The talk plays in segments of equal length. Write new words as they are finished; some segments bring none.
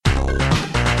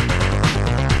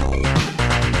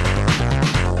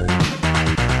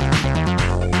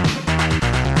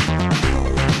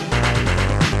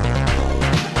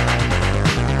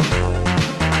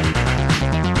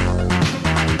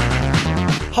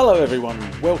Hello everyone,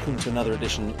 welcome to another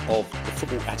edition of the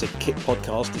Football at a Kit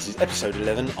podcast. This is episode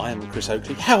 11. I am Chris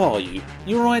Oakley. How are you?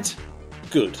 You alright?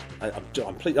 Good. I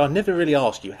never really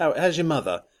ask you, how's your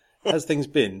mother? How's things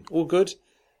been? All good?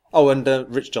 Oh, and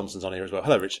Rich Johnson's on here as well.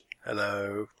 Hello, Rich.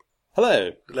 Hello.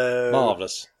 Hello. Hello.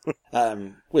 Marvellous.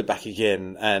 We're back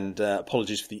again, and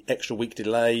apologies for the extra week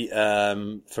delay,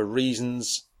 for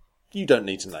reasons you don't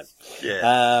need to know.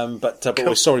 Yeah. But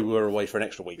we're sorry we were away for an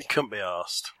extra week. We couldn't be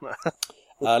asked.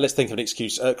 Let's think of an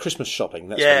excuse. Christmas shopping.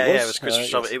 That's yeah, what it was. it was Christmas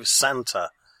shopping. Yes. It was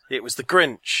Santa. It was the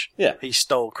Grinch. Yeah. He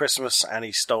stole Christmas and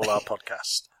he stole our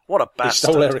podcast. What a bastard.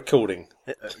 He stole our recording.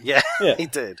 Yeah, Yeah. he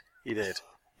did. He did.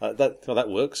 That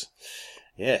works.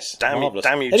 Yes. Damn you, marvellous.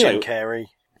 damn you, Anyway, Jim Carrey.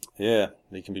 Yeah,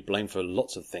 he can be blamed for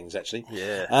lots of things, actually.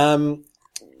 Yeah.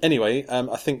 Anyway,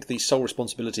 I think the sole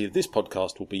responsibility of this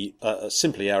podcast will be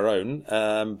simply our own.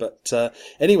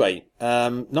 Anyway,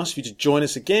 nice of you to join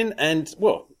us again. And,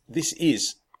 well, this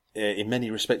is, in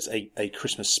many respects, a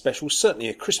Christmas special. Certainly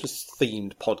a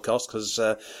Christmas-themed podcast, because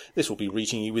this will be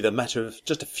reaching you with a matter of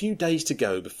just a few days to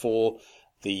go before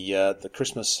the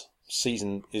Christmas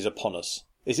season is upon us.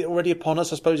 Is it already upon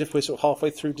us, I suppose, if we're sort of halfway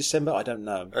through December? I don't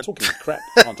know. I'm talking crap,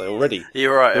 aren't I, already?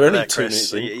 You're right We're over only there, 2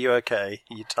 Chris. minutes in. Are you okay?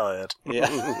 Are you tired? Yeah,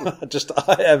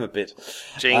 I am a bit.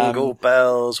 Jingle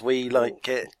bells, we like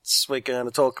kits. We're going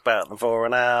to talk about them for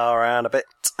an hour and a bit.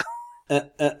 Yeah.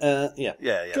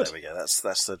 Yeah, Good. there we go. That's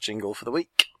the jingle for the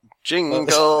week.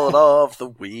 Jingle of the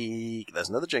week. There's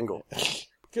another jingle.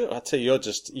 Good. I tell you,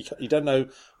 you don't know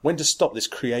when to stop this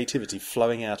creativity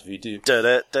flowing out of you, do you? Da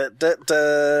da da da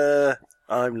da.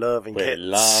 I'm loving We're kits.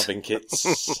 loving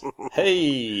kits.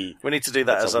 Hey! We need to do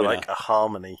that That's as a a winner.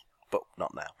 harmony, but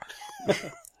not now.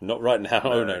 Not right now.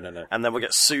 Oh, no. And then we'll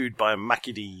get sued by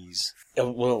Mackie D's.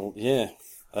 Oh, well, yeah.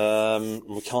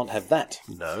 We can't have that.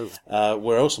 No.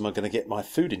 Where else am I going to get my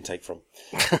food intake from?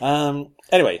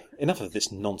 Anyway, enough of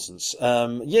this nonsense.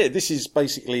 This is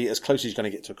basically as close as you're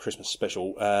going to get to a Christmas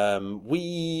special.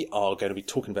 We are going to be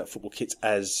talking about football kits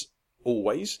as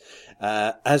always.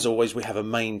 As always, we have a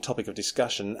main topic of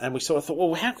discussion, and we sort of thought,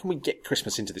 well, how can we get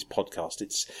Christmas into this podcast?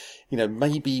 It's,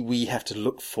 maybe we have to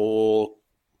look for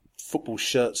football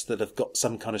shirts that have got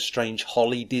some kind of strange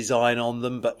holly design on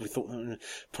them, but we thought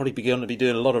probably be going to be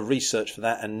doing a lot of research for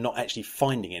that and not actually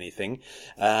finding anything.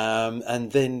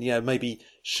 And then, maybe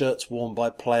shirts worn by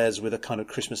players with a kind of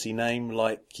Christmassy name,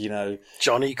 like,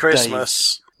 Johnny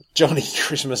Christmas. Johnny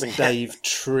Christmas, Dave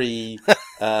Tree,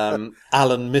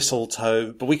 Alan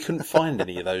Mistletoe, but we couldn't find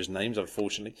any of those names,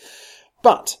 unfortunately.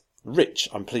 But Rich,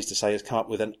 I'm pleased to say, has come up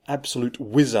with an absolute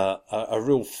whizzer, a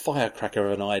real firecracker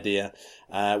of an idea.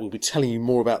 We'll be telling you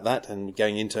more about that and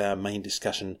going into our main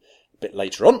discussion a bit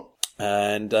later on.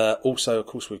 And also, of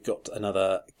course, we've got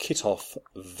another kit-off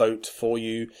vote for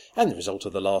you and the result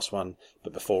of the last one.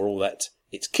 But before all that,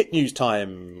 it's kit news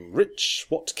time. Rich,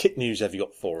 what kit news have you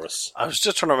got for us? I was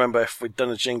just trying to remember if we'd done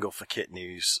a jingle for kit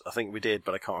news. I think we did,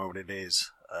 but I can't remember what it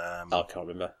is. I can't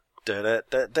remember. Da da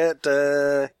da da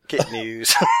da. Kit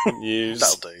news. News.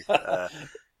 That'll do.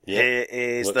 Here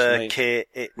is the kit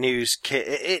news.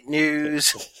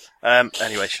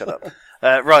 Anyway, shut up.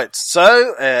 Right,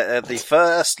 so the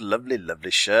first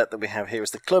lovely shirt that we have here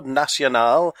is the Club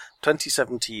Nacional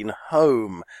 2017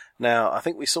 Home. Now, I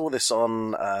think we saw this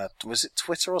on, was it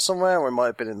Twitter or somewhere? Or it might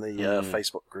have been in the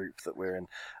Facebook group that we're in,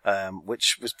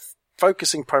 which was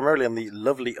focusing primarily on the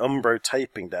lovely Umbro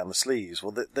taping down the sleeves.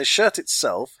 Well, the shirt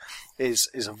itself is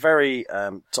a very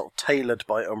sort of tailored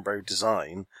by Umbro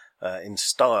design in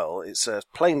style. It's a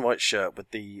plain white shirt with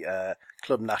the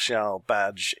Club Nacional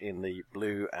badge in the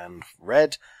blue and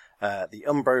red. The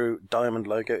Umbro diamond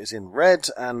logo is in red,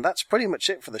 and that's pretty much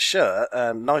it for the shirt.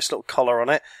 Nice little collar on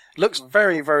it. Looks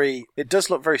it does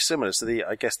look very similar to the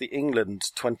England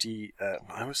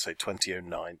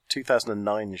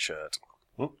 2009 shirt.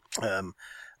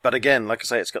 But again, like I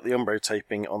say, it's got the Umbro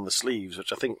taping on the sleeves,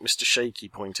 which I think Mr. Shaky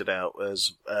pointed out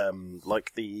as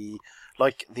like the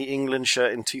England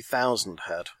shirt in 2000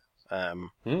 had.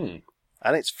 And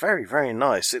it's very, very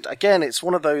nice. It's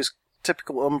one of those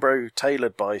typical Umbro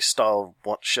tailored by style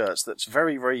shirts that's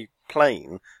very, very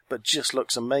plain, but just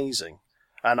looks amazing.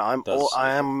 And I am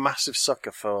a massive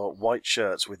sucker for white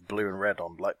shirts with blue and red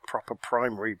on, like proper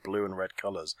primary blue and red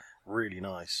colours. Really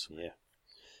nice. Yeah.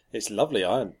 It's lovely.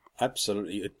 I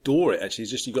absolutely adore it. Actually,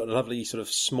 it's just you've got a lovely sort of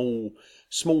small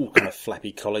kind of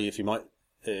flappy collar, if you might,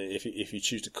 if you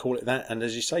choose to call it that. And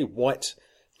as you say, white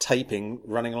taping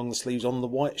running along the sleeves on the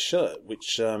white shirt,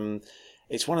 which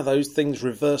it's one of those things,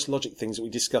 reverse logic things that we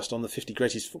discussed on the 50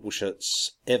 Greatest Football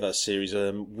Shirts Ever series.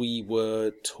 We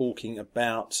were talking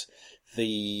about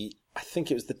I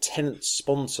think it was the Tennant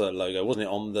sponsor logo, wasn't it,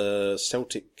 on the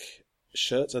Celtic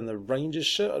shirts and the Rangers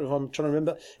shirt, if I'm trying to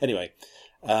remember. Anyway,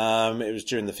 it was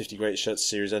during the 50 Greatest Shirts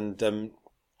series, and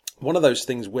one of those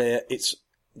things where it's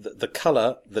the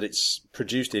colour that it's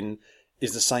produced in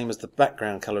is the same as the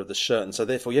background colour of the shirt, and so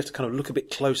therefore you have to kind of look a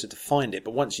bit closer to find it.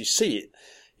 But once you see it,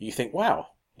 you think, wow,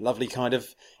 lovely kind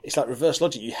of... It's like reverse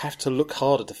logic. You have to look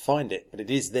harder to find it, but it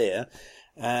is there.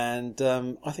 And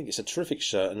I think it's a terrific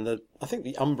shirt. And I think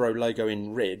the Umbro logo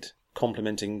in red,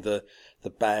 complementing the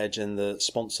badge and the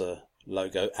sponsor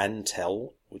logo, and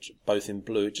Tel, which are both in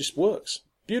blue, it just works.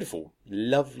 Beautiful.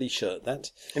 Lovely shirt,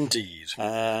 that. Indeed.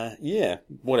 Yeah.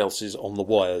 What else is on the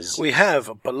wires? We have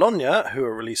Bologna, who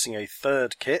are releasing a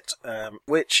third kit,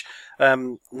 which,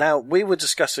 now, we were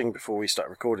discussing before we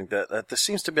started recording that there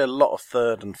seems to be a lot of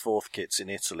third and fourth kits in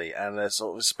Italy, and there's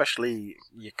sort of especially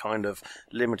your kind of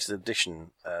limited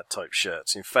edition type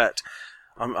shirts. In fact,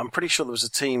 I'm pretty sure there was a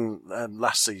team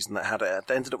last season that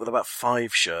ended up with about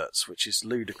 5 shirts, which is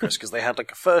ludicrous because they had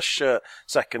like a first shirt,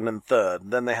 second and third,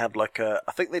 and then they had I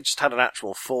think they just had an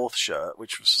actual fourth shirt,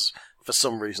 which was for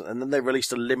some reason, and then they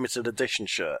released a limited edition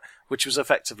shirt, which was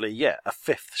effectively, a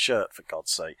 5th shirt, for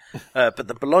God's sake. But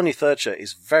the Bologna third shirt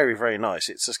is very, very nice.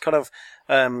 It's this kind of,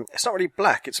 it's not really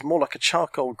black, it's more like a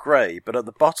charcoal grey, but at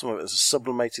the bottom of it is a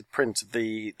sublimated print of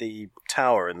the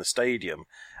tower in the stadium.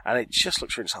 And it just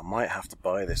looks really nice. I might have to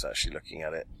buy this, actually, looking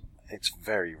at it. It's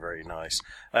very, very nice.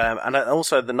 And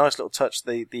also the nice little touch,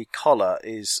 the collar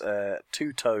is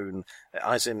two-tone,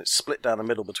 as in it's split down the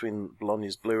middle between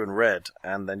Bologna's blue and red,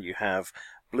 and then you have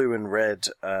blue and red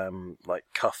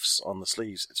cuffs on the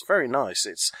sleeves. It's very nice.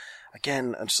 It's,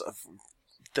 again,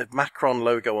 the Macron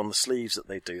logo on the sleeves that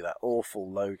they do, that awful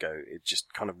logo, it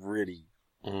just kind of really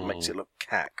makes it look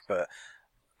cack. But,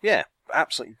 yeah,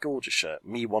 absolutely gorgeous shirt.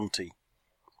 Me wanty.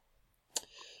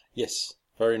 Yes,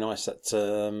 very nice. I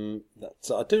do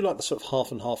like the sort of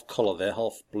half and half collar there,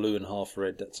 half blue and half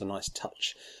red. That's a nice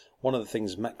touch. One of the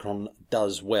things Macron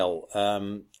does well,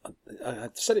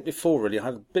 I've said it before really, I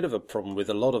have a bit of a problem with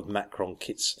a lot of Macron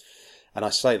kits, and I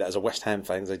say that as a West Ham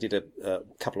fan, because they did a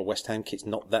couple of West Ham kits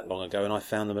not that long ago, and I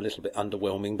found them a little bit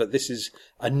underwhelming, but this is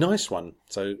a nice one,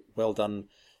 so well done,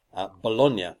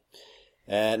 Bologna.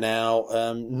 Now,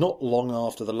 not long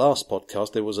after the last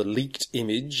podcast, there was a leaked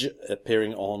image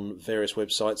appearing on various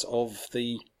websites of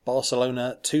the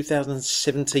Barcelona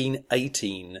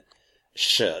 2017-18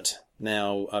 shirt.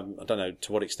 Now, I don't know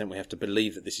to what extent we have to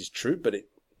believe that this is true, but it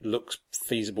looks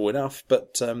feasible enough.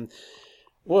 But,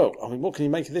 what can you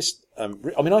make of this? I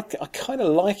kind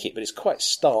of like it, but it's quite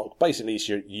stark. Basically, it's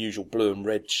your usual blue and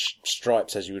red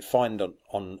stripes as you would find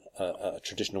on a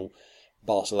traditional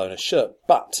Barcelona shirt,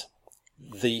 but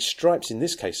the stripes in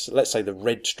this case, let's say the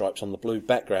red stripes on the blue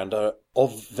background, are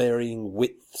of varying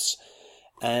widths,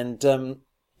 and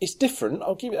it's different.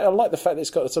 I like the fact that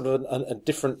it's got a sort of a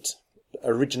different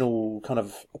original kind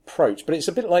of approach, but it's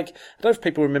a bit like, I don't know if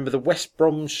people remember the West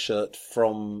Brom shirt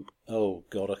from, oh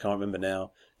God, I can't remember now.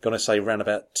 Gonna say around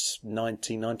about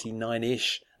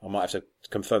 1999-ish. I might have to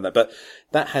confirm that, but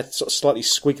that had sort of slightly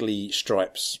squiggly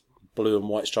stripes, blue and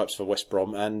white stripes for West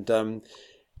Brom, and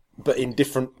but in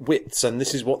different widths, and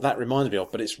this is what that reminds me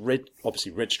of. But it's red,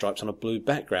 obviously red stripes on a blue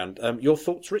background. Your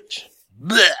thoughts, Rich?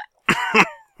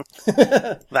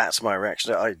 That's my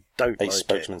reaction. I don't like it. A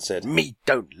spokesman said. Me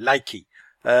don't like it.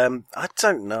 I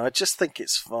don't know. I just think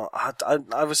it's fun.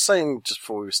 I was saying just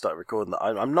before we started recording that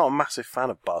I'm not a massive fan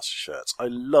of Barca shirts. I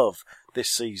love this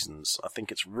season's. I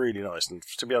think it's really nice, and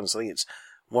to be honest, I think it's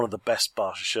one of the best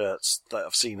Barca shirts that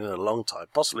I've seen in a long time,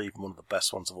 possibly even one of the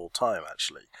best ones of all time,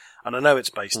 actually. And I know it's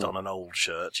based on an old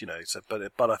shirt,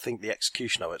 but I think the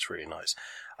execution of it's really nice.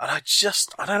 And I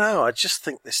don't know, I just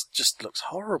think this just looks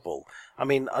horrible. I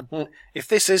mean, if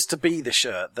this is to be the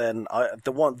shirt, then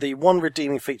the one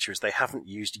redeeming feature is they haven't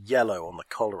used yellow on the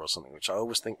collar or something, which I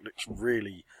always think looks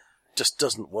really just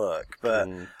doesn't work. But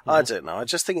I don't know. I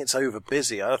just think it's over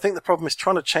busy. I think the problem is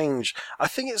trying to change. I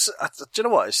think it's, do you know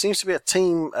what? It seems to be a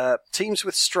teams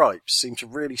with stripes seem to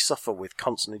really suffer with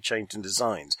constantly changing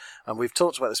designs. And we've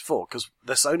talked about this before because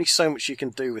there's only so much you can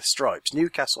do with stripes.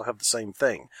 Newcastle have the same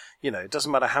thing. It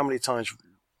doesn't matter how many times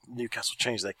Newcastle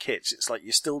change their kits. It's like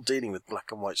you're still dealing with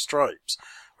black and white stripes.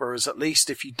 Whereas at least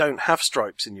if you don't have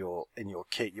stripes in your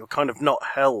kit, you're kind of not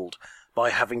held by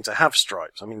having to have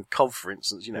stripes. I mean, Cov, for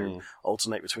instance,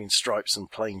 alternate between stripes and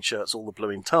plain shirts all the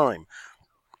blooming time.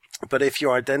 But if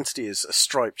your identity is a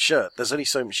striped shirt, there's only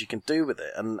so much you can do with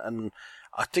it. And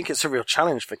I think it's a real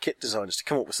challenge for kit designers to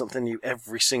come up with something new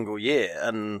every single year.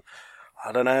 And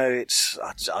I don't know,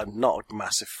 I'm not a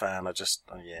massive fan. I just,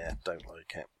 don't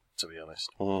like it, to be honest.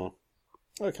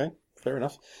 Okay, fair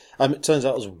enough. It turns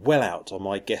out I was well out on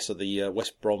my guess of the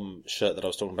West Brom shirt that I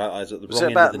was talking about. I was at the wrong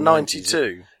end of the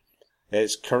 92?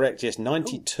 It's correct, yes,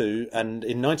 92, and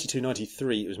in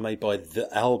 92-93 it was made by the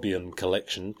Albion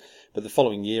Collection, but the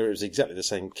following year it was exactly the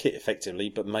same kit, effectively,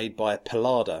 but made by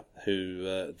Pallada,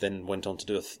 who then went on to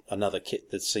do another kit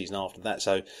the season after that,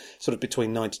 so sort of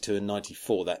between 92 and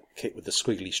 94, that kit with the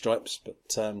squiggly stripes,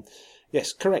 but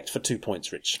yes, correct for 2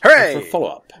 points, Rich. Hooray! And for a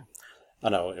follow-up. I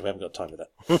know, we haven't got time for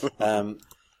that.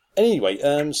 Anyway,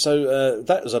 so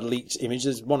that was a leaked image,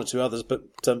 there's one or two others, but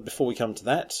before we come to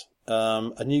that...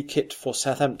 a new kit for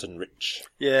Southampton, Rich.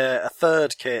 Yeah, a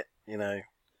third kit, and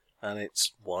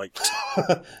it's white.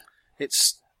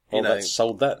 It's, that's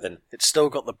sold that then. It's still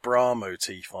got the bra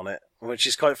motif on it, which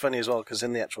is quite funny as well, because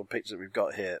in the actual picture that we've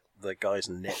got here, the guy's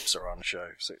nips are on show,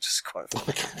 so it's just quite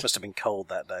funny. Must have been cold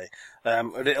that day.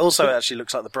 But it also actually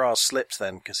looks like the bra slipped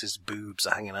then, because his boobs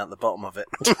are hanging out the bottom of it.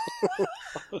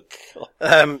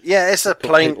 Yeah, it's a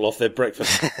plain... people off their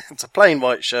breakfast. It's a plain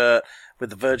white shirt, with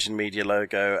the Virgin Media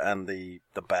logo and the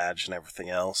badge and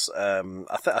everything else.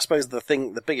 I suppose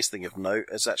the biggest thing of note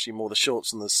is actually more the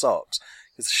shorts and the socks.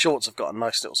 Because the shorts have got a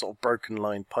nice little sort of broken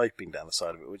line piping down the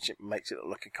side of it, which makes it look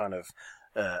like a kind of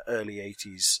early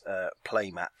 80s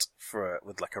playmat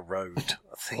with like a road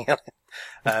thing on it.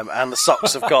 And the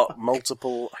socks have got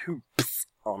multiple hoops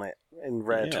on it in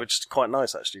red, which is quite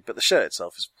nice actually. But the shirt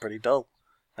itself is pretty dull.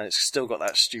 And it's still got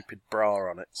that stupid bra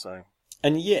on it, so...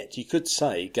 And yet, you could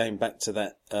say, going back to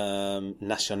that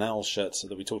Nacional shirt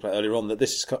that we talked about earlier on, that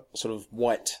this has got sort of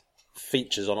white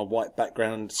features on a white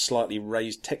background, slightly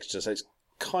raised texture. So it's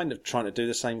kind of trying to do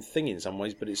the same thing in some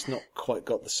ways, but it's not quite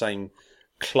got the same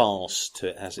class to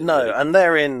it as it. No,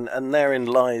 really. and therein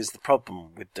lies the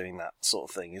problem with doing that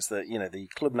sort of thing. Is that the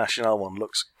Club Nacional one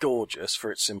looks gorgeous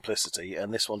for its simplicity,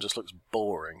 and this one just looks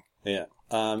boring. Yeah.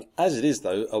 As it is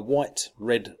though, a white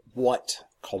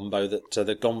combo that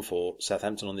they've gone for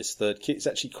Southampton on this third kit is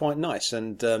actually quite nice,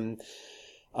 and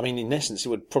I mean, in essence, it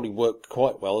would probably work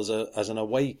quite well as an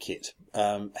away kit.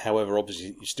 However,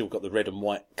 obviously, you've still got the red and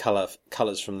white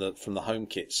colours from the home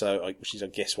kit, which is, I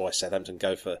guess, why Southampton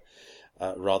go for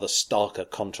rather starker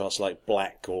contrasts like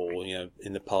black, or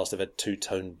in the past they've had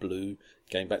two-tone blue,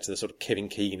 going back to the sort of Kevin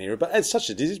Keegan era. But as such,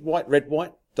 it is white, red,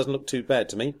 white. Doesn't look too bad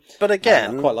to me. But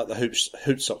again, I quite like the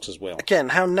hoop socks as well. Again,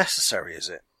 how necessary is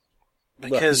it?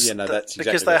 Because that's exactly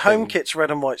because their home kit's red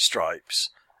and white stripes,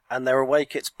 and their away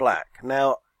kit's black.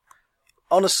 Now,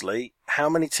 honestly, how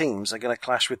many teams are going to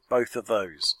clash with both of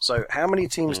those? So, how many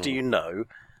teams do you know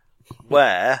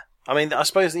where? I mean, I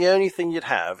suppose the only thing you'd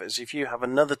have is if you have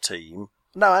another team.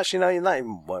 No, actually, no, that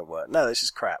even won't work. No, this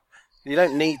is crap. You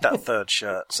don't need that third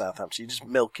shirt, Southampton. You're just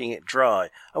milking it dry.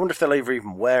 I wonder if they'll ever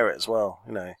even wear it as well,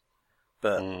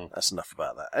 But that's enough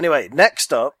about that. Anyway,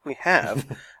 next up we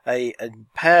have a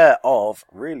pair of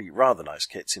really rather nice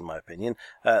kits, in my opinion.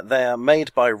 They are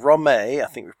made by Rome, I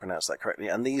think we've pronounced that correctly,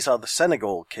 and these are the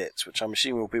Senegal kits, which I'm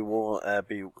assuming will be worn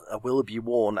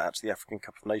at the African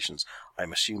Cup of Nations.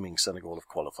 I'm assuming Senegal have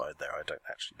qualified there. I don't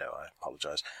actually know. I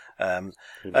apologise.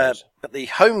 But the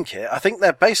home kit, I think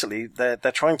they're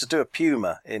trying to do a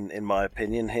Puma, in my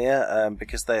opinion here,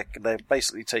 because they're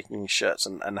basically taking shirts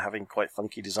and having quite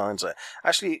funky designs there.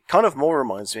 Actually, it kind of more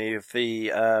reminds me of the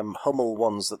Hummel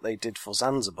ones that they did for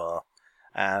Zanzibar.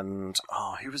 And,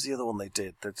 who was the other one they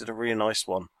did? They did a really nice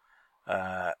one.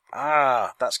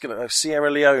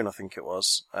 Sierra Leone, I think it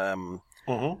was.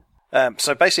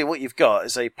 So basically what you've got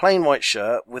is a plain white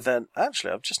shirt with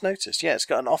actually, I've just noticed, it's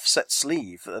got an offset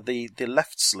sleeve. The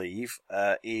left sleeve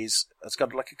it's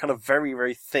got like a kind of very,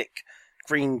 very thick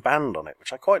green band on it,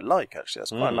 which I quite like, actually.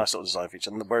 That's quite a nice little design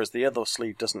feature. Whereas the other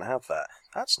sleeve doesn't have that.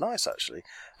 That's nice, actually.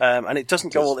 And it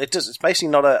doesn't go it's basically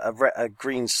not a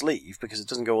green sleeve, because it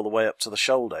doesn't go all the way up to the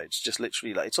shoulder. It's just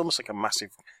literally it's almost like a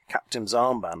massive captain's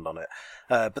armband on it.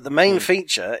 But the main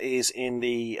feature is in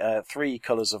the three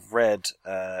colours of red,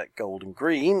 gold and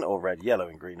green, or red, yellow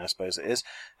and green, I suppose it is.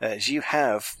 You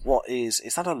have is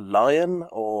that a lion?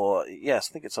 Or, yes,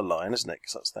 I think it's a lion, isn't it?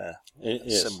 Because that's their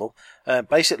symbol.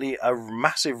 Basically a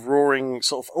massive roaring,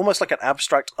 sort of almost like an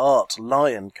abstract art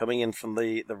lion coming in from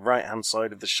the right-hand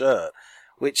side of the shirt,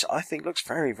 which I think looks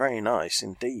very, very nice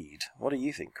indeed. What do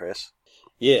you think, Chris?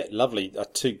 Yeah, lovely.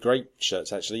 Two great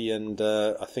shirts, actually, and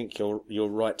I think you're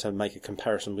right to make a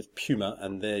comparison with Puma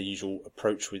and their usual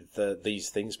approach with these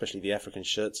things, especially the African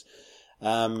shirts.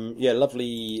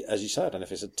 Lovely, as you say. I don't know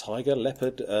if it's a tiger,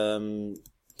 leopard,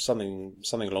 something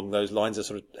along those lines, a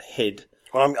sort of head.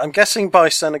 Well, I'm guessing by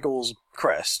Senegal's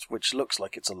crest, which looks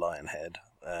like it's a lion head.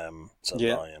 It's a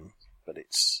lion, but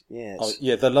it's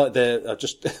they're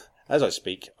just. As I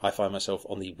speak, I find myself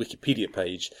on the Wikipedia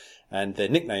page, and their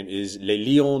nickname is Les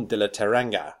Lions de la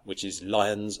Teranga, which is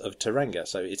Lions of Teranga.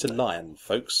 So it's a lion,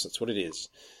 folks. That's what it is.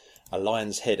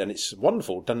 lion's head, and it's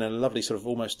wonderful, done in a lovely sort of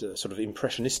almost sort of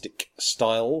impressionistic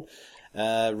style,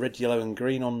 red, yellow, and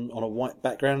green on a white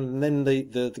background, and then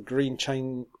the green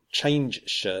change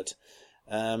shirt.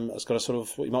 It's got a sort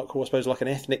of what you might call, I suppose, like an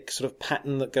ethnic sort of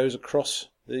pattern that goes across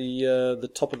the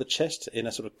top of the chest in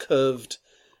a sort of curved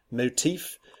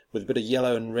motif with a bit of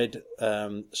yellow and red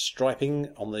striping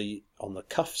on the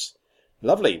cuffs.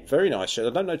 Lovely, very nice shirt.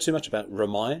 I don't know too much about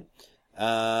Ramai, but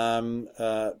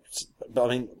I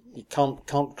mean, you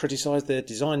can't criticise their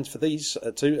designs for these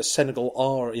two. Senegal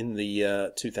are in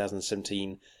the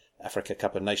 2017 Africa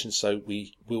Cup of Nations, so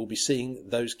we will be seeing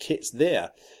those kits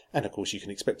there. And of course, you can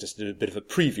expect us to do a bit of a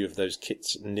preview of those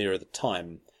kits nearer the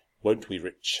time, won't we,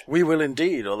 Rich? We will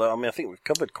indeed, although, I mean, I think we've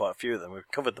covered quite a few of them.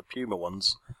 We've covered the Puma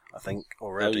ones, I think,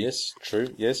 already. Oh, yes,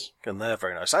 true, yes. And they're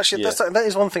very nice. Actually, that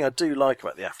is one thing I do like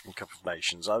about the African Cup of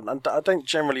Nations. I don't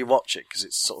generally watch it because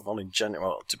it's sort of on in general.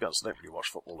 Well, to be honest, I don't really watch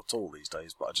football at all these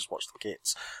days, but I just watch the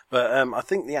kits. But I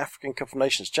think the African Cup of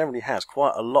Nations generally has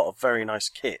quite a lot of very nice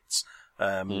kits.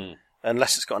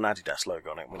 Unless it's got an Adidas logo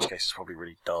on it, in which case it's probably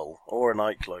really dull. Or a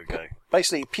Nike logo.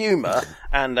 Basically, Puma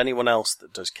and anyone else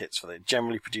that does kits for it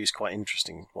generally produce quite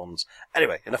interesting ones.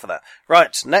 Anyway, enough of that.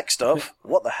 Right, next up,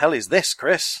 what the hell is this,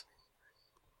 Chris?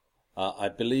 I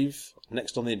believe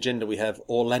next on the agenda we have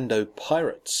Orlando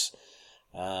Pirates.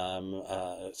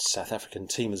 South African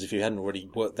team, as if you hadn't already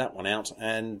worked that one out.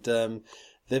 And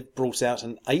they've brought out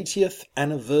an 80th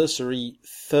anniversary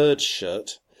third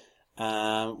shirt,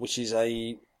 which is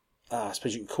I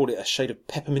suppose you could call it a shade of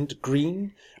peppermint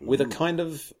green with a kind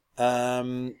of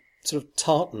sort of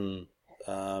tartan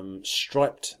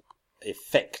striped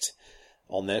effect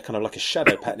on there, kind of like a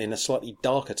shadow pattern in a slightly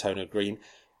darker tone of green,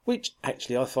 which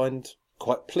actually I find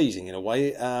quite pleasing in a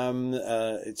way.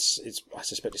 I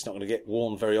suspect it's not going to get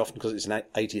worn very often because it's an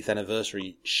 80th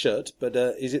anniversary shirt, but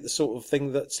is it the sort of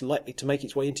thing that's likely to make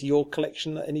its way into your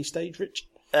collection at any stage, Rich?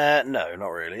 No, not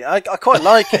really. I quite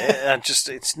like it.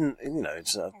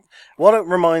 What it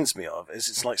reminds me of is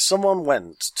it's like someone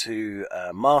went to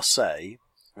Marseille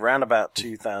around about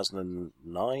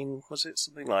 2009, was it?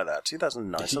 Something like that.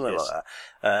 2009, something like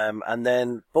that. And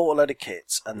then bought a load of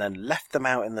kits and then left them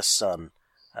out in the sun.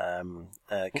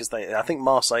 Because I think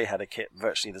Marseille had a kit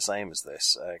virtually the same as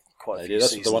this. Quite a few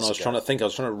seasons the one I was ago. trying to think. I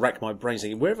was trying to rack my brains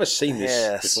thinking, where have I seen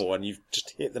this before? And you've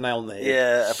just hit the nail on the head.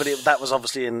 Yeah, but that was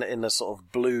obviously in a sort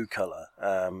of blue colour.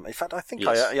 In fact, I think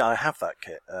I have that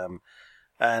kit.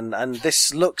 And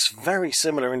this looks very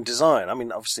similar in design. I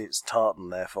mean, obviously it's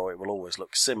tartan, therefore it will always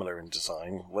look similar in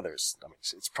design. Whether it's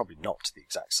probably not the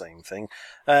exact same thing.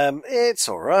 It's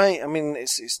all right. I mean,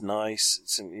 it's nice.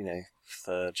 It's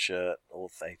third shirt or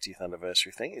 80th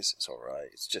anniversary thing. It's all right.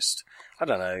 It's just, I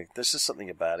don't know. There's just something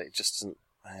about it. It just doesn't.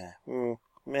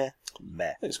 Meh.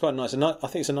 It's quite nice, and I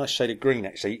think it's a nice shade of green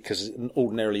actually, because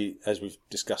ordinarily, as we've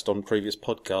discussed on previous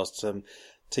podcasts,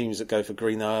 teams that go for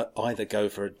green either go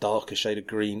for a darker shade of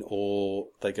green or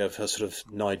they go for sort of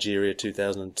Nigeria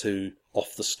 2002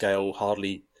 off the scale,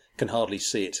 can hardly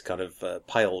see it, kind of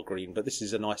pale green. But this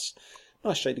is a nice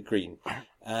shade of green,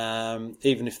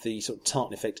 even if the sort of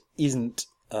tartan effect isn't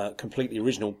completely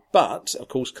original. But of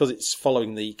course, because it's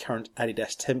following the current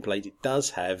Adidas template, it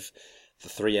does have the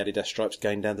 3 Adidas stripes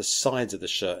going down the sides of the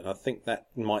shirt, and I think that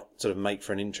might sort of make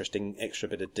for an interesting extra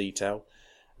bit of detail.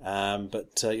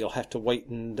 But you'll have to wait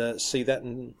and see that,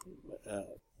 and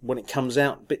when it comes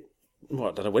out, I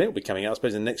don't know when it'll be coming out. I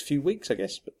suppose in the next few weeks, I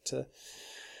guess. But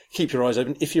keep your eyes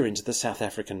open if you're into the South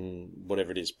African,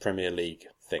 whatever it is, Premier League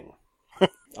thing.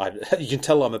 You can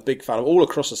tell I'm a big fan of all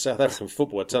across the South African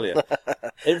football. I tell you,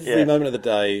 every moment of the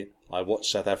day, I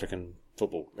watch South African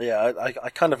football. Yeah, I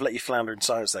kind of let you flounder in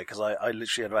silence there because I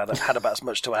literally had about as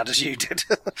much to add as you did.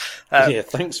 Yeah,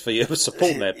 thanks for your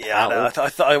support there, pal. Yeah, no, I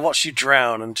thought I watched you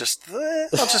drown and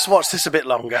I'll just watch this a bit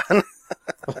longer.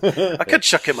 I could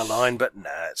chuck him a line, but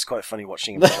nah, it's quite funny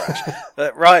watching him trash.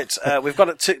 Right, we've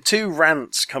got two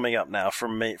rants coming up now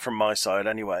from my side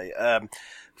anyway.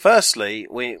 Firstly,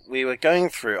 we were going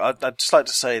through. I'd just like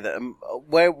to say that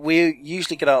where we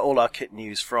usually get all our kit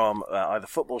news from, either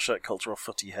football shirt culture or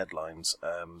footy headlines.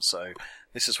 So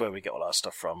this is where we get all our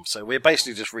stuff from. So we're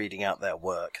basically just reading out their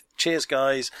work. Cheers,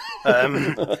 guys.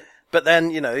 But then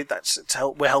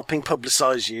we're helping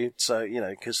publicise you. So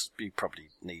because you probably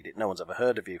need it. No one's ever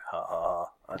heard of you. Ha ha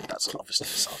ha. That's obviously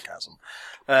sarcasm.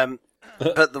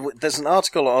 But there's an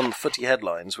article on Footy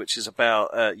Headlines which is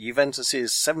about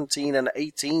Juventus's 17 and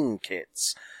 18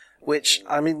 kits, which,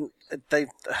 I mean, the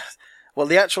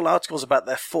actual article's about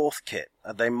their fourth kit.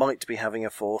 They might be having a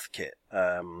fourth kit.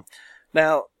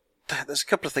 Now, there's a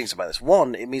couple of things about this.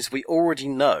 One, it means we already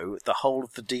know the whole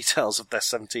of the details of their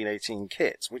 17-18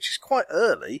 kits, which is quite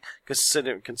early,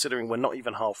 considering we're not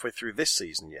even halfway through this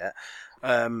season yet.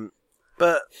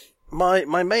 But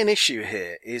my main issue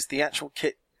here is the actual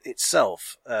kit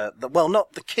itself.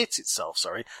 Not the kit itself,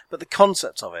 sorry, but the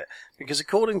concept of it. Because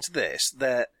according to this,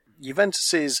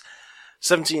 Juventus's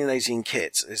 17 and 18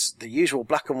 kits is the usual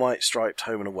black and white striped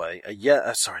home and away. A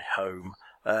yellow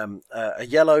what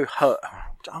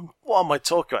am I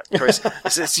talking about, Chris?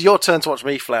 It's your turn to watch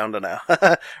me flounder now.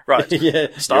 Right. Yeah,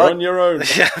 start. You're on your own.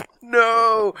 Yeah,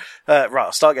 no. Right,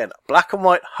 I'll start again. Black and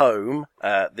white home,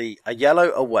 a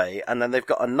yellow away, and then they've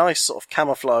got a nice sort of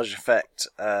camouflage effect,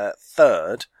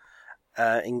 third,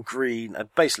 in green,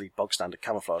 basically bog standard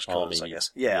camouflage colours, I guess.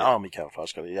 Yeah, army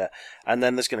camouflage colour, yeah. And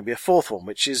then there's going to be a fourth one,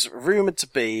 which is rumoured to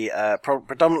be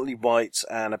predominantly white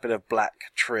and a bit of black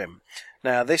trim.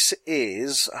 Now, this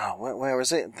is... where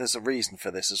is it? There's a reason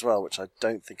for this as well, which I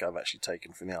don't think I've actually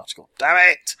taken from the article. Damn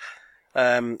it!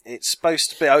 It's supposed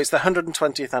to be... it's the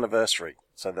 120th anniversary,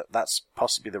 so that's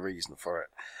possibly the reason for it.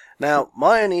 Now,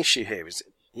 my only issue here is...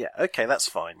 Yeah, okay, that's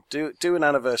fine. Do an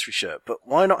anniversary shirt, but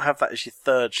why not have that as your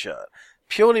third shirt?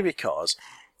 Purely because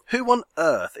who on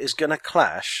earth is going to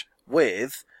clash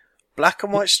with black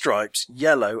and white stripes,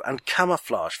 yellow, and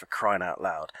camouflage, for crying out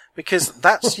loud? Because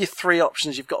that's your three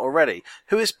options you've got already.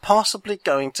 Who is possibly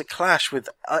going to clash with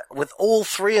all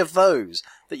three of those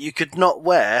that you could not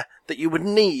wear, that you would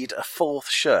need a fourth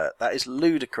shirt? That is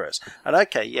ludicrous. And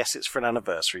okay, yes, it's for an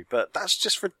anniversary, but that's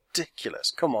just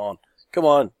ridiculous. Come on,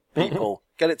 people.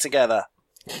 Get it together.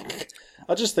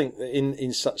 I just think that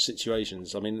in such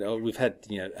situations, I mean, we've had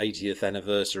 80th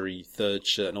anniversary third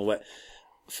shirt and all that.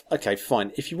 Okay,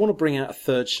 fine. If you want to bring out a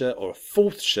third shirt or a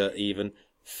fourth shirt, even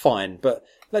fine. But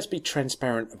let's be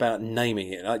transparent about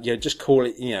naming it. Just call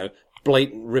it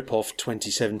blatant rip-off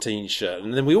 2017 shirt,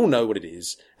 and then we all know what it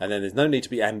is. And then there's no need to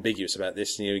be ambiguous about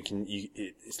this.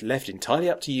 It's left entirely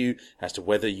up to you as to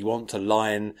whether you want to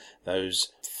line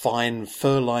those fine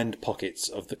fur-lined pockets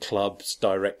of the club's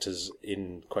directors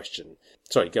in question.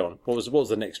 Sorry, go on. What was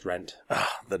the next rant?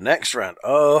 The next rant.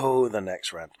 Oh, the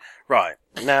next rant. Right.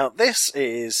 Now, this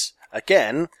is,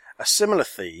 again, a similar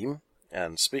theme.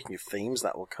 And speaking of themes,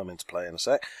 that will come into play in a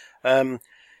sec.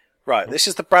 Right, this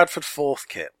is the Bradford 4th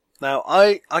kit. Now,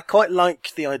 I quite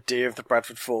like the idea of the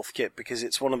Bradford 4th kit because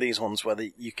it's one of these ones where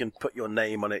you can put your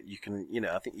name on it. You can,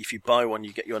 I think if you buy one,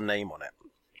 you get your name on it.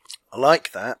 I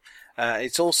like that.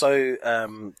 It's also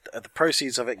the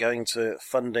proceeds of it going to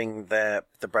funding the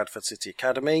Bradford City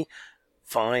Academy.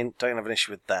 Fine, don't have an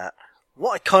issue with that.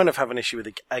 What I kind of have an issue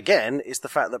with, again, is the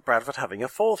fact that Bradford having a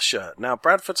fourth shirt. Now,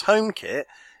 Bradford's home kit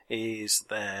is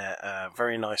their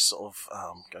very nice sort of...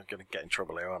 I'm going to get in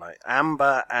trouble here, aren't I?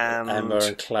 Amber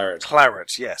and claret.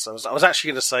 Claret, yes. I was actually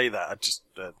going to say that. I just,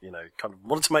 kind of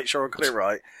wanted to make sure I got it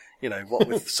right. What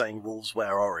with saying wolves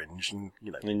wear orange, and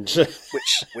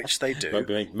which they do. Won't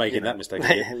be making that mistake.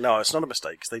 No, it's not a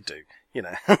mistake because they do.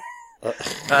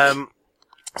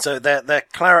 So their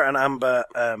claret and amber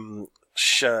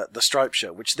shirt, the striped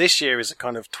shirt, which this year is a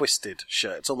kind of twisted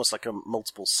shirt. It's almost like a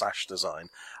multiple sash design,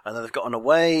 and then they've got an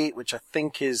away, which I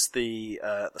think is the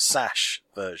sash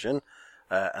version,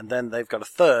 and then they've got a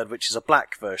third, which is a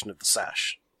black version of the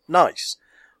sash. Nice.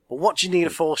 But what do you need a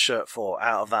fourth shirt for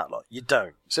out of that lot? You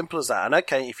don't. Simple as that. And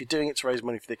okay, if you're doing it to raise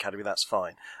money for the Academy, that's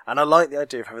fine. And I like the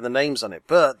idea of having the names on it.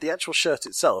 But the actual shirt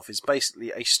itself is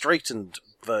basically a straightened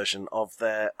version of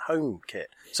their home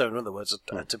kit. So in other words,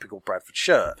 a typical Bradford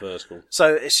shirt. Vertical.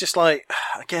 So it's just like,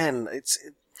 again,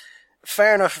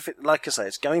 fair enough if it, like I say,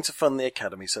 it's going to fund the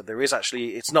Academy. So there is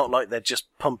actually, it's not like they're just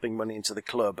pumping money into the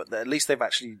club, but at least they've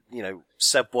actually,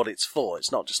 said what it's for. It's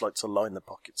not just like to line the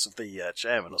pockets of the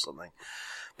chairman or something.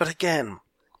 But again,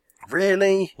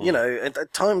 really,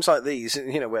 at times like these,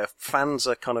 where fans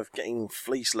are kind of getting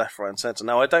fleeced left, right and centre.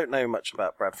 Now, I don't know much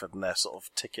about Bradford and their sort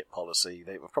of ticket policy.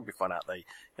 They will probably find out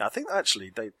I think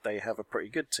actually they have a pretty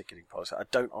good ticketing policy. I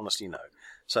don't honestly know.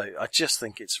 So I just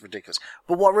think it's ridiculous.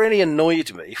 But what really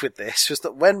annoyed me with this was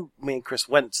that when me and Chris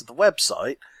went to the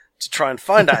website to try and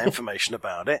find out information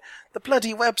about it, the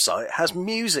bloody website has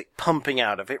music pumping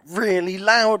out of it really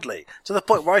loudly, to the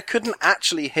point where I couldn't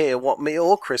actually hear what me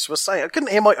or Chris was saying. I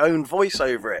couldn't hear my own voice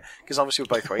over it, because obviously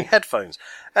we're both wearing headphones.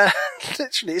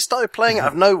 Literally, it started playing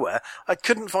out of nowhere. I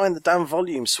couldn't find the damn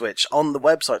volume switch on the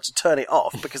website to turn it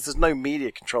off, because there's no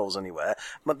media controls anywhere.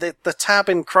 But the tab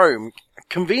in Chrome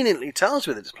conveniently tells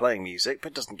me that it's playing music,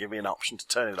 but doesn't give me an option to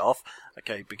turn it off.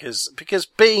 Okay, because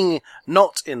being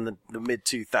not in the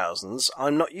mid-2000s,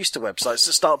 I'm not used to websites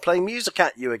that start playing music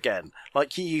at you again,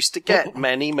 like you used to get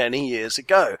many, many years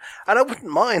ago. And I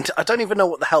wouldn't mind. I don't even know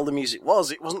what the hell the music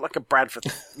was. It wasn't like a Bradford,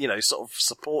 sort of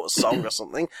support song or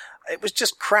something. It was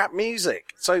just crap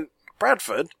music. So,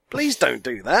 Bradford, please don't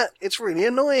do that. It's really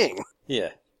annoying.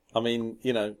 Yeah. I mean,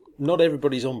 not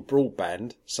everybody's on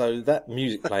broadband, so that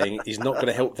music playing is not going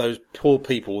to help those poor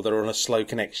people that are on a slow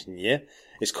connection, yeah?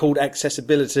 It's called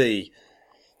accessibility.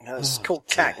 It's called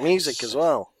CAC music as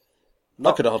well.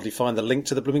 I could hardly find the link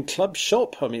to the blooming club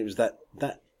shop. I mean, it was that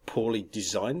poorly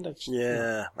designed.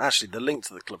 Yeah, actually, the link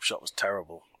to the club shop was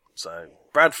terrible. So,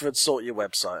 Bradford, sort your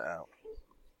website out.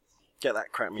 Get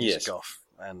that crap music off.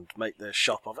 And make the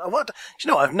shop of what?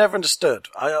 I've never understood.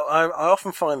 I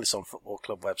often find this on football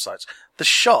club websites. The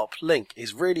shop link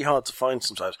is really hard to find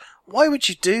sometimes. Why would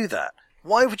you do that?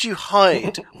 Why would you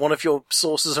hide one of your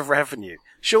sources of revenue?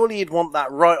 Surely you'd want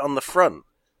that right on the front.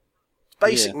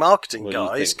 Basic marketing,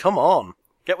 guys. Come on.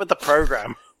 Get with the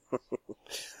program.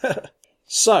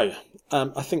 So,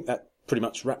 I think that pretty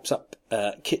much wraps up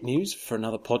kit news for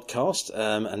another podcast.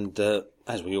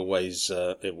 As we always,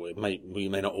 we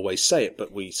may not always say it,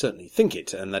 but we certainly think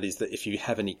it, and that is that if you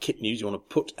have any kit news you want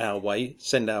to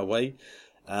send our way,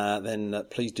 then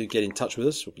please do get in touch with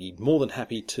us. We'll be more than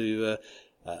happy to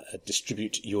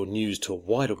distribute your news to a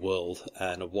wider world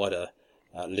and a wider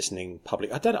listening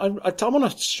public. I'm on a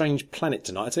strange planet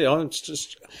tonight. I tell you, I'm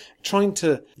just trying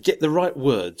to get the right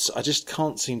words. I just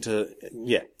can't seem to.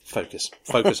 Yeah, focus,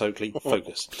 Oakley,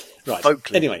 focus. Right.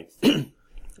 Folkley. Anyway,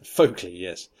 Folkley,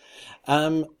 yes.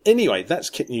 Anyway, that's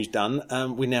kit news done.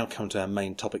 We now come to our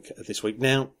main topic this week.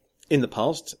 Now, in the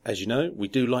past, as you know, we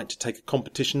do like to take a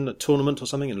competition, a tournament or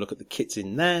something, and look at the kits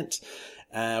in that.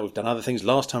 We've done other things.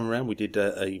 Last time around, we did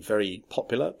a very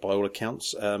popular, by all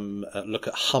accounts, look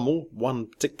at Hummel, one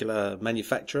particular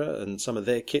manufacturer, and some of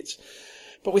their kits.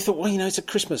 But we thought, well, it's a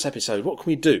Christmas episode. What can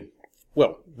we do?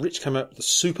 Well, Rich came up with a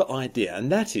super idea,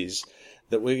 and that is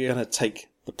that we're going to take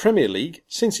the Premier League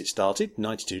since it started,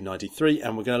 92-93,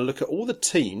 and we're going to look at all the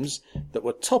teams that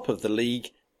were top of the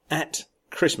league at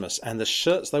Christmas and the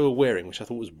shirts they were wearing, which I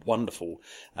thought was wonderful.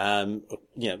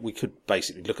 We could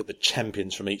basically look at the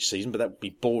champions from each season, but that would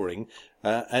be boring.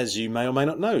 As you may or may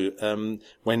not know,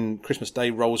 when Christmas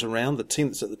Day rolls around, the team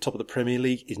that's at the top of the Premier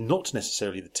League is not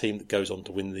necessarily the team that goes on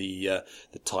to win the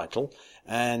title.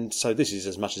 And so this is,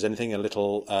 as much as anything, a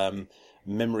little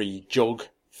memory jog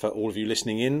for all of you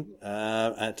listening in,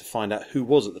 to find out who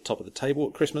was at the top of the table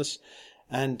at Christmas.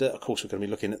 And, of course, we're going to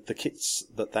be looking at the kits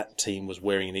that team was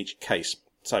wearing in each case.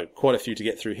 So, quite a few to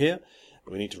get through here.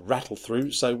 We need to rattle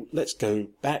through. So, let's go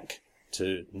back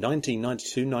to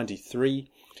 1992-93.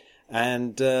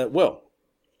 And, the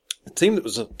team that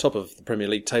was at the top of the Premier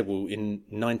League table in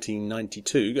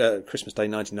 1992, Christmas Day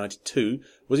 1992,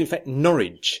 was in fact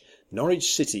Norwich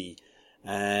City.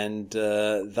 And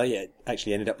they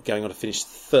actually ended up going on to finish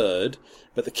third.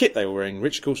 But the kit they were wearing,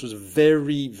 Rich, of course, was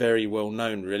very, very well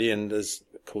known, really, and has,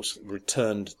 of course,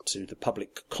 returned to the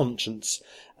public conscience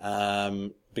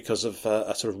because of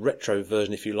a sort of retro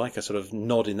version, if you like, a sort of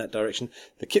nod in that direction.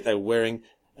 The kit they were wearing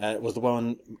was the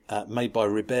one made by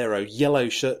Ribeiro, yellow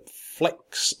shirt,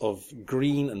 flecks of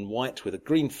green and white with a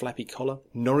green flappy collar,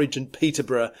 Norwich and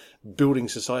Peterborough Building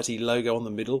Society logo on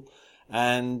the middle.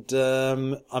 And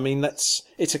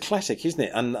it's a classic, isn't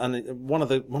it? And one of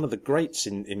the greats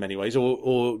in many ways.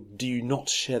 Or do you not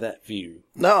share that view?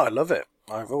 No, I love it.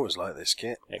 I've always liked this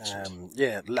kit. Excellent.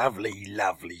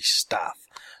 Lovely stuff.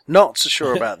 Not so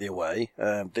sure about the away.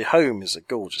 The home is a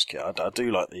gorgeous kit. I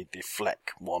do like the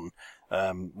Fleck one.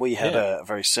 We had a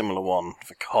very similar one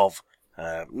for Cov.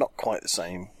 Not quite the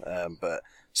same, but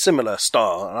similar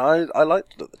style. And I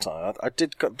liked it at the time.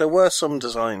 There were some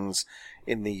designs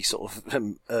in the sort of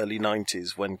early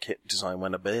 90s when kit design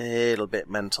went a little bit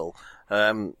mental.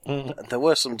 There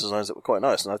were some designs that were quite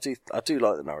nice, and I do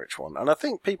like the Norwich one. And I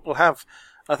think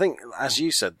as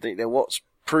you said, what's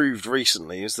proved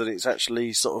recently is that it's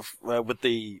actually sort of, with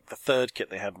the third kit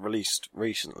they had released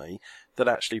recently, that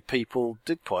actually people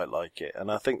did quite like it.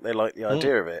 And I think they like the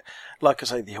idea of it. Like I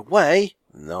say, the away,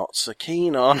 not so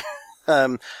keen on.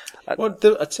 I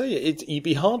tell you, you'd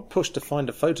be hard pushed to find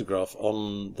a photograph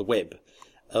on the web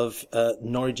of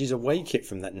Norwich's away kit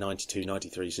from that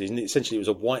 92-93 season. Essentially, it was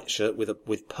a white shirt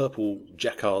with purple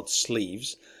jacquard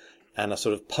sleeves and a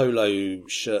sort of polo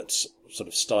shirt sort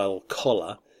of style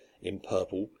collar in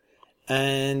purple.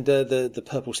 And the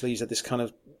purple sleeves had this kind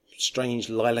of strange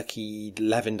lilac-y,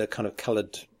 lavender kind of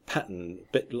coloured pattern,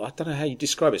 but I don't know how you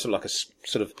describe it, sort of like a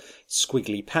sort of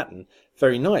squiggly pattern.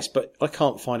 Very nice, but I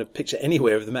can't find a picture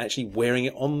anywhere of them actually wearing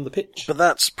it on the pitch. But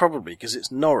that's probably because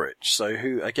it's Norwich. So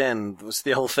who, again, was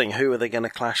the whole thing, who are they going to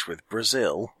clash with?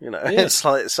 Brazil? You know, yeah. It's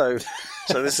like, so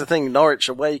this is the thing, Norwich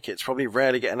away kits probably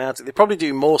rarely getting out. They probably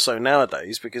do more so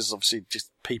nowadays because obviously just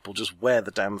people just wear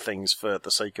the damn things for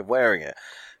the sake of wearing it.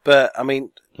 But, I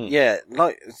mean, yeah,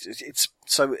 like,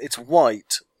 it's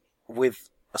white with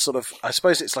a sort of, I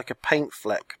suppose it's like a paint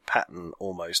fleck pattern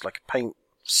almost, like a paint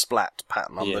splat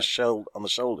pattern on the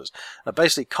shoulders.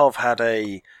 Basically, Cov had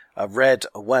a red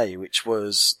away, which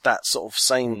was that sort of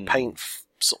same paint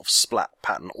sort of splat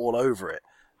pattern all over it.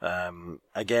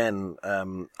 Again, I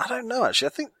don't know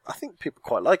actually. I think people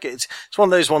quite like it. It's one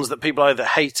of those ones that people either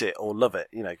hate it or love it,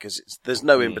 you know, because there's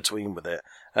no in between with it.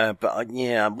 But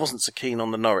I wasn't so keen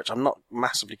on the Norwich. I'm not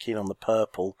massively keen on the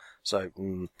purple. So,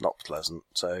 not pleasant.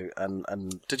 So,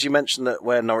 and did you mention that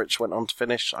where Norwich went on to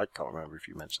finish? I can't remember if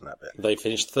you mentioned that bit. They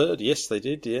finished third. Yes, they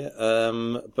did. Yeah.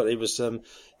 But it was,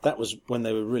 that was when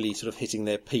they were really sort of hitting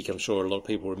their peak. I'm sure a lot of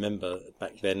people remember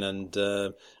back then, and,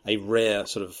 a rare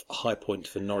sort of high point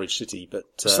for Norwich City. But,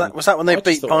 was that when they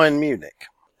beat Bayern Munich?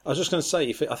 I was just going to say,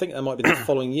 I think that might be the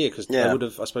following year, because they would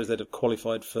have, I suppose they'd have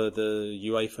qualified for the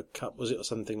UEFA Cup, was it, or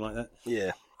something like that?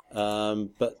 Yeah.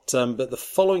 But the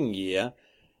following year,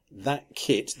 that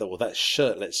kit, or that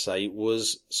shirt, let's say,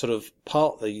 was sort of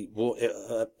partly,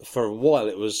 for a while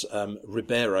it was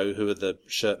Ribeiro, who are the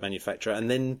shirt manufacturer, and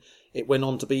then it went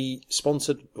on to be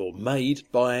sponsored or made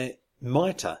by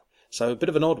Mitre. So a bit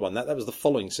of an odd one. That was the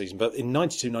following season. But in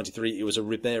 92-93, it was a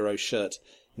Ribeiro shirt.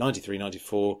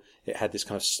 93-94, it had this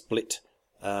kind of split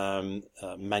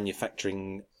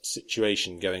manufacturing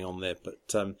situation going on there.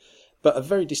 But a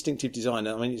very distinctive design.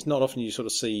 I mean, it's not often you sort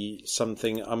of see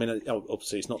something. I mean,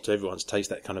 obviously it's not to everyone's taste,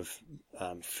 that kind of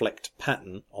flecked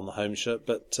pattern on the home shirt,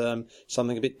 but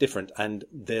something a bit different, and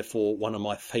therefore one of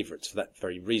my favourites for that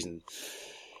very reason.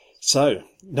 So,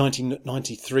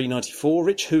 1993-94,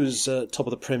 Rich, who's top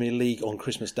of the Premier League on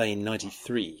Christmas Day in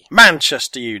 93?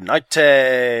 Manchester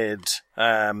United,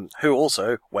 who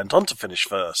also went on to finish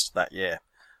first that year.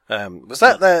 Was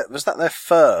that their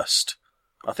first?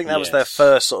 I think that was their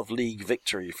first sort of league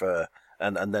victory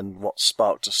and then what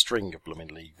sparked a string of blooming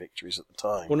league victories at the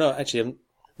time. Well, no, actually,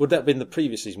 would that have been the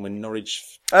previous season when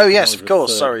Norwich? Oh yes, of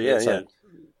course. Sorry, yeah.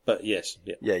 But yes,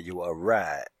 yeah. Yeah, you are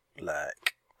right.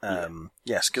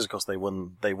 Yes, because of course they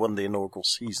won the inaugural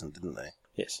season, didn't they?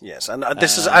 Yes, and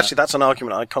this is actually, that's an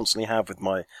argument I constantly have with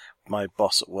my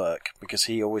boss at work, because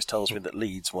he always tells me that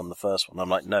Leeds won the first one. I'm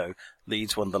like, no,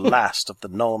 Leeds won the last of the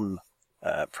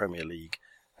non-Premier League.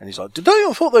 And he's like,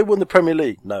 I thought they won the Premier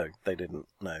League. No, they didn't.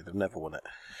 No, they've never won it.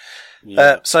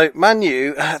 Yeah. So Man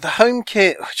U, the home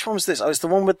kit, which one was this? Oh, it's the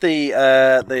one with the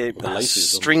laces,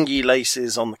 stringy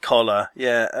laces on the collar.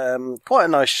 Yeah, quite a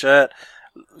nice shirt.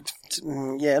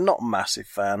 Yeah, not a massive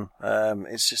fan.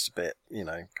 It's just a bit, you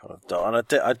know, kind of dull. And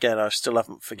I still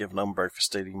haven't forgiven Umbro for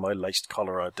stealing my laced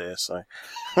collar idea, so.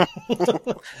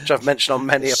 Which I've mentioned on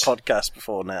many a podcast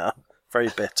before now. Very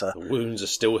bitter. The wounds are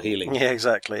still healing. Yeah,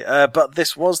 exactly. But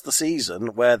this was the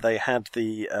season where they had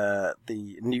the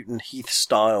Newton Heath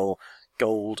style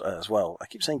gold as well. I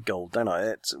keep saying gold, don't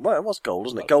I? It was gold,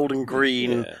 wasn't it? Gold and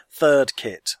green third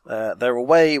kit. Their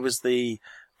away was the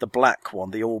black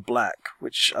one, the all black,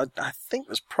 which I think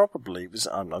was probably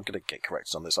I'm going to get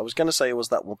corrected on this. I was going to say it was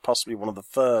possibly one of the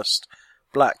first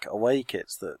black away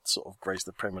kits that sort of graced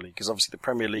the Premier League, because obviously the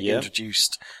Premier League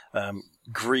introduced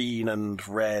green and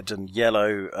red and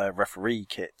yellow referee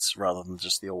kits rather than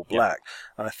just the all black.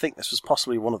 And I think this was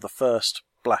possibly one of the first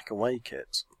black away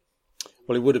kits.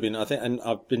 Well, it would have been, I think, and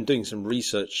I've been doing some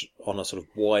research on a sort of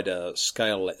wider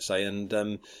scale, let's say,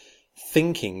 and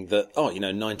thinking that,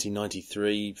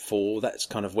 1993, 4, that's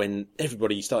kind of when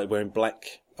everybody started wearing black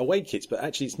away kits, but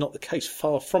actually it's not the case.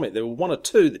 Far from it. There were one or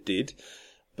two that did,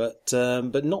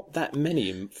 but not that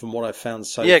many from what I've found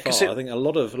so far. I think a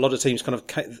lot of teams kind of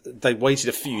they waited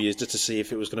a few years just to see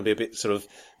if it was going to be a bit sort of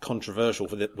controversial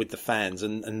with the fans,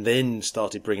 and then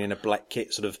started bringing in a black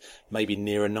kit sort of maybe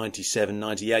nearer 97,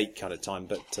 98 kind of time.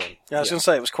 But I was going to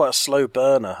say it was quite a slow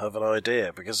burner of an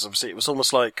idea, because obviously it was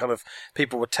almost like kind of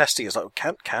people were testing. It's like,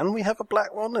 can we have a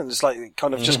black one? And it's like it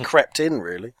kind of just crept in,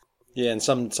 really. Yeah, and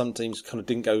some teams kind of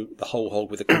didn't go the whole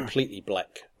hog with a completely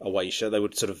black away shirt. They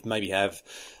would sort of maybe have,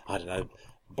 I don't know,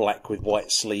 black with white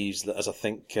sleeves, as I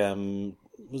think,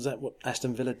 was that what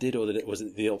Aston Villa did, or was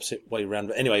it the opposite way around?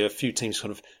 But anyway, a few teams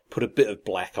kind of put a bit of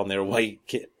black on their away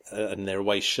kit and their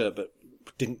away shirt, but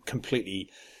didn't completely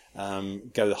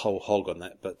go the whole hog on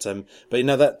that. But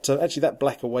that actually that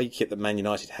black away kit that Man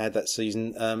United had that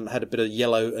season had a bit of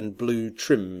yellow and blue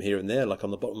trim here and there, like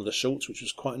on the bottom of the shorts, which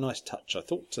was quite a nice touch, I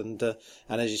thought. And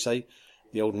as you say,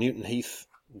 the old Newton Heath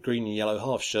green and yellow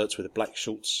half shirts with the black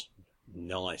shorts,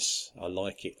 nice. I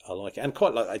like it. And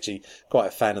quite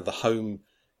a fan of the home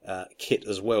kit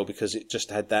as well, because it just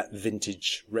had that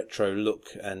vintage retro look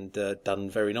and done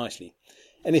very nicely.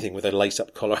 Anything with a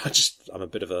lace-up collar, I'm a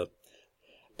bit of a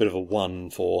one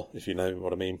for, if you know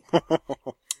what I mean.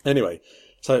 Anyway,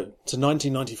 so to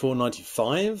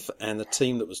 1994-95, and the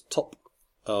team that was top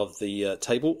of the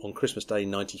table on Christmas Day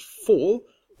 94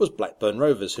 was Blackburn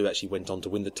Rovers, who actually went on to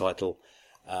win the title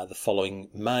the following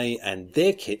May, and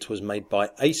their kit was made by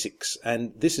Asics.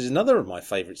 And this is another of my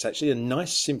favourites, actually, a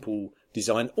nice simple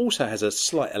design. Also has a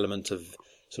slight element of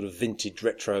sort of vintage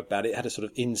retro about it. It had a sort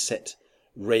of inset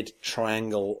red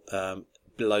triangle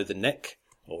below the neck,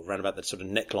 or around about the sort of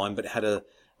neckline, but it had a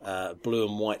blue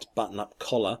and white button-up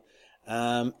collar.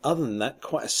 Other than that,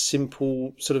 quite a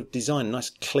simple sort of design, nice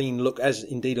clean look, as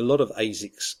indeed a lot of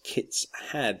Asics kits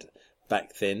had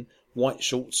back then. White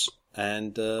shorts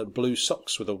and blue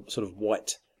socks with a sort of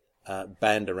white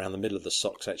band around the middle of the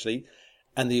socks, actually.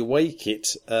 And the away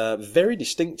kit, very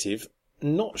distinctive.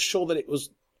 Not sure that it was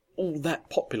all that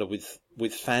popular with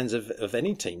fans of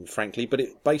any team, frankly, but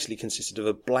it basically consisted of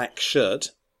a black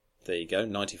shirt. There you go,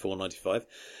 94-95.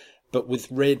 But with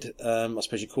red, I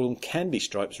suppose you call them candy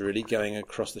stripes, really, going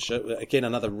across the shirt. Again,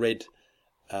 another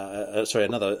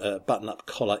button-up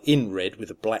collar in red with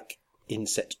a black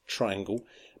inset triangle.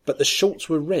 But the shorts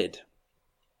were red.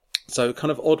 So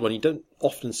kind of odd one. You don't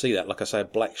often see that. Like I say, a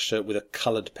black shirt with a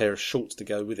coloured pair of shorts to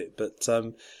go with it. But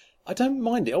I don't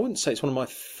mind it. I wouldn't say it's one of my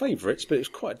favourites, but it's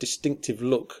quite a distinctive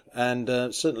look, and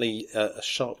certainly a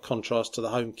sharp contrast to the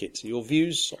home kit. Your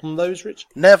views on those, Rich?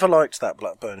 Never liked that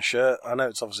Blackburn shirt. I know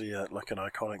it's obviously like an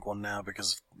iconic one now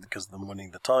because of them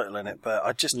winning the title in it, but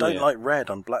I just don't like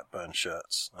red on Blackburn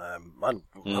shirts.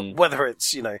 Whether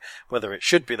it's whether it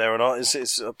should be there or not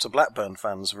is up to Blackburn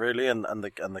fans really, and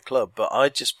the club. But I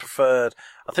just preferred.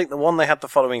 I think the one they had the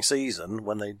following season,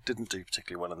 when they didn't do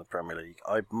particularly well in the Premier League,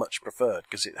 I much preferred,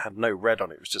 because it had no red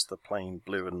on it. It was just the plain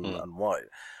blue and white.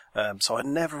 So I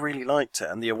never really liked it.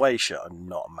 And the away shirt, I'm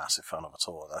not a massive fan of at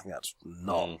all. I think that's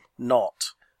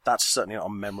that's certainly not a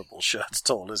memorable shirt at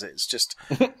all, is it? It's just,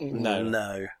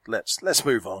 no. Let's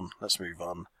move on.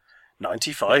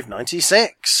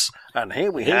 95-96. And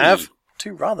here we have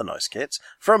two rather nice kits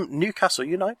from Newcastle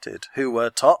United, who were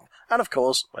top and, of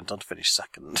course, went on to finish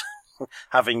second.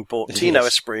 Having bought Tino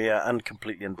Asprilla and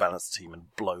completely unbalanced the team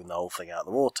and blown the whole thing out of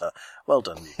the water. Well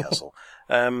done, Newcastle.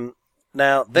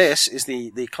 Now, this is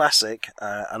the classic,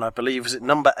 and I believe, is it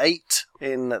number 8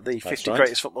 in the 50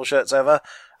 greatest football shirts ever?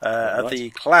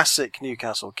 The classic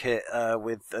Newcastle kit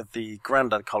with the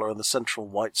grandad collar and the central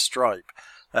white stripe.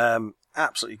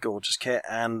 Absolutely gorgeous kit.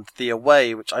 And the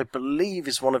away, which I believe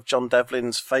is one of John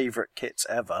Devlin's favourite kits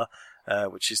ever,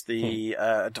 which is the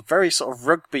very sort of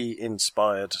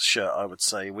rugby-inspired shirt, I would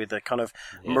say, with a kind of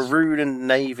maroon and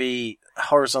navy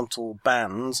horizontal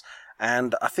bands,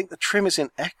 and I think the trim is in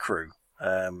ecru.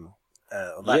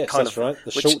 That's right.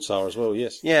 The shorts are as well,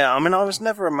 yes. Yeah, I mean, I was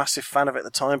never a massive fan of it at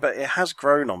the time, but it has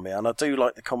grown on me, and I do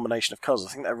like the combination of colours.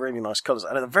 I think they're really nice colours,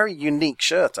 and a very unique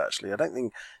shirt, actually. I don't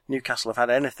think Newcastle have had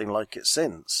anything like it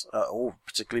since, or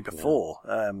particularly before.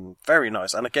 Very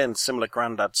nice, and again, similar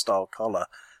grandad-style collar.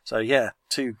 So yeah,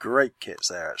 two great kits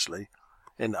there actually.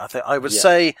 And I would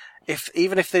say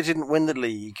even if they didn't win the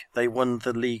league, they won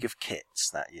the League of Kits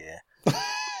that year.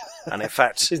 And in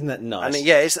fact, isn't that nice?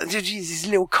 And it's a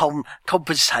little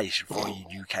compensation for you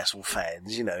Newcastle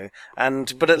fans,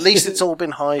 but at least it's all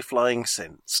been high flying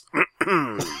since.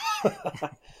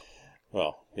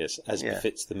 Well, yes, as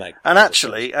befits the mag. And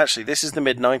actually, this is the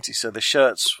mid-90s, so the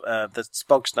shirts, the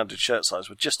bog standard shirt size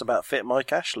would just about fit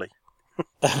Mike Ashley.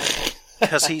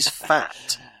 Because he's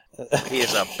fat. He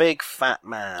is a big fat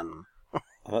man. And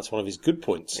that's one of his good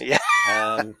points. Yeah.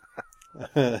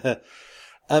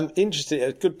 Interesting.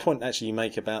 A good point actually you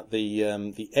make about the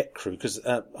ecru, because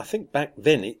I think back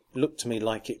then it looked to me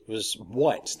like it was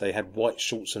white. They had white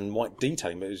shorts and white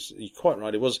detailing, but you're quite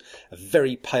right. It was a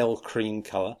very pale cream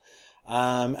colour.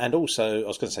 And also, I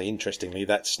was going to say, interestingly,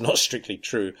 that's not strictly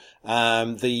true.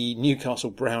 The Newcastle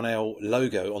Brown Ale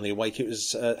logo on the away kit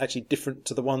was actually different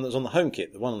to the one that was on the home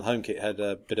kit. The one on the home kit had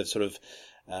a bit of sort of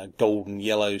golden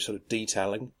yellow sort of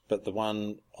detailing, but the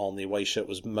one on the away shirt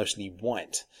was mostly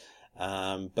white.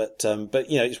 But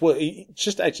it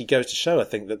just actually goes to show, I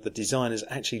think, that the designers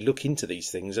actually look into these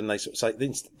things, and they sort of say,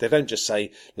 they don't just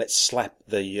say, let's slap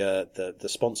the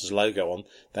sponsor's logo on.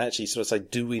 They actually sort of say,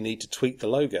 do we need to tweak the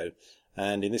logo?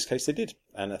 And in this case they did.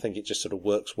 And I think it just sort of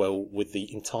works well with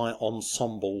the entire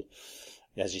ensemble,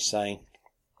 as you say.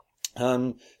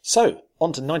 So,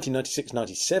 on to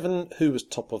 1996-97. Who was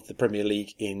top of the Premier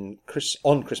League on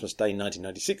Christmas Day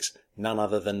 1996? None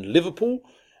other than Liverpool.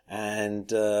 And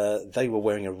they were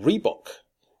wearing a Reebok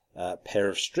pair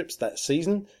of strips that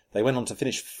season. They went on to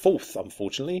finish 4th,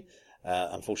 unfortunately.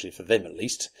 Unfortunately for them, at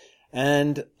least.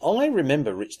 And I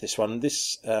remember, Rich, this one.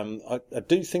 I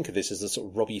do think of this as a sort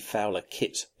of Robbie Fowler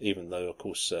kit, even though, of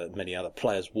course, many other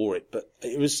players wore it. But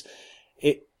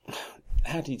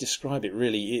how do you describe it,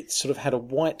 really? It sort of had a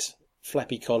white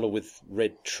flappy collar with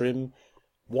red trim,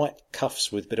 white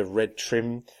cuffs with a bit of red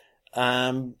trim.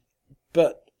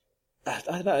 But I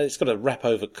don't know, it's got a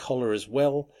wrap-over collar as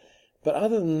well. But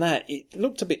other than that, it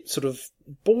looked a bit sort of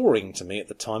boring to me at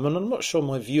the time, and I'm not sure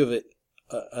my view of it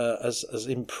has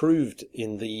improved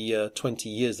in the 20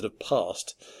 years that have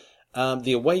passed.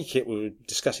 The away kit, we were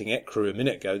discussing Ecru a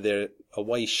minute ago, their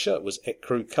away shirt was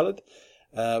Ecru coloured,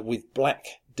 with black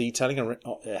detailing.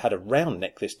 It had a round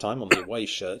neck this time on the away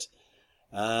shirt.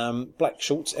 Black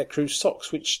shorts, Ecru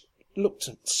socks, which looked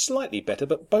slightly better,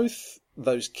 but both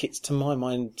those kits, to my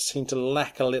mind, seem to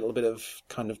lack a little bit of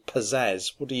kind of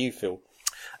pizzazz. What do you feel?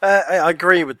 I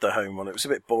agree with the home one. It was a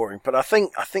bit boring, but I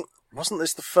think wasn't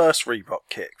this the first Reebok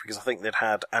kit? Because I think they'd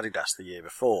had Adidas the year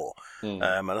before, and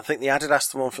I think the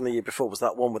Adidas one from the year before was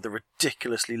that one with the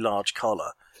ridiculously large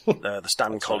collar, the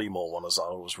Stan Collymore one, as I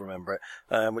always remember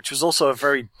it, which was also a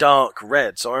very dark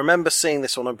red. So I remember seeing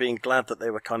this one and being glad that they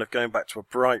were kind of going back to a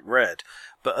bright red.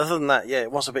 But other than that, yeah,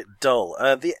 it was a bit dull.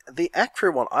 The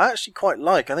Ecru one I actually quite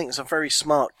like. I think it's a very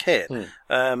smart kit.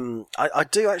 I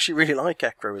do actually really like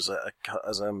Ecru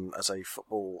as a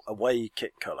football away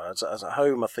kit colour. As a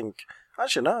home, I think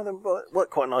actually no, they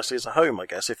work quite nicely as a home, I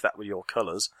guess, if that were your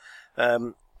colours.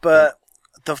 But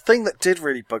the thing that did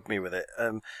really bug me with it,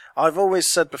 I've always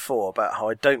said before about how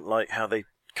I don't like how they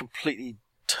completely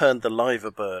turned the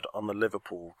liver bird on the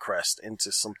Liverpool crest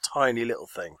into some tiny little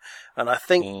thing. And I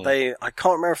think I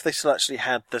can't remember if they still actually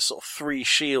had the sort of 3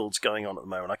 shields going on at the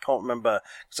moment. I can't remember,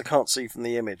 because I can't see from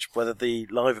the image, whether the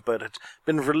liver bird had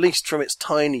been released from its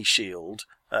tiny shield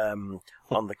on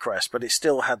the crest, but it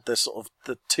still had the sort of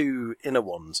the 2 inner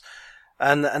ones.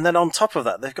 And then on top of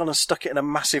that, they've gone and stuck it in a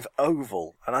massive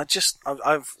oval. And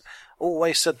I've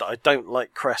always said that I don't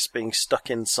like crests being stuck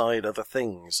inside other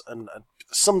things. And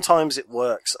sometimes it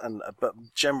works,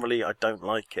 but generally I don't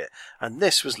like it. And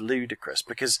this was ludicrous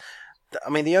because, I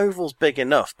mean, the oval's big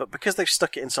enough, but because they've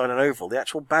stuck it inside an oval, the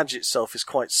actual badge itself is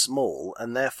quite small,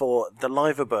 and therefore the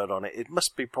liver bird on it, it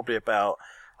must be probably about,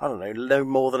 I don't know, no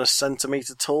more than a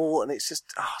centimetre tall, and it's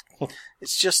just,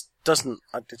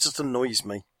 it just annoys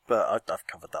me. But I've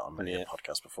covered that on many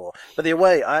podcasts before. But the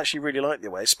away, I actually really like the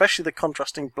away, especially the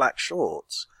contrasting black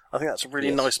shorts. I think that's a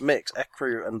really nice mix,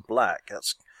 Ecru and black.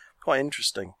 That's quite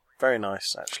interesting. Very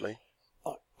nice, actually.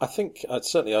 I think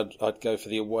I'd go for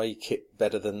the away kit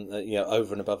better than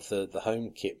over and above the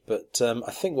home kit. But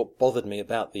I think what bothered me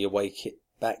about the away kit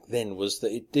back then was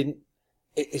that it didn't.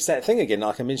 It's that thing again,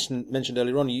 like I mentioned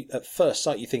earlier on. At first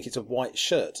sight, you think it's a white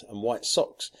shirt and white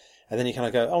socks, and then you kind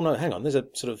of go, "Oh no, hang on, there's a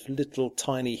sort of little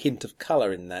tiny hint of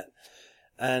colour in that."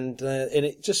 And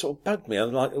it just sort of bugged me.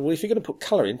 I'm like, well, if you're going to put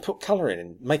colour in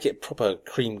and make it proper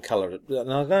cream colour.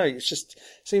 And I know, it's just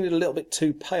seemed a little bit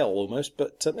too pale almost.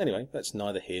 But anyway, that's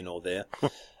neither here nor there.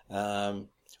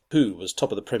 Who was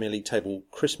top of the Premier League table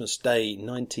Christmas Day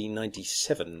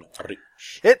 1997,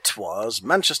 Rich? It was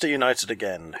Manchester United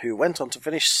again, who went on to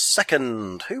finish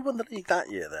second. Who won the league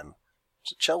that year then?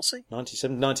 Was it Chelsea?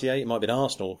 97, 98, it might have been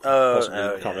Arsenal. Possibly.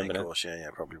 I can't remember of course, yeah,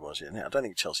 probably was. Yeah. I don't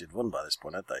think Chelsea had won by this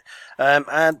point, had they?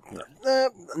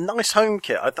 Nice home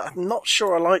kit. I'm not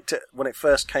sure I liked it when it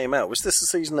first came out. Was this the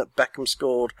season that Beckham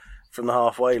scored from the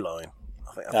halfway line?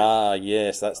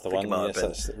 Yes, that's the one. Yes,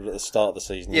 that's at the start of the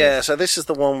season. Yeah, yes. So this is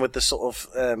the one with the sort of,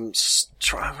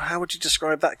 how would you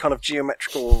describe that kind of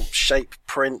geometrical shape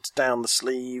print down the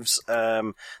sleeves?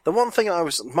 The one thing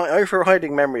my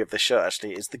overriding memory of this shirt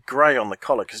actually is the grey on the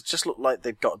collar, because it just looked like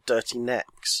they've got dirty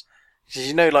necks.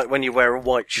 You know, like when you wear a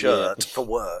white shirt for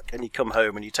work and you come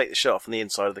home and you take the shirt off and the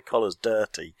inside of the collar's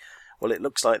dirty. Well, it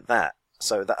looks like that.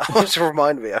 So that always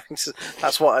reminded me. I think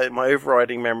that's my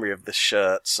overriding memory of this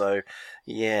shirt. So,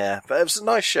 yeah, but it was a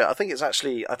nice shirt. I think it's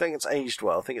aged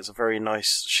well. I think it's a very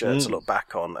nice shirt to look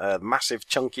back on. Massive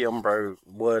chunky Umbro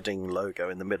wording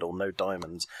logo in the middle, no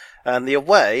diamonds. And the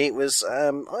away was, I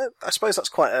suppose that's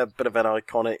quite a bit of an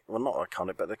iconic, well, not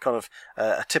iconic, but a kind of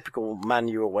a typical Man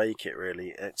U away kit,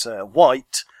 really. It's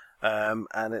white, and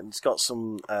it's got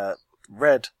some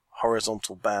red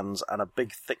horizontal bands and a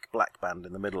big thick black band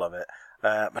in the middle of it.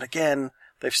 But again,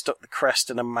 they've stuck the crest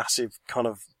in a massive kind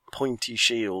of pointy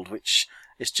shield, which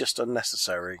is just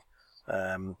unnecessary.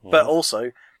 But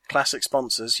also, classic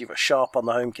sponsors, you've got Sharp on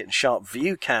the home kit and Sharp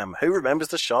View Cam. Who remembers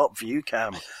the Sharp View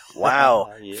Cam?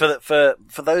 Wow. Yeah.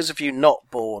 For those of you not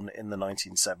born in the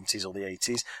 1970s or the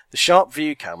 80s, the Sharp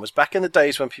View Cam was back in the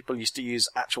days when people used to use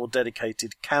actual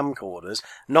dedicated camcorders,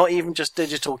 not even just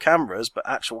digital cameras, but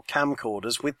actual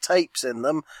camcorders with tapes in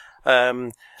them.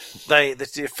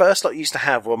 The first lot you used to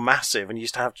have were massive and you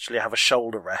used to actually have a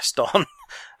shoulder rest on.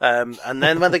 And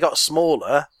then when they got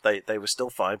smaller, they were still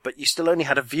fine, but you still only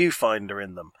had a viewfinder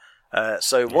in them.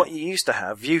 So what you used to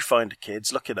have, viewfinder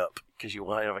kids, look it up, because you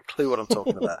won't have a clue what I'm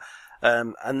talking about.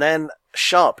 And then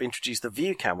Sharp introduced the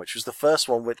ViewCam, which was the first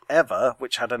one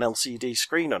which had an LCD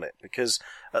screen on it, because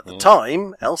at the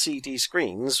time, LCD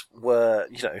screens were,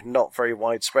 not very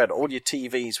widespread. All your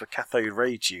TVs were cathode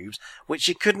ray tubes, which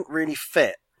you couldn't really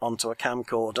fit onto a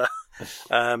camcorder.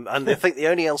 And I think the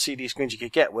only LCD screens you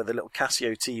could get were the little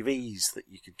Casio TVs that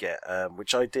you could get,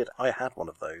 which I did. I had one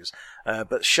of those.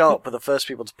 But Sharp were the first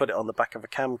people to put it on the back of a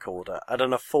camcorder at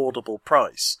an affordable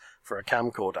price for a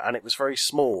camcorder, and it was very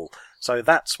small. So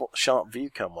that's what the Sharp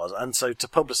ViewCam was. And so to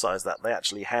publicise that, they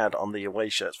actually had on the away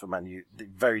shirts for Man U, the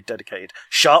very dedicated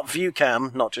Sharp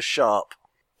ViewCam, not just Sharp.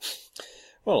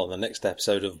 Well, on the next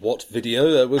episode of What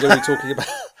Video, we're going to be talking about...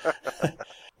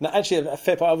 Now, actually,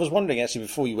 I was wondering,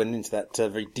 before you went into that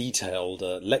very detailed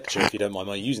lecture, if you don't mind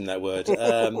my using that word,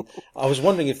 I was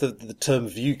wondering if the term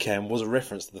ViewCam was a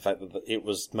reference to the fact that it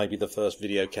was maybe the first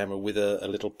video camera with a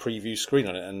little preview screen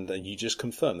on it, and you just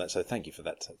confirmed that, so thank you for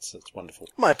that. That's wonderful.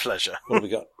 My pleasure. What have we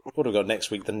got? What have we got next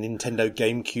week? The Nintendo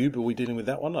GameCube? Are we dealing with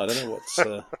that one? I don't know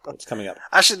what's coming up.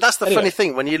 Actually, that's the funny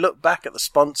thing. When you look back at the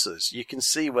sponsors, you can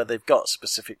see where they've got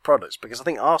specific products, because I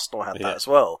think Arsenal had that as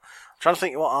well. I'm trying to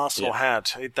think what Arsenal had,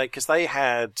 because they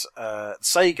had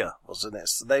Sega, wasn't it?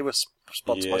 So they were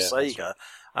sponsored by Sega, right.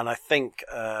 And I think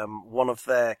one of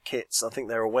their kits, I think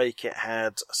their away kit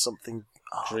had something.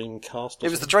 Dreamcast.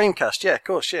 It was the Dreamcast, yeah, of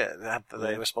course, yeah.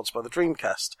 They were sponsored by the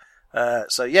Dreamcast.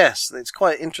 So yes, it's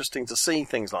quite interesting to see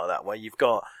things like that where you've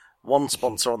got one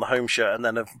sponsor on the home shirt and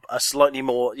then a slightly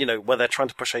more, where they're trying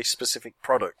to push a specific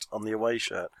product on the away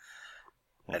shirt.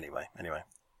 Anyway.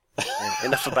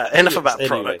 Enough about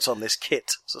products on this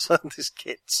kit. This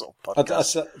kit sort of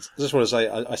podcast. I just want to say,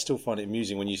 I still find it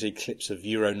amusing when you see clips of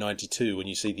Euro 92, when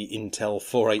you see the Intel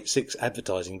 486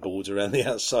 advertising boards around the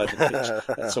outside of the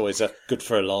pitch. That's always good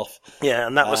for a laugh. Yeah,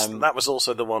 and that was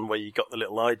also the one where you got the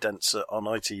little idents on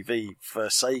ITV for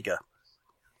Sega.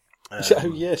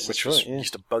 Oh yes, which right, yeah.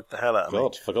 Used to bug the hell out of me.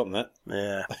 God, forgotten that.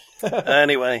 Yeah.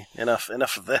 Anyway, enough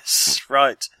of this.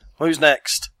 Right, who's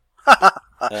next?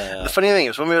 The funny thing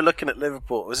is, when we were looking at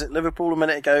Liverpool, was it Liverpool a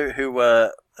minute ago who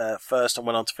were first and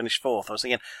went on to finish fourth? I was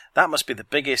thinking that must be the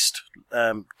biggest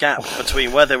gap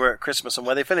between where they were at Christmas and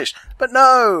where they finished. But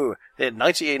no, in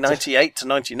 98 to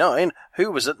 99,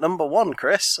 who was at number one,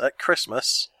 Chris, at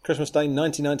Christmas? Christmas Day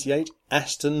 1998,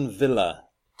 Aston Villa.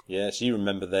 Yes, you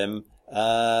remember them.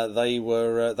 They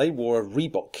wore a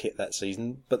Reebok kit that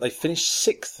season, but they finished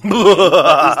sixth.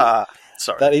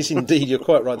 Sorry. That is indeed, you're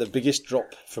quite right, the biggest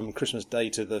drop from Christmas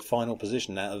Day to the final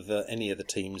position out of any of the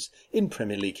teams in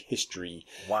Premier League history.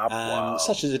 Wow.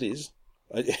 Such as it is,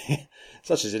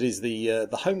 the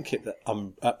home kit that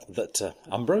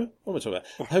Umbro? What am I talking about?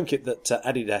 The home kit that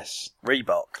Adidas,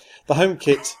 Reebok. the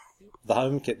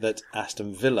home kit that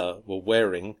Aston Villa were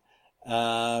wearing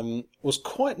was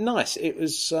quite nice. It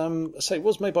was it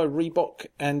was made by Reebok,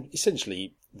 and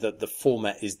essentially the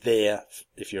format is there,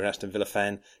 if you're an Aston Villa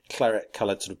fan, claret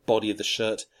coloured sort of body of the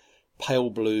shirt, pale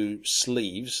blue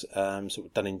sleeves, sort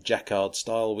of done in jacquard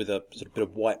style with a sort of bit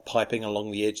of white piping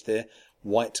along the edge there,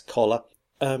 white collar,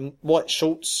 white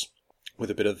shorts with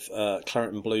a bit of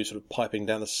claret and blue sort of piping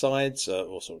down the sides,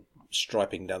 or sort of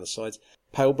striping down the sides,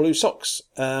 pale blue socks.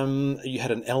 You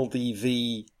had an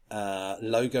LDV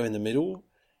logo in the middle.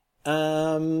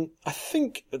 I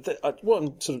think that what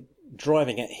I'm sort of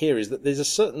driving at here is that there's a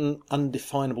certain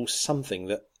undefinable something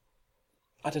that,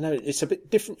 I don't know, it's a bit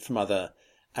different from other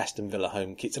Aston Villa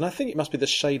home kits, and I think it must be the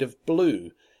shade of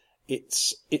blue.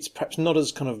 It's perhaps not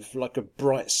as kind of like a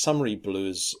bright summery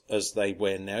blue as they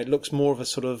wear now. It looks more of a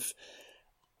sort of,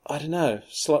 I don't know,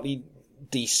 slightly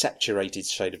desaturated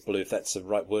shade of blue, if that's the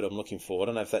right word I'm looking for. I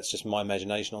don't know if that's just my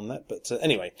imagination on that, but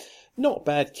anyway, not a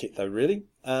bad kit though, really.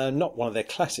 Not one of their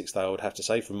classics though, I would have to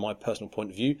say, from my personal point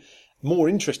of view. More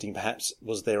interesting, perhaps,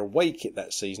 was their away kit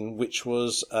that season, which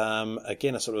was,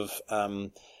 again, a sort of,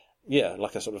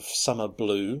 like a sort of summer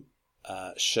blue,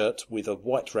 shirt with a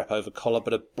white wrap over collar,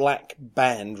 but a black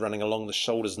band running along the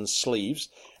shoulders and sleeves.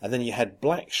 And then you had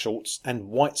black shorts and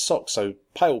white socks, so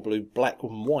pale blue, black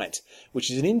and white,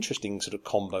 which is an interesting sort of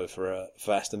combo for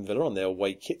Aston Villa on their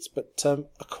away kits. But I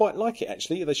quite like it,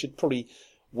 actually. They should probably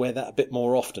wear that a bit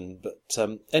more often. But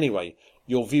anyway,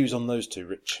 your views on those two,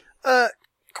 Rich?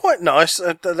 Quite nice.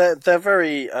 They're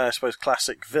very, I suppose,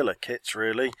 classic Villa kits,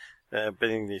 really.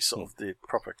 Being the sort of the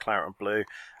proper claret and blue.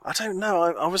 I don't know.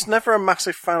 I was never a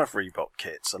massive fan of Reebok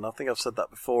kits, and I think I've said that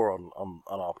before on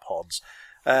our pods.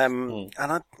 And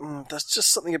there's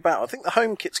just something about. I think the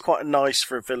home kit's quite nice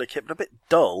for a Villa kit, but a bit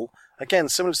dull. Again,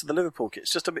 similar to the Liverpool kit,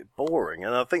 it's just a bit boring.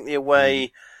 And I think the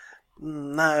away.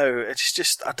 No, it's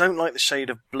just, I don't like the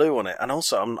shade of blue on it. And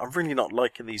also, I'm really not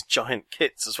liking these giant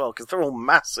kits as well, because they're all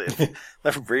massive.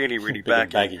 They're really, really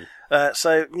baggy.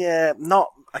 So, yeah,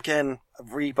 again,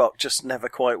 Reebok just never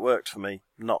quite worked for me.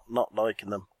 Not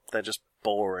liking them. They're just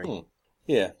boring.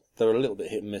 Yeah, they're a little bit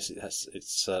hit and miss.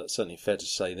 It's certainly fair to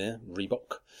say there,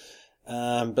 Reebok.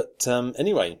 But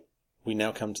anyway, we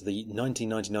now come to the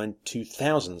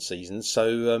 1999-2000 season.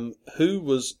 So, who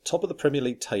was top of the Premier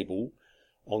League table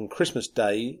on Christmas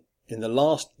Day in the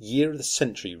last year of the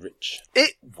century, Rich?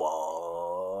 It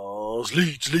was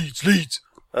Leeds.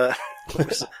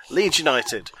 Leeds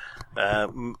United.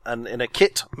 And in a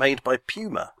kit made by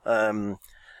Puma.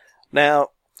 Now,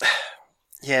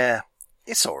 yeah,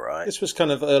 it's alright. This was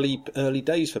kind of early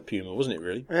days for Puma, wasn't it,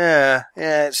 really? Yeah,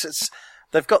 it's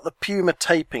they've got the Puma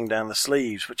taping down the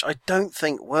sleeves, which I don't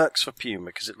think works for Puma,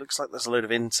 because it looks like there's a load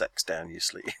of insects down your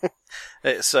sleeve.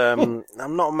 It's, I'm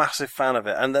not a massive fan of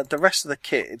it. And the rest of the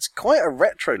kit, it's quite a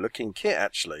retro-looking kit,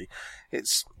 actually.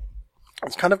 It's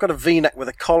kind of got a V-neck with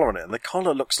a collar on it, and the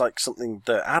collar looks like something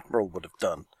the Admiral would have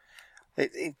done.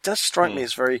 It does strike me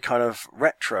as very kind of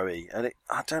retro-y, and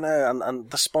I don't know, and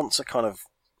the sponsor kind of,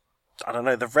 I don't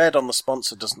know, the red on the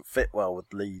sponsor doesn't fit well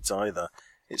with Leeds either.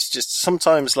 It's just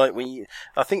sometimes I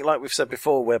think like we've said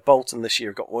before, where Bolton this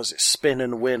year got, spin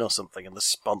and win or something, and the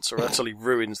sponsor utterly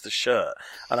ruins the shirt.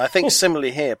 And I think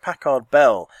similarly here, Packard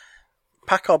Bell,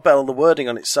 the wording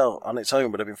on its own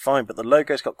would have been fine, but the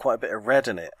logo's got quite a bit of red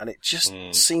in it, and it just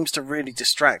seems to really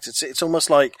distract. It's almost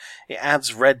like it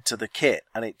adds red to the kit,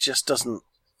 and it just doesn't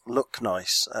look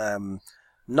nice.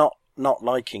 Not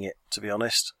liking it, to be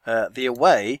honest. The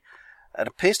away, it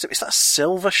appears to be, is that a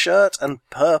silver shirt and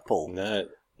purple?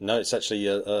 No, it's actually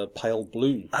a pale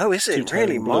blue. Oh, is it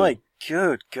really? Blue. My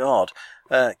good God.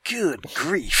 Good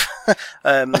grief.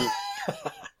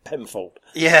 Penfold.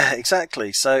 Yeah,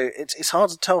 exactly. So it's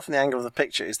hard to tell from the angle of the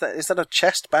picture. Is that a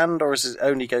chest band, or does it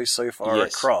only go so far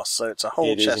across? So it's a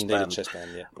whole chest band. It is indeed a chest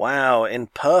band, yeah. Wow, in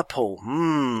purple.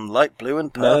 Light blue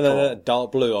and purple. No,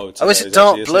 dark blue, I would say. Oh, is it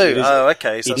dark blue?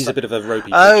 Okay. So it is a bit of a ropey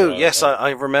picture. Oh, yes,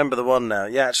 I remember the one now.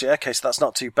 Yeah, actually, okay, so that's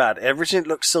not too bad. Originally it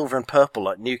looked silver and purple,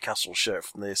 like Newcastle shirt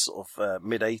from the sort of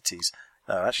mid-80s.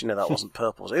 Oh, actually, no, that wasn't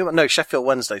purple. No, Sheffield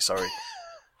Wednesday, sorry.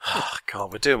 Oh,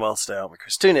 God, we're doing well today, aren't we,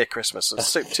 Chris? Too near Christmas.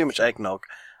 There's too much eggnog.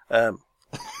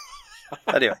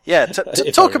 Anyway, yeah,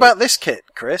 talk about this kit,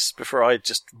 Chris, before I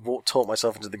just taught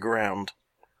myself into the ground.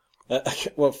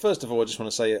 Well, first of all, I just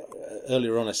want to say,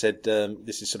 earlier on I said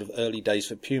this is sort of early days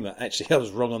for Puma. Actually, I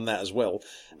was wrong on that as well.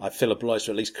 I feel obliged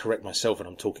to at least correct myself when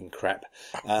I'm talking crap.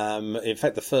 In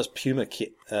fact, the first Puma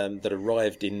kit that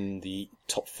arrived in the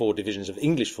top 4 divisions of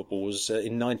English football was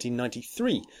in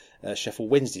 1993. Sheffield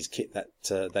Wednesday's kit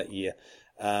that year.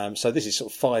 So this is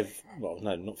sort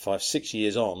of 6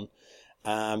 years on.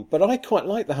 But I quite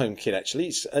like the home kit,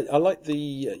 actually. I like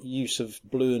the use of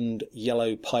blue and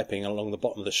yellow piping along the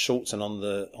bottom of the shorts and on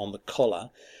the collar,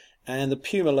 and the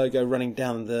Puma logo running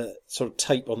down the sort of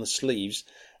tape on the sleeves.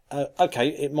 Okay,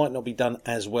 it might not be done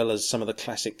as well as some of the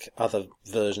classic other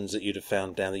versions that you'd have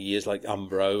found down the years, like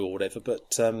Umbro or whatever,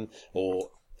 but or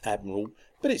Admiral.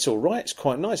 But it's all right. It's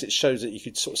quite nice. It shows that you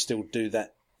could sort of still do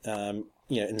that, in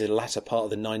the latter part of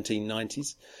the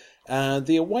 1990s.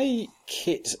 The away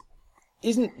kit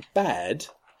isn't bad.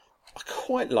 I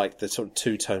quite like the sort of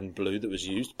two-tone blue that was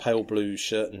used, pale blue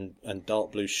shirt and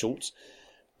dark blue shorts.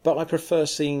 But I prefer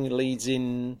seeing Leeds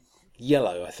in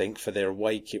yellow, I think, for their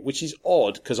away kit, which is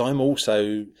odd because I'm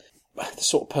also the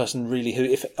sort of person really who,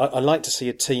 if I like to see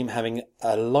a team having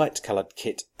a light-coloured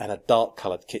kit and a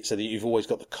dark-coloured kit so that you've always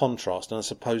got the contrast. And I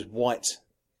suppose white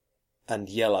and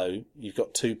yellow, you've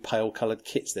got two pale-coloured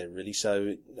kits there, really.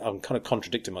 So I'm kind of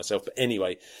contradicting myself. But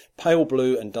anyway, pale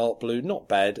blue and dark blue, not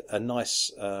bad. A nice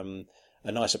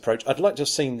approach. I'd like to have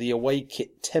seen the away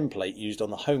kit template used on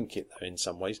the home kit, though, in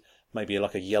some ways. Maybe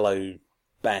like a yellow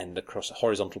band across a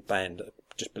horizontal band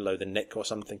just below the neck or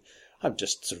something. I'm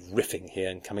just sort of riffing here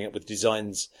and coming up with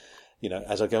designs,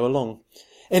 as I go along.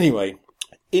 Anyway,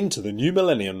 into the new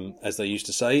millennium, as they used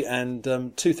to say, and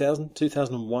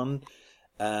 2001,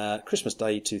 Christmas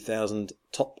Day 2000,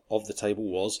 top of the table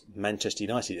was Manchester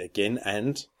United again,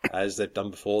 and as they've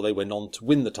done before, they went on to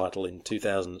win the title in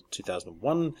 2000,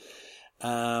 2001.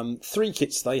 3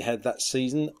 kits they had that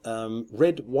season,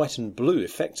 red, white and blue,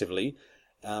 effectively.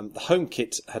 The home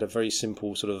kit had a very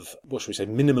simple sort of, what should we say,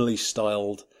 minimally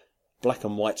styled black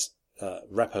and white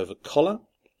wrap over collar.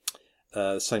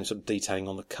 Same sort of detailing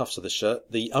on the cuffs of the shirt.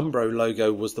 The Umbro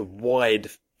logo was the wide,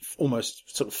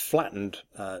 almost sort of flattened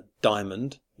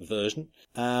diamond version,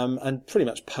 and pretty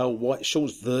much pale white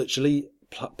shorts, virtually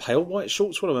pale white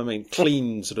shorts. What do I mean?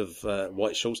 Clean sort of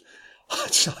white shorts.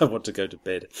 I want to go to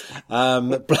bed.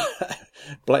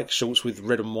 Black shorts with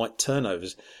red and white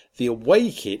turnovers. The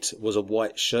away kit was a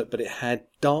white shirt, but it had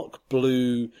dark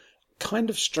blue, kind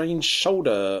of strange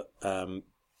shoulder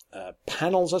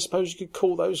panels, I suppose you could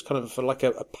call those, kind of like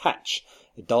a patch,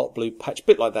 a dark blue patch, a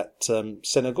bit like that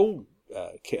Senegal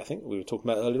kit I think we were talking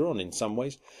about earlier on in some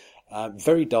ways.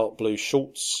 Very dark blue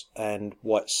shorts and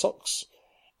white socks,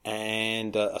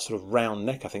 and a sort of round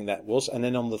neck, I think that was. And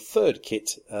then on the third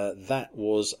kit, that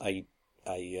was a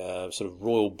sort of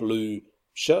royal blue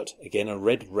shirt, again a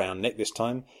red round neck this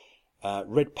time,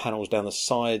 red panels down the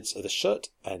sides of the shirt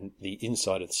and the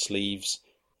inside of the sleeves,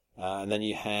 and then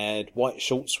you had white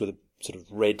shorts with a sort of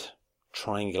red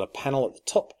triangular panel at the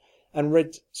top, and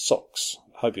red socks.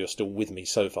 Hope you're still with me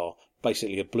so far.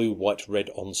 Basically a blue, white, red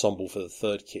ensemble for the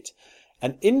third kit.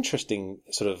 An interesting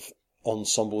sort of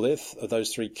ensemble there of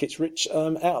those 3 kits, Rich.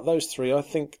 Out of those 3, I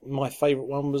think my favourite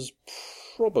one was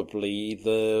probably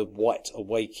the white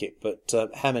away kit, but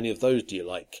how many of those do you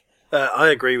like? I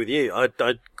agree with you. I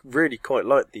really quite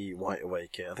like the white away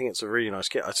kit. I think it's a really nice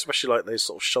kit. I especially like those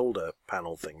sort of shoulder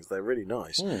panel things. They're really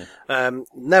nice.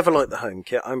 Never liked the home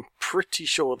kit. I'm pretty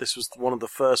sure this was one of the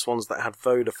first ones that had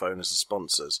Vodafone as the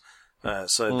sponsors.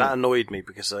 So that annoyed me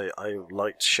because I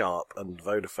liked Sharp, and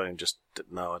Vodafone just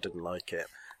I didn't like it.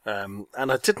 And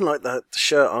I didn't like the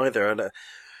shirt either.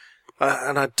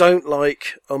 And I don't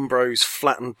like Umbro's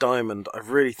flattened diamond. I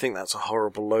really think that's a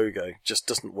horrible logo. Just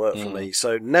doesn't work for me.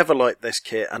 So never liked this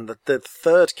kit. And the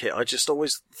third kit, I just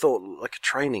always thought like a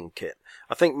training kit.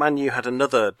 I think Man U had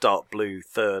another dark blue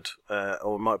third,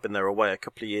 or it might have been their away a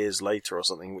couple of years later or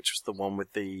something, which was the one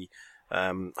with the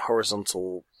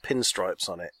horizontal pinstripes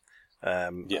on it.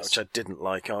 Which I didn't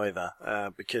like either,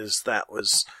 because that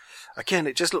was, again,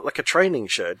 it just looked like a training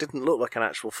shirt. It didn't look like an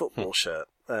actual football shirt,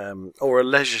 or a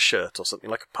leisure shirt or something,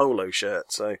 like a polo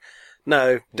shirt. So,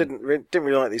 no, didn't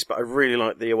really like these, but I really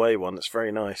like the away one. It's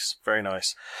very nice, very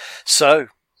nice. So,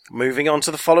 moving on to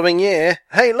the following year.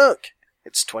 Hey, look,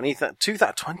 it's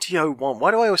 2001. Why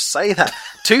do I always say that?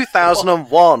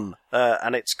 2001,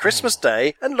 and it's Christmas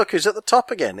Day, and look who's at the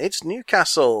top again. It's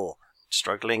Newcastle.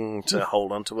 Struggling to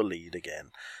hold on to a lead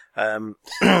again.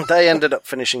 They ended up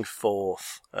finishing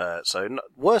 4th, so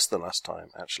worse than last time,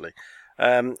 actually.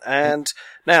 And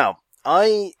now,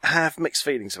 I have mixed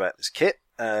feelings about this kit,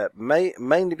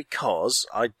 mainly because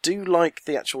I do like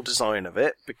the actual design of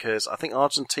it, because I think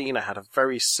Argentina had a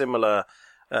very similar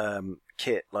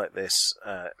kit like this,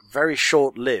 very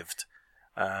short-lived,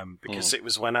 because it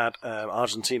was when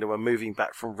Argentina were moving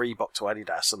back from Reebok to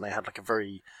Adidas, and they had like a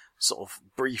very sort of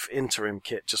brief interim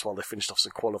kit just while they finished off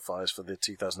some qualifiers for the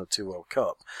 2002 World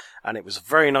Cup, and it was a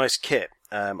very nice kit,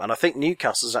 and I think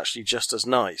Newcastle's actually just as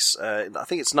nice. I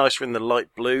think it's nicer in the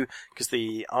light blue because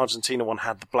the Argentina one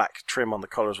had the black trim on the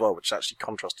collar as well, which actually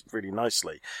contrasted really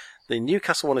nicely. The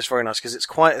Newcastle one is very nice because it's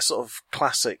quite a sort of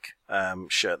classic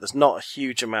shirt. There's not a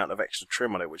huge amount of extra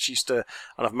trim on it, which used to,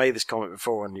 and I've made this comment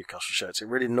before on Newcastle shirts, it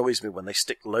really annoys me when they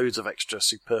stick loads of extra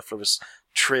superfluous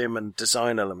trim and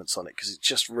design elements on it, because it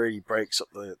just really breaks up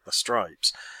the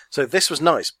stripes. So this was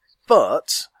nice,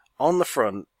 but on the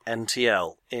front,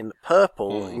 NTL in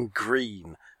purple and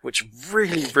green, which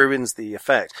really ruins the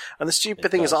effect. And the stupid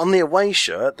thing is, on the away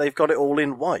shirt, they've got it all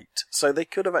in white. So they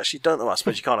could have actually done, well, I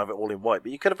suppose you can't have it all in white,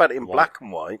 but you could have had it in black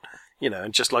and white,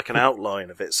 and just like an outline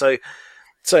of it. So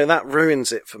that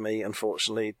ruins it for me,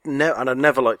 unfortunately. And I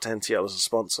never liked NTL as a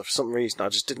sponsor. For some reason, I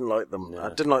just didn't like them. I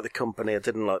didn't like the company. I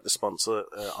didn't like the sponsor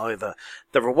either.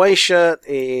 Their away shirt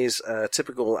is a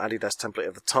typical Adidas template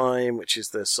of the time, which is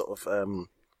the sort of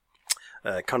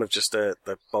kind of just the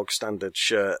bog standard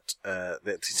shirt.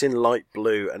 It's in light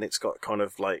blue, and it's got kind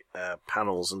of like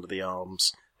panels under the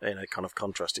arms in a kind of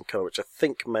contrasting colour, which I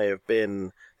think may have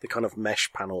been the kind of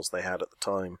mesh panels they had at the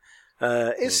time.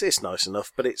 It's nice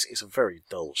enough, but it's a very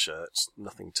dull shirt. It's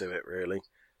nothing to it, really.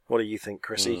 What do you think,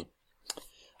 Chrissy?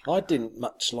 I didn't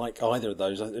much like either of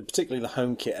those, particularly the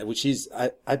home kit, which is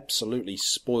absolutely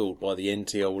spoiled by the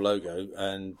NTL logo.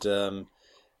 And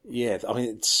Yeah, I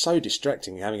mean, it's so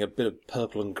distracting having a bit of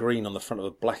purple and green on the front of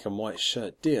a black and white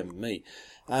shirt. Dear me.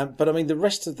 But I mean, the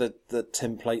rest of the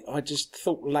template, I just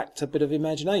thought lacked a bit of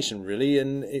imagination, really,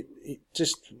 and it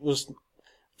just was,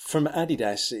 from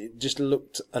Adidas, it just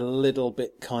looked a little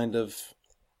bit kind of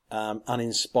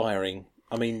uninspiring.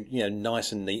 I mean,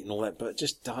 nice and neat and all that, but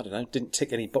just, I don't know, didn't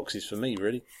tick any boxes for me,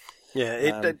 really.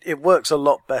 Yeah, it works a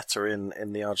lot better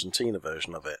in the Argentina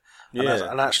version of it.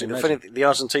 And actually, the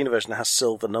Argentina version has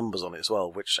silver numbers on it as well,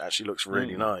 which actually looks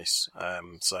really nice.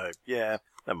 So, yeah,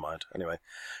 never mind. Anyway.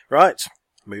 Right,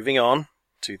 moving on.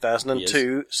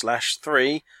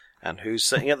 2002/3. And who's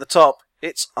sitting at the top?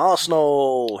 It's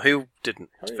Arsenal, who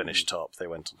didn't finish top. They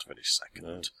went on to finish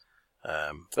second.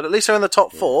 But at least they're in the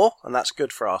top 4, and that's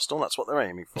good for Arsenal. That's what they're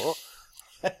aiming for.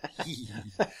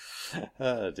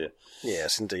 Oh dear.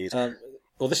 Yes, indeed.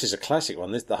 Well, this is a classic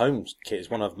one. The home kit is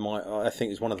I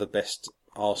think is one of the best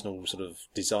Arsenal sort of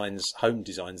home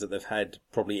designs that they've had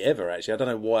probably ever, actually. I don't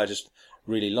know why, I just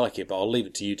really like it, but I'll leave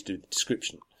it to you to do the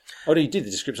description. Oh, you did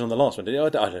the description on the last one, didn't you? I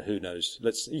don't know, who knows.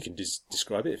 You can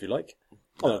describe it if you like.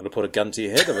 I'm not going to put a gun to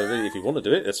your head. If you want to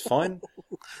do it, that's fine.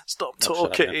 Stop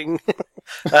talking.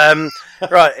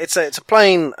 Right, it's a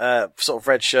plain sort of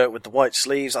red shirt with the white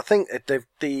sleeves. I think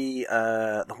the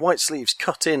white sleeves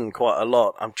cut in quite a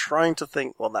lot. I'm trying to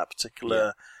think what that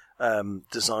particular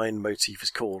design motif is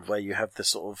called, where you have the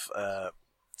sort of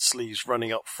sleeves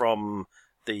running up from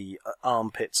the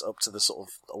armpits up to the sort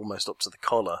of almost up to the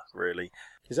collar, really.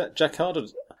 Is that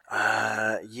jacquard?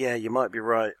 Yeah, you might be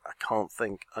right. I can't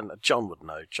think. And John would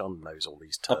know. John knows all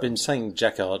these terms. I've been saying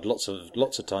jacquard lots of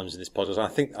times in this podcast. I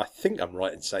think I'm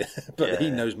right in saying that, but he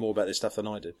knows more about this stuff than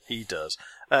I do. He does.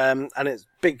 And it's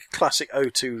big classic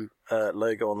O2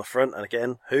 logo on the front. And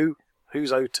again, who's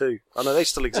O2? I know they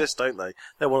still exist, don't they?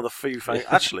 They're one of the few.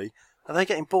 Actually, are they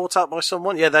getting bought out by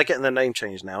someone? Yeah, they're getting their name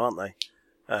changed now, aren't they?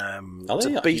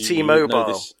 To BT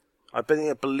Mobile. I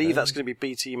believe that's going to be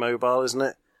BT Mobile, isn't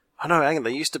it? Oh no, hang on,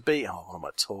 they used to be... Oh, what am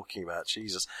I talking about?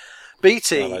 Jesus.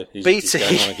 BT... He's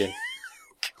going on again.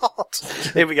 God.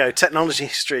 Here we go, technology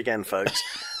history again, folks.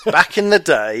 Back in the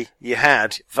day, you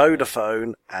had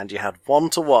Vodafone, and you had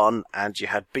 1-to-1, and you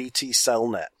had BT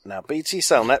Cellnet. Now, BT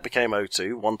Cellnet became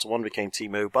O2, 1-to-1 became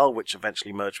T-Mobile, which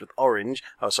eventually merged with Orange.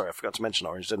 Oh, sorry, I forgot to mention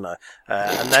Orange, didn't I?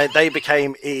 And they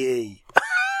became EE.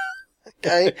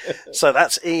 Okay, so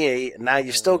that's EE. Now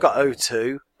you've still got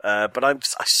O2, but I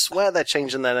swear they're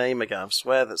changing their name again. I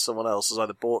swear that someone else has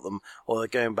either bought them or they're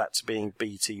going back to being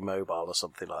BT Mobile or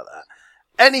something like that.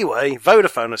 Anyway,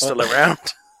 Vodafone are still around.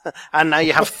 And now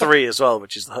you have 3 as well,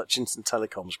 which is the Hutchinson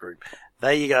Telecoms Group.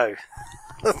 There you go.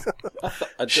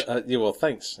 Well,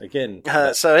 thanks again.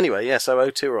 So anyway, so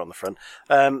O2 are on the front.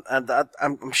 And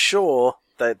I'm sure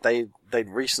that they'd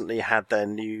recently had their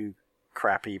new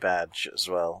crappy badge as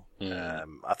well.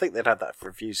 I think they'd had that for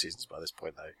a few seasons by this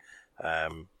point, though.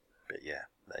 But yeah,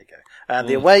 there you go. And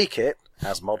the away kit,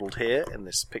 as modelled here in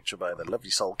this picture by the lovely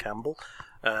Sol Campbell,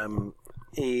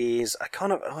 is a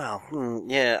kind of,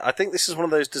 I think this is one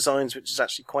of those designs which is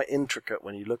actually quite intricate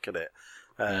when you look at it.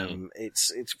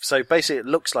 It's so basically it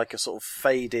looks like a sort of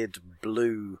faded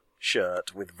blue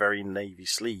shirt with very navy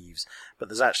sleeves, but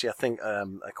there's actually, I think, a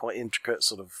quite intricate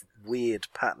sort of weird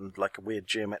pattern, like a weird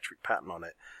geometric pattern on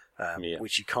it,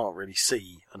 which you can't really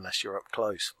see unless you're up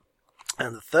close.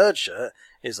 And the third shirt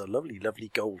is a lovely,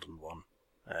 lovely golden one.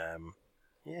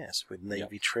 Yes, with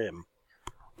navy trim.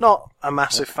 Not a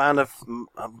massive fan of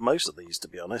most of these, to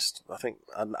be honest. I think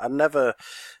I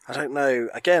don't know.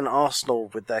 Again, Arsenal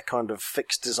with their kind of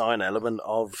fixed design element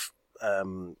of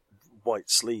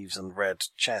white sleeves and red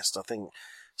chest. I think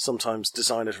sometimes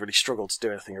designers really struggle to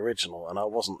do anything original, and I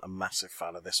wasn't a massive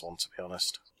fan of this one, to be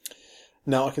honest.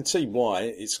 Now, I can see why.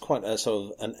 It's quite a sort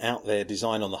of an out-there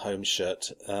design on the home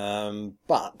shirt.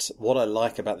 But what I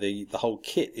like about the whole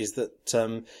kit is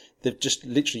that they've just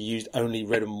literally used only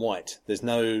red and white. There's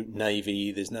no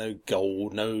navy, there's no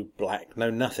gold, no black, no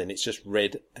nothing. It's just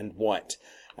red and white.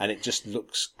 And it just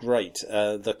looks great.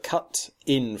 The cut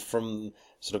in from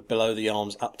sort of below the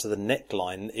arms up to the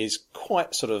neckline is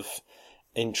quite sort of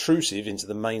intrusive into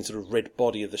the main sort of red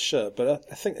body of the shirt. But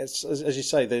I think it's, as you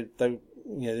say, they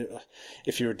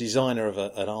if you're a designer of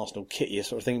an Arsenal kit, you're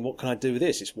sort of thinking, what can I do with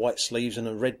this? It's white sleeves and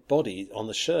a red body on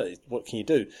the shirt. What can you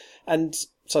do? And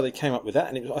so they came up with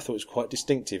that, and I thought it was quite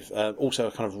distinctive. Also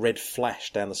a kind of red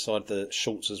flash down the side of the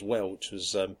shorts as well, which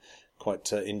was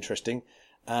quite interesting.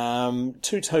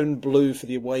 Two-tone blue for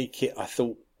the away kit, I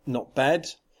thought not bad.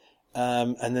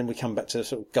 And then we come back to a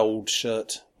sort of gold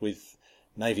shirt with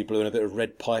navy blue and a bit of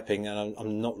red piping, and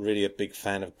I'm not really a big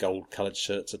fan of gold coloured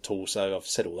shirts at all, so I've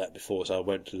said all that before, so I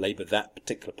won't labour that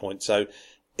particular point. So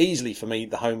easily for me,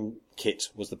 the home kit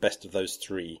was the best of those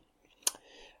three.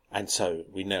 And so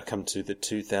we now come to the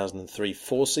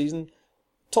 2003-4 season.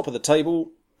 Top of the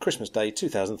table, Christmas Day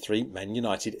 2003, Man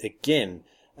United again.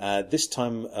 This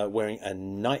time wearing a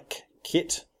Nike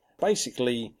kit.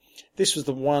 Basically, this was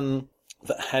the one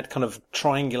that had kind of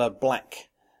triangular black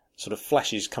sort of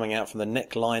flashes coming out from the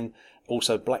neckline.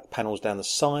 Also black panels down the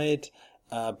side.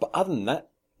 But other than that,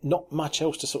 not much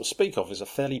else to sort of speak of. It's a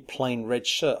fairly plain red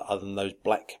shirt other than those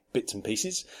black bits and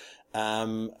pieces.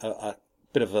 A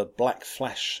bit of a black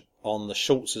flash on the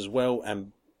shorts as well,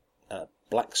 and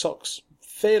black socks.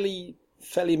 Fairly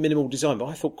minimal design, but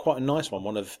I thought quite a nice one.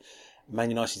 One of Man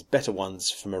United's better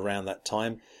ones from around that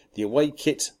time. The away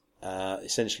kit,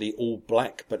 essentially all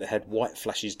black, but it had white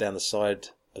flashes down the side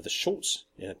of the shorts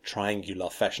in a triangular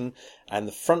fashion, and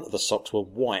the front of the socks were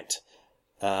white.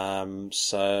 And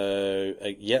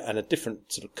a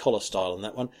different sort of collar style on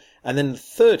that one. And then the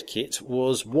third kit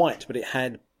was white, but it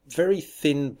had very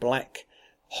thin black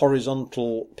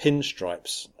horizontal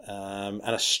pinstripes, and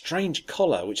a strange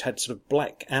collar which had sort of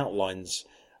black outlines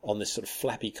on this sort of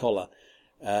flappy collar.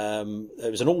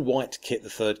 It was an all white kit, the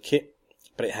third kit,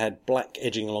 but it had black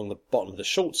edging along the bottom of the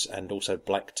shorts and also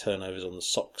black turnovers on the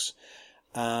socks.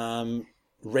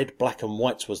 Red, black and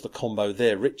white was the combo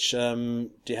there. Rich, do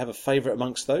you have a favourite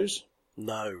amongst those?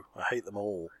 No, I hate them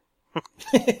all.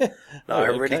 No, I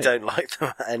really don't like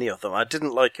them, any of them. I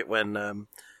didn't like it when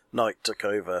Nike took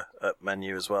over at Man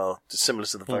U as well. Just similar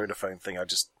to the Vodafone thing. I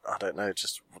don't know, it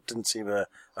just didn't seem a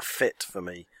fit for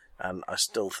me. And I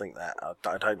still think that.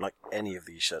 I don't like any of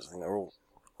these shirts. I think they're all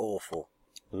awful.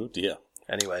 Oh dear.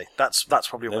 Anyway, that's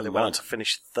probably why they went on to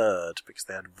finish third, because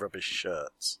they had rubbish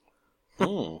shirts.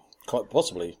 Quite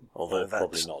possibly. Although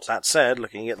probably not. That said,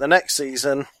 looking at the next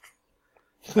season,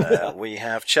 we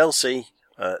have Chelsea,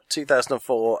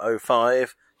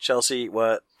 2004-05. Chelsea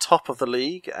were top of the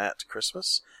league at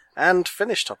Christmas and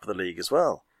finished top of the league as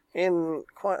well, in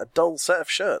quite a dull set of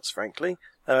shirts, frankly.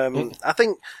 I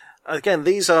think, again,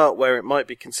 these are where it might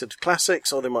be considered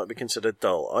classics or they might be considered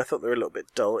dull. I thought they were a little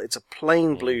bit dull. It's a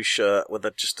plain blue shirt with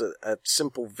just a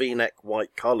simple V-neck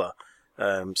white collar.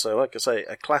 So, like I say,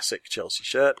 a classic Chelsea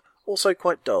shirt. Also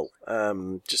quite dull.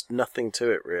 Just nothing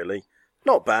to it, really.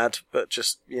 Not bad, but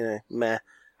just, meh.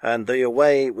 And the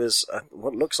away was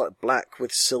what looks like black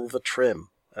with silver trim.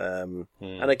 And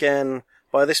again,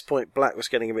 by this point, black was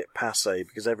getting a bit passé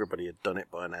because everybody had done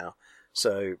it by now.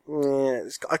 So,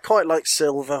 I quite like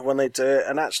silver when they do it,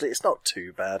 and actually it's not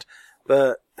too bad.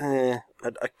 But, a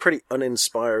pretty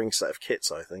uninspiring set of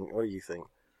kits, I think. What do you think?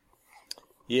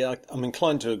 Yeah, I'm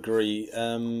inclined to agree.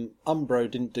 Umbro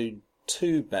didn't do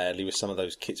too badly with some of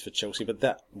those kits for Chelsea, but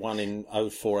that one in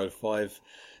 04-05,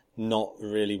 not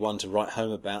really one to write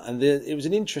home about. And it was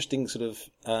an interesting sort of,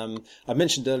 I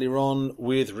mentioned earlier on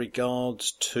with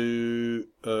regards to,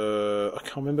 I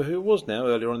can't remember who it was now,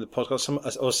 earlier on in the podcast,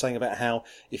 I was saying about how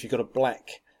if you've got a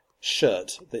black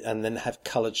shirt and then have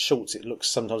coloured shorts, it looks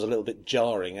sometimes a little bit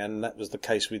jarring, and that was the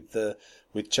case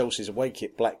with Chelsea's away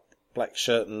kit, black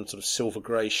shirt and sort of silver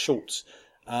grey shorts.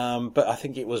 But I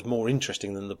think it was more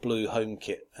interesting than the blue home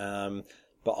kit.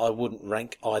 But I wouldn't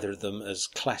rank either of them as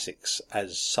classics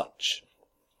as such.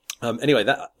 Anyway,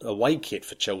 that away kit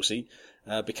for Chelsea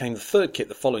became the third kit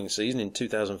the following season in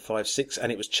 2005-06,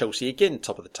 and it was Chelsea again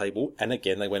top of the table, and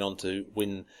again they went on to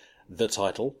win the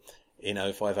title in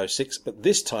 05-06. But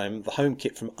this time the home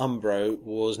kit from Umbro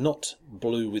was not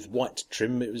blue with white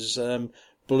trim, it was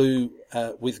blue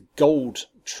with gold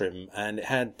trim, and it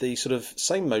had the sort of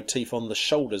same motif on the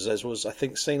shoulders as was, I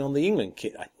think, seen on the England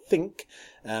kit. I think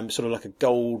sort of like a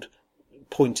gold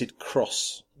pointed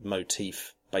cross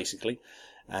motif, basically,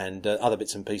 and other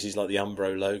bits and pieces like the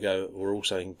Umbro logo were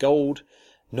also in gold.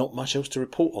 Not much else to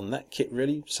report on that kit,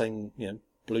 really. Same,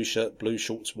 blue shirt, blue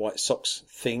shorts, white socks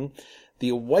thing. The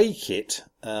away kit,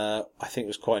 I think,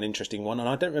 was quite an interesting one, and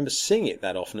I don't remember seeing it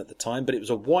that often at the time, but it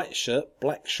was a white shirt,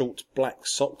 black shorts, black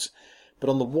socks. But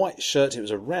on the white shirt, it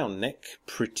was a round neck,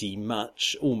 pretty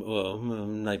much. Well,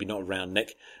 maybe not a round neck,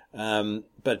 but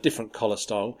a different collar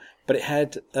style. But it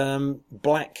had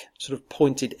black, sort of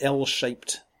pointed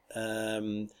L-shaped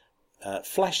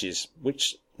flashes,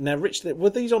 which... Now, Rich,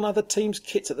 were these on other teams'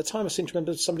 kits at the time? I seem to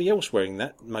remember somebody else wearing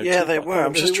that motif. Yeah, they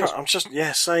were.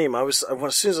 Same.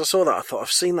 As soon as I saw that, I thought,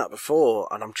 I've seen that before,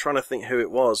 and I'm trying to think who it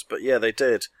was. But yeah, they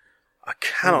did. I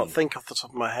cannot think off the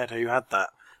top of my head who had that.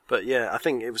 But yeah, I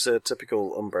think it was a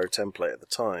typical Umbro template at the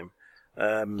time.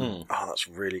 Oh, that's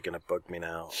really going to bug me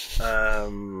now.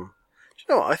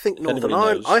 you know what? I think Northern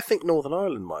Ireland. I think Northern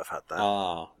Ireland might have had that.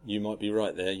 Ah, you might be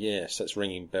right there. Yes, that's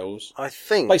ringing bells. I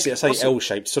think basically, I say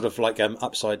L-shaped, sort of like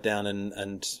upside down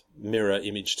and mirror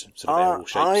imaged sort of L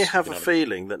shapes. I have a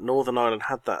feeling that Northern Ireland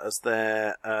had that as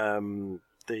their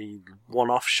the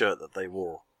one-off shirt that they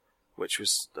wore, which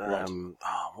was right.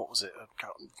 What was it?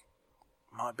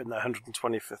 Might have been their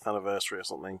 125th anniversary or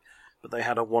something. But they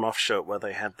had a one-off shirt where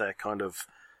they had their kind of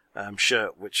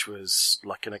shirt, which was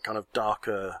like in a kind of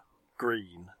darker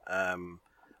green, and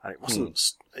it wasn't.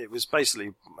 It was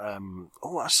basically.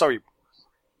 Sorry.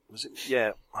 Was it?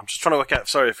 Yeah, I'm just trying to work out.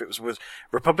 Sorry if it was with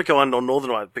Republic of Ireland or Northern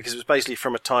Ireland, because it was basically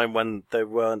from a time when they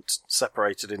weren't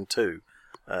separated in two.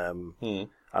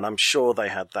 And I'm sure they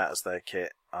had that as their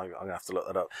kit. I'm going to have to look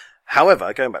that up.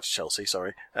 However, going back to Chelsea,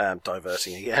 sorry,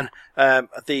 diverting again,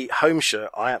 the home shirt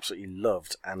I absolutely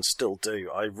loved and still do.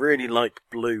 I really like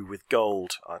blue with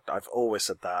gold. I've always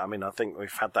said that. I mean, I think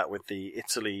we've had that with the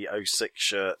Italy 06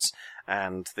 shirts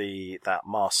and that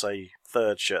Marseille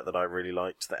third shirt that I really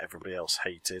liked that everybody else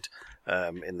hated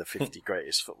in the 50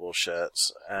 greatest football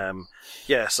shirts.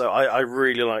 So I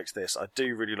really liked this. I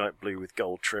do really like blue with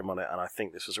gold trim on it, and I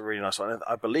think this was a really nice one.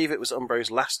 I believe it was Umbro's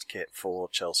last kit for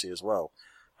Chelsea as well.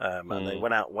 And they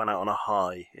went out on a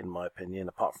high, in my opinion,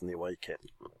 apart from the away kit,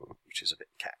 which is a bit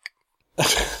cack.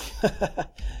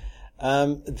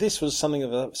 This was something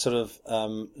of a sort of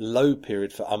low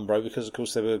period for Umbro because, of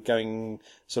course, they were going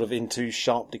sort of into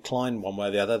sharp decline one way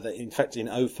or the other. In fact, in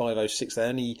 05-06, they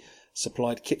only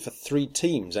supplied kit for 3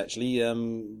 teams, actually,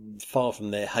 far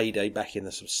from their heyday back in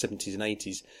the sort of 70s and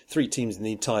 80s. 3 teams in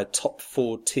the entire top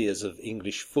 4 tiers of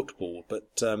English football.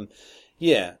 But,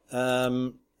 yeah,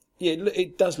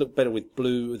 it does look better with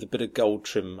blue with a bit of gold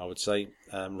trim, I would say,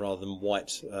 rather than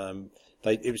white.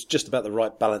 It was just about the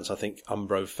right balance, I think,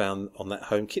 Umbro found on that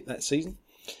home kit that season.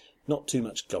 Not too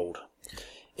much gold.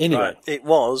 Anyway. Right. It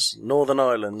was Northern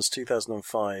Ireland's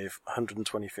 2005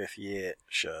 125th year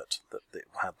shirt that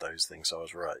had those things, so I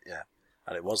was right, yeah.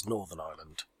 And it was Northern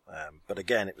Ireland. But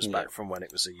again, it was back from when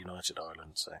it was a United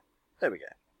Ireland, so there we go.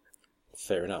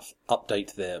 Fair enough.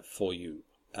 Update there for you.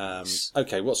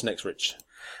 Okay, what's next, Rich?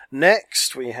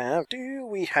 Next we have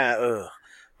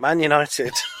Man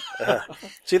United.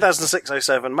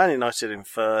 2006-07, Man United in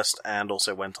first, and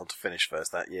also went on to finish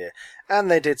first that year.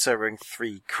 And they did so wearing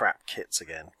 3 crap kits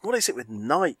again. What is it with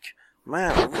Nike?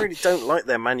 Man, I really don't like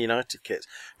their Man United kits.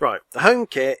 Right, the home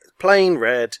kit, plain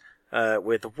red,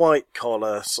 with a white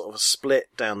collar, sort of a split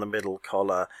down the middle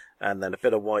collar, and then a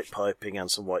bit of white piping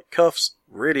and some white cuffs.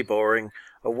 Really boring.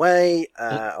 Away,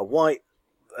 a white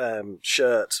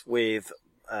shirt with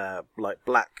like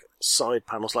black side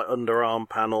panels, like underarm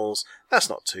panels. That's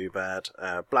not too bad.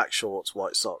 Black shorts,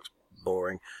 white socks,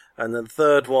 boring. And then the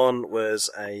third one was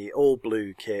a all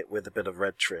blue kit with a bit of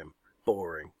red trim.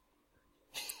 Boring.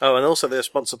 Oh, and also they're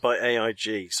sponsored by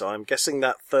AIG, so I'm guessing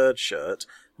that third shirt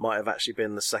might have actually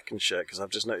been the second shirt, because I've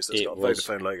just noticed it's got a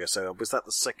Vodafone logo. So was that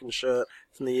the second shirt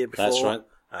from the year before? That's right.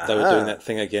 They were doing that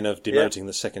thing again of demoting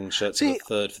the second shirt to the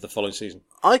third for the following season.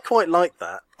 I quite like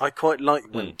that. I quite like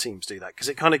when teams do that, because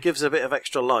it kind of gives a bit of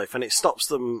extra life, and it stops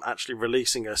them actually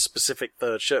releasing a specific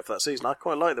third shirt for that season. I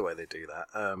quite like the way they do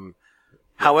that.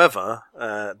 However,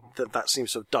 that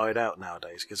seems to have died out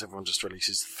nowadays, because everyone just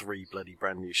releases 3 bloody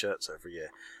brand new shirts every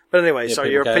year. But anyway, so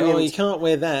your opinion... Oh, you can't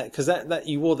wear that, because that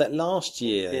you wore that last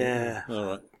year. Yeah. All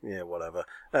right. Yeah, whatever.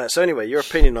 So anyway, your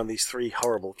opinion on these 3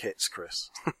 horrible kits, Chris?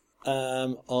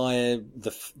 My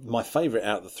favourite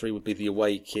out of the 3 would be the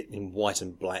away kit in white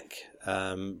and black.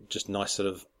 Just nice sort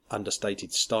of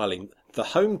understated styling. The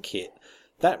home kit,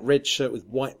 that red shirt with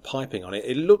white piping on it,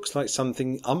 it looks like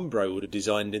something Umbro would have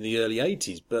designed in the early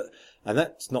 80s, and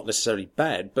that's not necessarily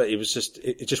bad, but it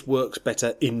just works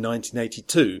better in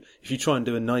 1982. If you try and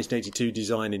do a 1982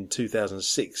 design in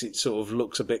 2006, it sort of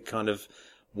looks a bit kind of,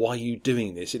 why are you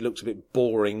doing this? It looks a bit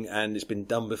boring, and it's been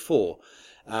done before.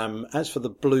 As for the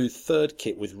blue third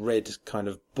kit with red kind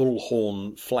of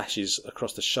bullhorn flashes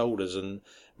across the shoulders and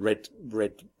red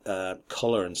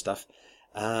collar and stuff,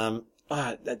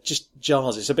 that just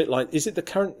jars. It's a bit like, is it the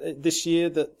current this year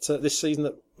that this season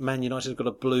that Man United have got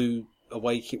a blue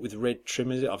away kit with red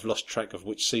trim? Is it? I've lost track of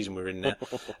which season we're in now.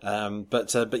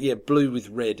 But yeah, blue with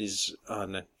red is, I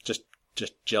don't know, just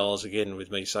jars again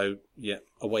with me. So yeah,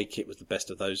 away kit was the best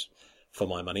of those for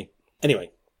my money.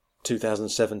 Anyway.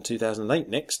 2007-2008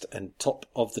 next, and top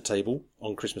of the table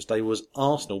on Christmas Day was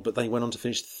Arsenal, but they went on to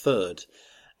finish third.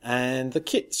 And the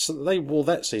kits they wore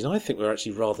that season, I think, were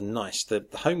actually rather nice. The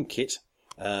home kit,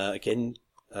 again,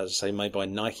 as I say, made by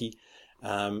Nike.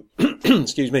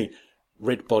 Excuse me,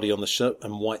 red body on the shirt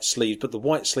and white sleeves, but the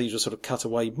white sleeves were sort of cut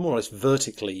away more or less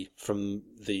vertically from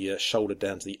the shoulder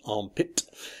down to the armpit.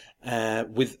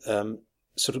 with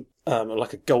sort of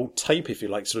like a gold tape, if you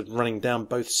like, sort of running down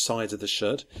both sides of the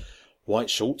shirt. White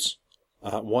shorts,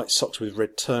 white socks with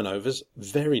red turnovers.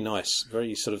 Very nice,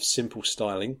 very sort of simple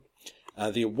styling.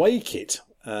 The away kit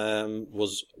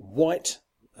was white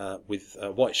with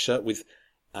a white shirt with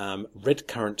red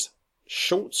currant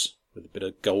shorts with a bit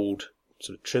of gold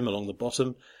sort of trim along the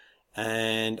bottom.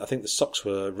 And I think the socks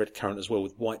were red currant as well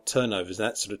with white turnovers.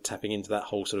 That's sort of tapping into that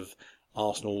whole sort of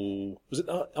Arsenal, was it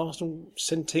Arsenal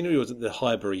centenary or was it the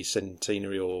Highbury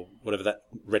centenary or whatever that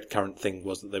red currant thing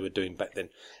was that they were doing back then?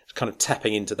 It's kind of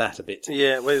tapping into that a bit.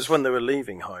 Yeah, well, it was when they were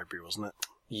leaving Highbury, wasn't it?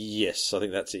 Yes, I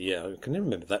think that's it. Yeah, I can never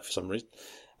remember that for some reason.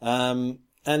 And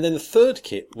then the third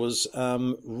kit was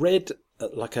red,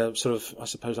 like a sort of, I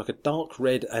suppose, like a dark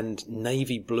red and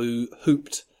navy blue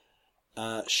hooped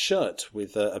shirt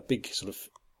with a big sort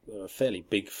of, fairly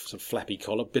big sort of flappy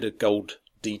collar, bit of gold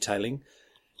detailing.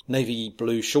 Navy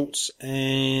blue shorts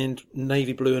and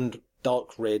navy blue and dark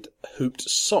red hooped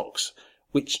socks,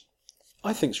 which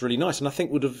I think is really nice, and I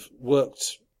think would have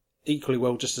worked equally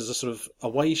well just as a sort of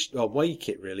away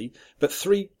kit, really. But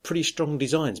three pretty strong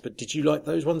designs. But did you like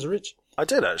those ones, Rich? I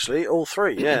did, actually, all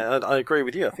three. Yeah, I agree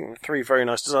with you. I think the three very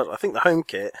nice designs. I think the home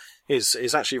kit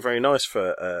is actually very nice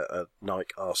for a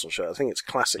Nike Arsenal shirt. I think it's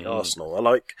classic Arsenal.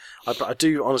 I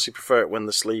do honestly prefer it when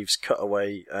the sleeves cut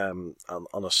away on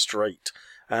a straight.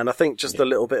 And I think just a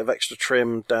little bit of extra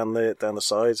trim down the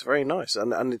sides, very nice.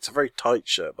 And it's a very tight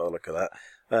shirt by the look of that.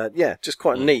 Just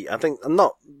quite neat. I think I'm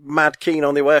not mad keen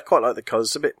on the way. I quite like the colours.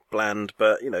 It's a bit bland,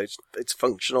 but it's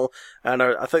functional. And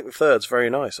I think the third's very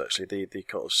nice actually. The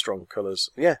kind of strong colours.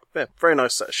 Yeah, very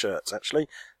nice set of shirts actually.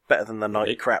 Better than the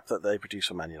Nike crap that they produce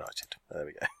for Man United. There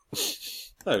we go.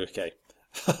 Okay.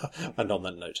 And on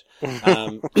that note,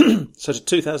 so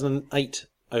to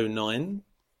 2008-09.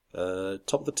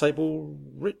 Top of the table,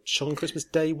 Rich, on Christmas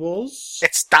Day was?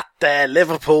 It's that there,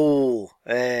 Liverpool!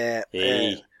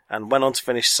 And went on to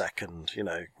finish second. We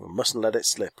mustn't let it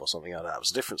slip or something like that. It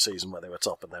was a different season where they were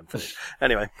top and then finished.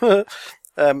 Anyway,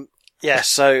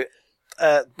 so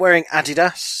wearing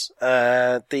Adidas.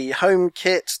 The home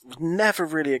kit, was never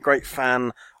really a great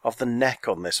fan of the neck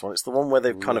on this one. It's the one where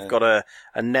they've kind of got a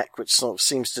neck which sort of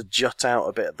seems to jut out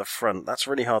a bit at the front. That's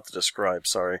really hard to describe,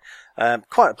 sorry.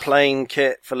 Quite a plain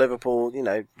kit for Liverpool,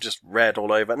 just red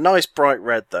all over. Nice bright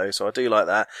red though, so I do like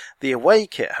that. The away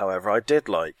kit, however, I did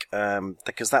like,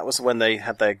 because that was when they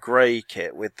had their grey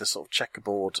kit with the sort of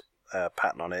checkerboard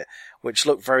pattern on it, which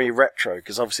looked very retro,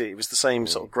 because obviously it was the same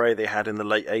sort of grey they had in the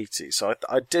late 80s. So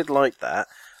I did like that.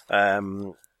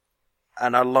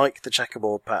 And I like the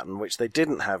checkerboard pattern, which they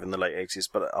didn't have in the late 80s,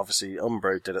 but obviously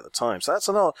Umbro did at the time. So that's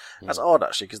odd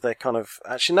actually, because they're kind of,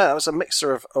 actually no, it was a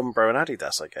mixture of Umbro and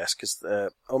Adidas, I guess, because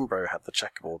Umbro had the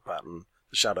checkerboard pattern,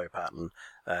 the shadow pattern,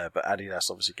 but Adidas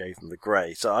obviously gave them the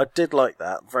grey. So I did like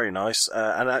that, very nice,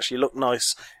 and it actually looked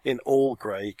nice in all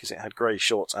grey, because it had grey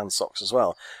shorts and socks as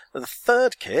well. The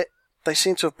third kit, they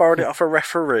seem to have borrowed it off a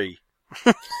referee.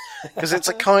 Because it's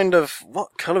a kind of,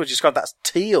 what colour would you describe? That's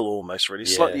teal almost, really,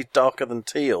 slightly darker than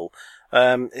teal.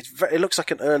 It looks like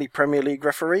an early Premier League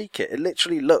referee kit. It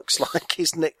literally looks like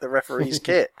he's nicked the referee's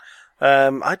kit.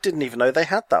 I didn't even know they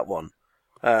had that one.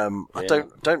 I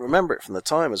don't remember it from the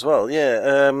time as well.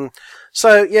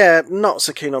 So not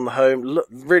so keen on the home.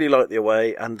 Really like the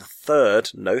away, and the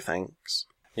third, no thanks.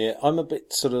 Yeah, I'm a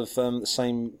bit sort of the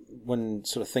same when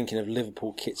sort of thinking of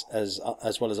Liverpool kits as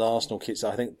well as Arsenal kits.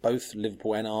 I think both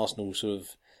Liverpool and Arsenal sort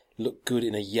of look good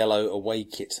in a yellow away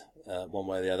kit, one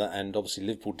way or the other. And obviously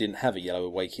Liverpool didn't have a yellow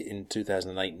away kit in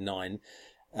 2008-09.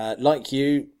 Like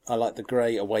you, I like the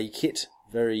grey away kit.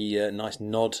 Very nice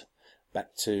nod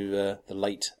back to the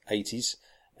late 80s.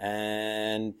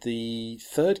 And the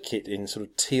third kit in sort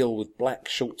of teal with black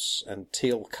shorts and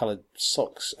teal coloured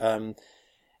socks.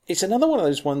 It's another one of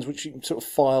those ones which you can sort of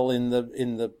file in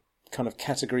the kind of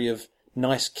category of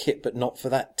nice kit, but not for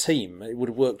that team. It would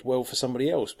have worked well for somebody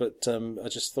else, but I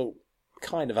just thought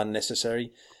kind of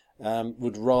unnecessary.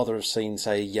 Would rather have seen,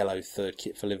 say, a yellow third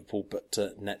kit for Liverpool, but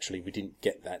naturally we didn't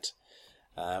get that.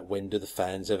 When do the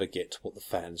fans ever get what the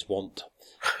fans want?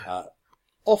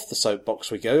 Off the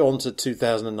soapbox we go, on to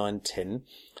 2009-10,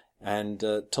 and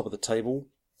top of the table,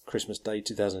 Christmas Day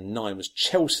 2009, was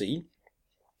Chelsea,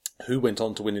 who went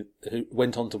on to win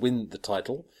the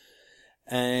title,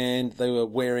 and they were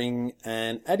wearing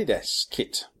an Adidas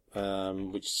kit,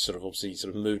 which sort of obviously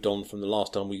sort of moved on from the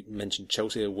last time we mentioned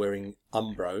Chelsea. They were wearing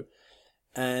Umbro,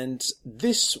 and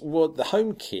this was the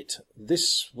home kit.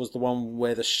 This was the one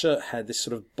where the shirt had this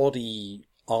sort of body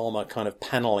armour kind of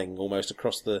panelling almost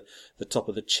across the top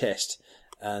of the chest,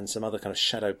 and some other kind of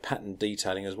shadow pattern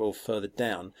detailing as well further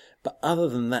down. But other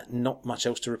than that, not much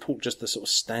else to report, just the sort of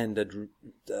standard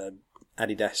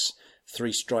Adidas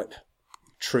 3-stripe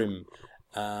trim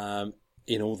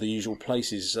in all the usual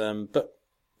places. But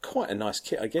quite a nice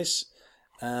kit, I guess.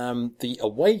 The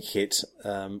away kit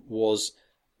was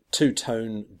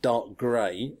two-tone dark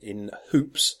grey in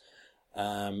hoops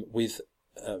with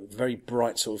very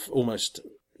bright sort of almost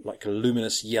like a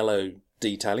luminous yellow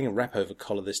detailing, a wrap-over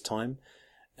collar this time,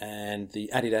 and the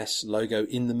Adidas logo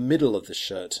in the middle of the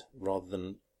shirt rather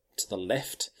than to the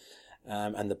left,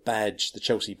 and the badge, the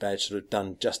Chelsea badge, sort of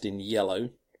done just in yellow.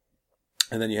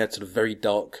 And then you had sort of very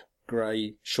dark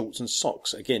grey shorts and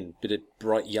socks, again, bit of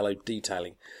bright yellow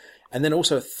detailing. And then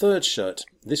also a third shirt.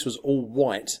 This was all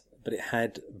white, but it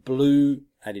had blue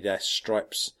Adidas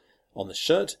stripes on the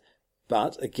shirt.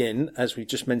 But again, as we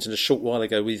just mentioned a short while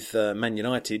ago with Man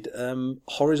United,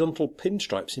 horizontal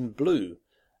pinstripes in blue,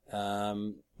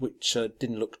 which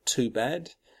didn't look too bad.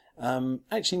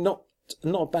 Actually, not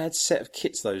a bad set of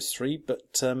kits, those three.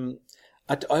 But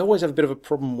I always have a bit of a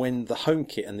problem when the home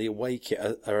kit and the away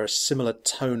kit are a similar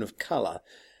tone of colour.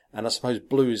 And I suppose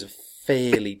blue is a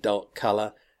fairly dark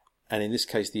colour. And in this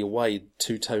case, the away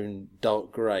two-tone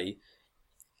dark grey.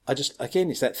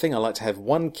 Again, it's that thing I like to have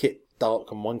one kit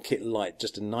dark and one kit light,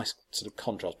 just a nice sort of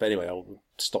contrast. But anyway, I'll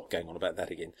stop going on about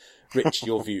that again. Rich,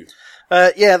 your view?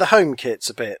 Yeah, the home kit's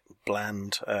a bit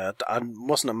bland. I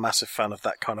wasn't a massive fan of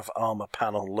that kind of armour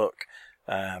panel look.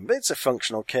 But it's a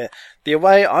functional kit. The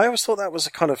away, I always thought that was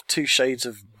a kind of 2 shades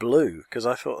of blue, because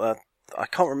I thought that, I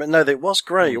can't remember, no, it was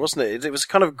grey, wasn't it? It was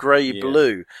kind of grey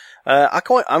blue. I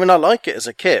like it as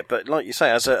a kit, but like you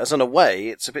say, as an away,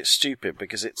 it's a bit stupid,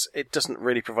 because it doesn't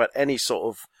really provide any sort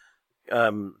of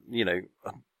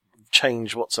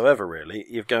change whatsoever, really.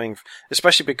 You're going,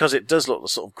 especially because it does look the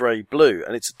sort of grey blue,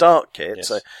 and it's a dark kit. Yes.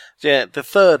 So yeah, the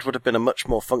third would have been a much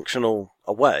more functional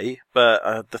away,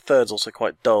 but the third's also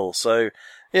quite dull. So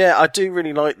yeah, I do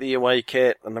really like the away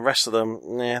kit, and the rest of them,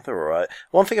 yeah, they're alright.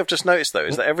 One thing I've just noticed though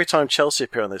is that every time Chelsea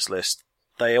appear on this list,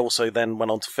 they also then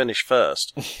went on to finish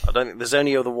first. I don't think there's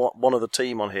only one other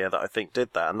team on here that I think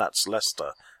did that, and that's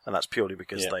Leicester. And that's purely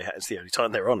because it's the only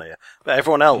time they're on here. But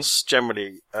everyone else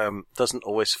generally doesn't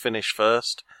always finish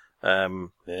first.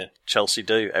 Chelsea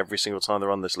do every single time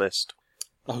they're on this list.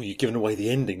 Oh, you're giving away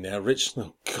the ending now, Rich.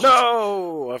 Oh, God.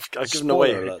 No! I've given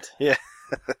away. Alert. Yeah.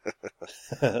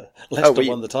 Leicester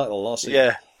won the title last season.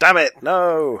 Yeah. Damn it!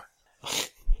 No!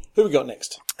 Who we got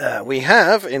next? We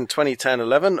have, in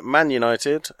 2010-11, Man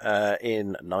United,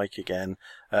 in Nike again,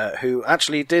 who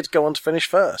actually did go on to finish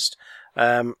first.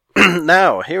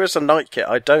 Now, here is a night kit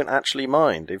I don't actually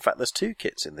mind. In fact, there's 2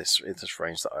 kits in this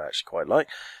range that I actually quite like.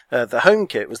 The home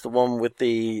kit was the one with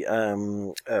the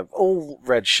all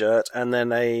red shirt, and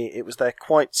then it was their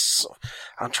quite.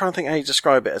 I'm trying to think how you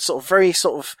describe it. A sort of very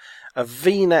sort of a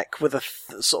V-neck with a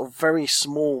sort of very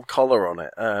small collar on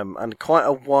it, and quite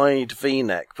a wide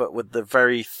V-neck, but with the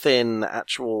very thin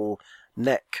actual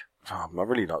neck. Oh, I'm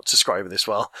really not describing this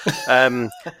well.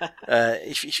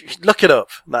 If you look it up,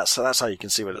 that's how you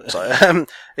can see what it looks like.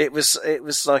 It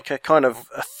was like a kind of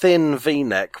a thin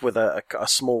V-neck with a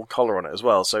small collar on it as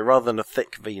well. So rather than a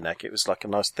thick V-neck, it was like a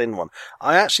nice thin one.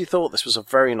 I actually thought this was a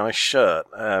very nice shirt,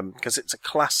 because it's a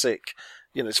classic,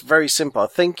 it's very simple. I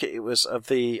think it was I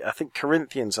think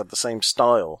Corinthians had the same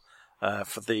style.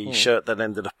 For the shirt that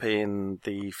ended up in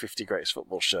the 50 Greatest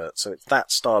Football shirt. So it's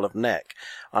that style of neck.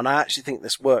 And I actually think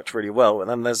this worked really well. And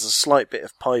then there's a slight bit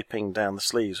of piping down the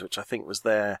sleeves, which I think was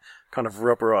their kind of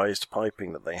rubberized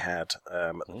piping that they had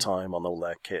at the time on all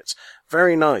their kits.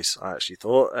 Very nice, I actually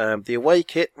thought. The away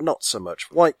kit, not so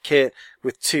much. White kit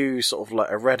with 2 sort of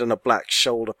like a red and a black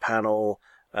shoulder panel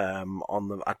on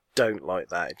them. I don't like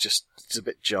that. It's a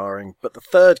bit jarring. But the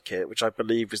third kit, which I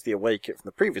believe is the away kit from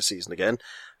the previous season again,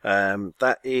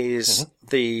 that is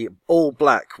the all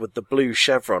black with the blue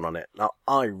chevron on it. Now,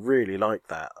 I really like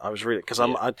that. I was really, because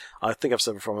I think I've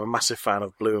said before, I'm a massive fan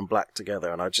of blue and black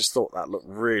together, and I just thought that looked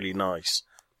really nice.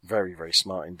 Very, very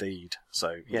smart indeed.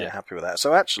 So, yeah, happy with that.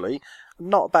 So actually,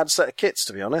 not a bad set of kits,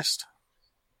 to be honest.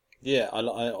 Yeah,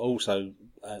 I also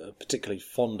particularly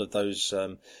fond of those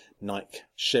Nike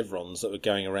chevrons that were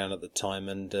going around at the time,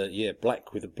 and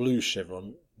black with a blue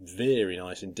chevron, very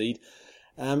nice indeed.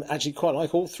 Actually quite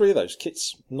like all 3 of those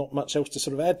kits. Not much else to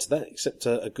sort of add to that, except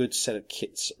a good set of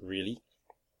kits, really.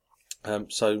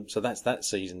 So that's that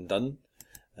season done.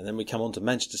 And then we come on to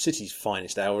Manchester City's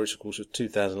finest hour, which of course was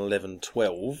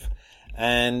 2011-12.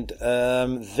 And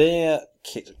their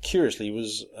kit, curiously,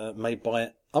 was made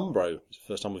by Umbro. It's the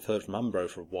first time we've heard from Umbro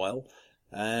for a while.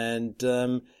 And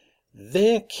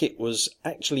Their kit was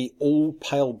actually all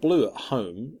pale blue at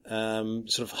home,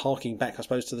 sort of harking back, I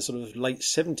suppose, to the sort of late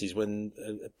 70s when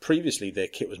previously their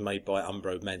kit was made by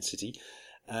Umbro Man City.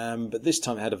 But this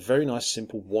time it had a very nice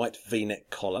simple white V-neck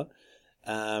collar,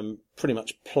 pretty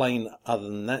much plain other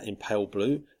than that in pale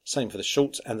blue. Same for the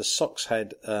shorts, and the socks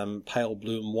had pale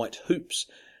blue and white hoops.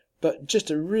 But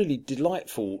just a really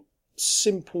delightful,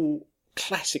 simple,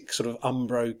 classic sort of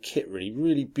Umbro kit,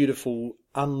 really beautiful,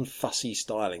 unfussy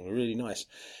styling, really nice.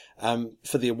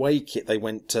 For the away kit, they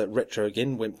went retro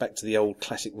again, went back to the old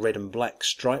classic red and black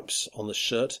stripes on the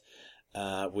shirt,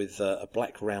 with a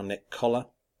black round neck collar,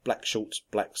 black shorts,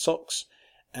 black socks.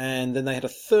 And then they had a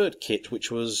third kit, which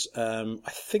was, I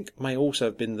think may also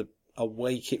have been the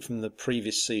away kit from the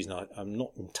previous season. I'm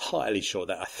not entirely sure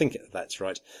that. I think that's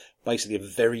right. Basically a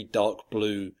very dark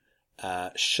blue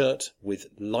shirt with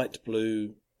light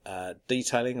blue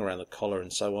detailing around the collar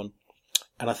and so on.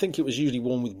 And I think it was usually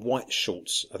worn with white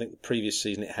shorts. I think the previous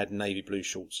season it had navy blue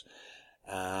shorts.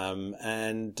 So, I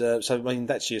mean,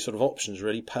 that's your sort of options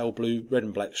really. Pale blue, red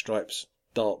and black stripes,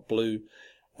 dark blue.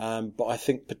 But I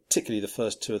think particularly the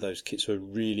first two of those kits were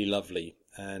really lovely.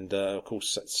 And, of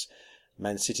course, that's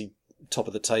Man City top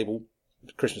of the table,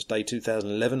 Christmas Day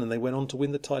 2011, and they went on to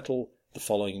win the title the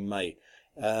following May.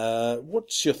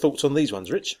 What's your thoughts on these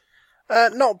ones, Rich?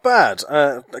 Not bad.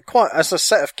 Quite as a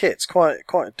set of kits, quite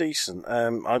decent.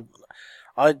 I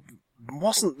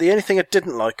wasn't the only thing I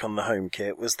didn't like on the home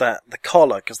kit was that the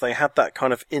collar, because they had that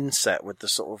kind of inset with the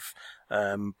sort of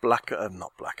the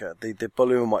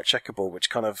blue and white checkerboard, which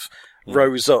kind of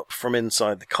rose up from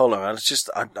inside the collar, and it's just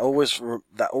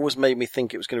that always made me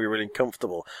think it was going to be really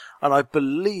uncomfortable. And I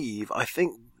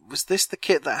think. Was this the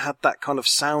kit that had that kind of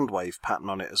sound wave pattern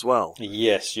on it as well?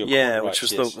 Yes, you're quite right, which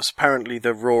was was apparently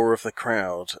the roar of the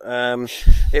crowd.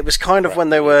 It was kind of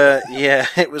when they were,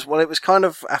 it was kind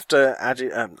of after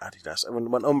Adidas, when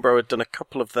Umbro had done a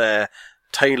couple of their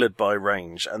tailored by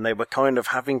range, and they were kind of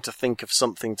having to think of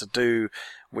something to do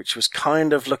which was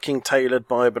kind of looking tailored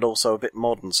by but also a bit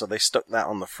modern, so they stuck that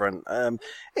on the front.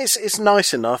 It's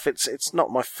nice enough. It's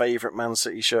not my favourite Man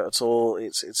City shirt at all.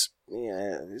 It's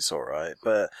all right,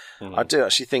 but I do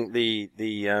actually think the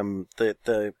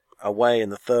away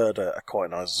and the third are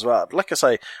quite nice as well. Like I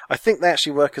say, I think they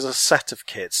actually work as a set of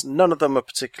kits. None of them are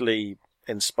particularly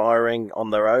inspiring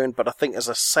on their own, but I think as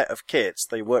a set of kits,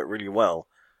 they work really well.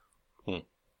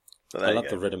 I love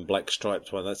the red and black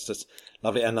striped one. That's just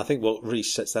lovely. And I think what really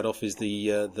sets that off is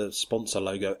the sponsor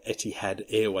logo, Etihad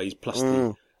Airways, plus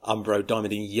the Umbro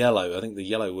diamond in yellow. I think the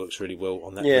yellow works really well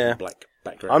on that red and black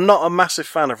background. I'm not a massive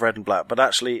fan of red and black, but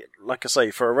actually, like I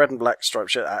say, for a red and black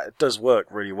striped shirt, it does work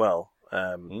really well.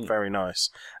 Very nice.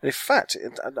 And in fact,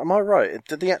 am I right?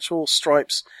 Did the actual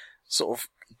stripes sort of...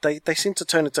 They seem to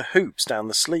turn into hoops down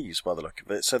the sleeves by the look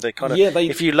of it. So they kind of,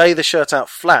 if you lay the shirt out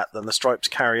flat, then the stripes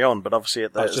carry on. But obviously,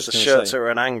 as the shirts are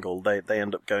at an angle, they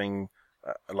end up going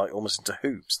like almost into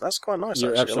hoops. That's quite nice.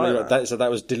 You're absolutely right. So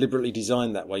that was deliberately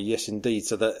designed that way. Yes, indeed.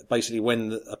 So that basically,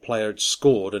 when a player had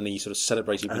scored and he sort of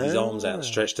celebrated with his arms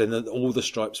outstretched, then all the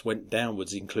stripes went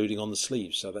downwards, including on the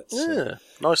sleeves. So that's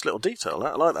nice little detail.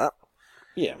 I like that.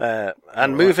 Yeah.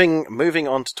 And moving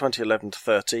on to 2011 to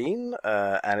 13,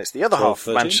 and it's the other half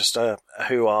of Manchester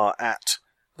who are at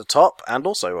the top and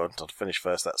also went on to finish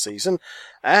first that season.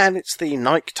 And it's the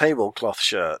Nike tablecloth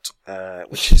shirt,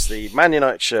 which is the Man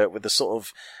United shirt with the sort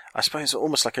of, I suppose,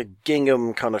 almost like a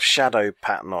gingham kind of shadow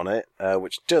pattern on it,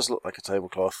 which does look like a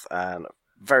tablecloth, and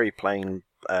very plain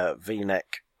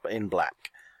V-neck in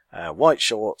black, white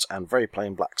shorts and very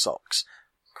plain black socks.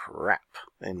 Crap,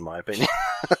 in my opinion.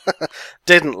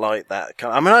 Didn't like that.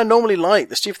 I mean,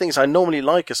 the stupid thing is I normally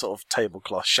like a sort of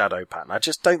tablecloth shadow pattern. I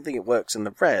just don't think it works in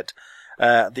the red.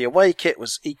 The away kit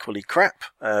was equally crap,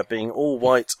 being all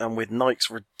white and with Nike's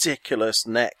ridiculous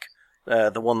neck,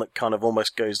 the one that kind of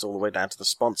almost goes all the way down to the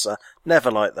sponsor.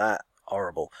 Never liked that.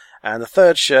 Horrible. And the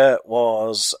third shirt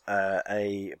was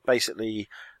a basically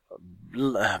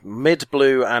mid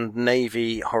blue and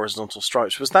navy horizontal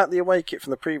stripes. Was that the away kit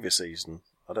from the previous season?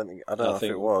 I don't know if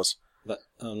it was.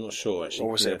 I'm not sure, actually.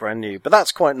 Or was it brand new? But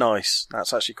that's quite nice.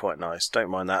 That's actually quite nice. Don't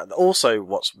mind that. Also,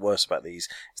 what's worse about these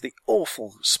is the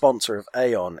awful sponsor of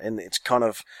Aeon in its kind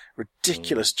of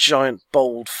ridiculous, giant,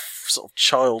 bold, sort of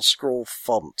child scrawl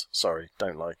font. Sorry,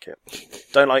 don't like it.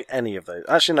 Don't like any of those.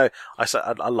 Actually, no, I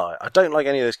lie. I don't like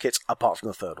any of those kits apart from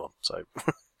the third one. So.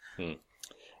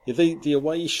 The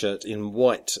away shirt in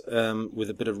white with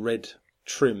a bit of red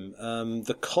trim.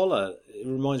 The collar, it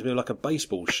reminds me of like a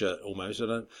baseball shirt almost.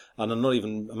 And I'm not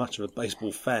even much of a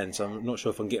baseball fan, so I'm not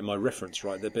sure if I'm getting my reference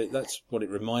right there, but that's what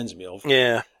it reminds me of.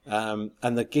 Yeah.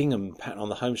 And the gingham pattern on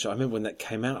the home shirt, I remember when that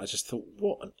came out, I just thought,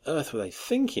 what on earth were they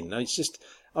thinking? No, it's just,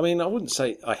 I mean, I wouldn't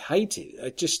say I hate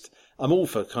it. I'm all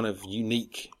for kind of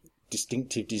unique,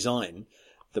 distinctive design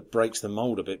that breaks the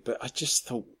mould a bit, but I just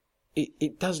thought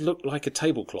it does look like a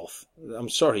tablecloth. I'm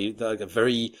sorry, like a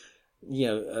very,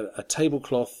 a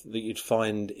tablecloth that you'd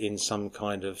find in some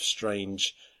kind of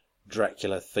strange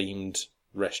Dracula-themed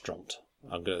restaurant.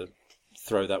 I'm going to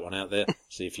throw that one out there,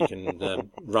 see if you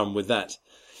can run with that.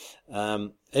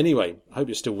 Anyway, I hope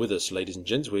you're still with us, ladies and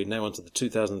gents. We're now onto the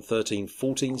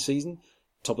 2013-14 season.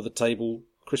 Top of the table,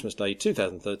 Christmas Day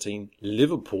 2013,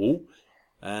 Liverpool.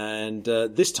 And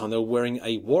this time they were wearing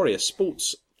a Warrior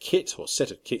Sports kit, or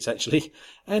set of kits actually.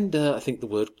 And I think the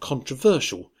word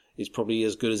controversial is probably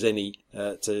as good as any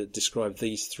to describe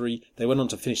these three. They went on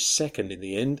to finish second in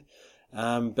the end.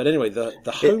 But anyway, the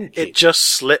home kit... It just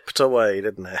slipped away,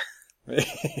 didn't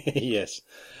it? Yes.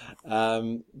 I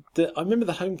remember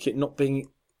the home kit not being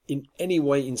in any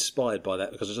way inspired by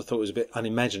that, because I just thought it was a bit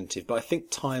unimaginative. But I think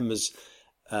time has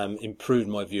improved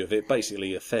my view of it.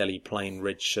 Basically, a fairly plain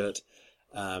red shirt,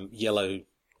 yellow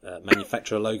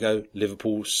manufacturer logo,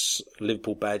 Liverpool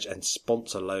badge and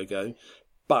sponsor logo.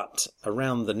 But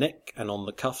around the neck and on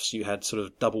the cuffs, you had sort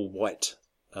of double white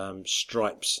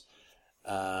stripes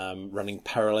running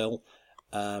parallel.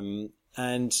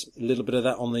 And a little bit of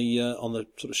that on the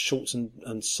sort of shorts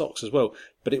and socks as well.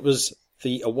 But it was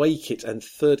the away kit and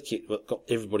third kit that got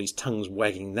everybody's tongues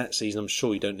wagging that season. I'm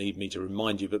sure you don't need me to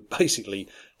remind you, but basically,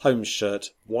 home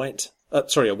shirt,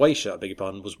 away shirt, I beg your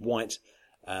pardon, was white,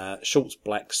 shorts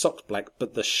black, socks black,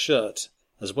 but the shirt,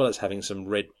 as well as having some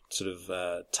red sort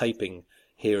of taping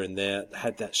here and there,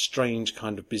 had that strange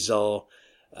kind of bizarre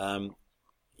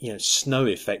snow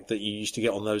effect that you used to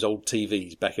get on those old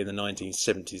TVs back in the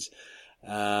 1970s,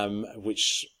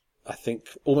 which I think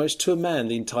almost to a man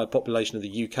the entire population of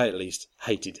the UK at least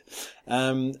hated.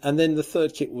 And then the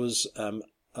third kit was a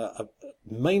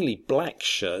mainly black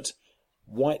shirt,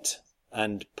 white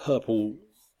and purple.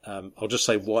 I'll just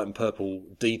say white and purple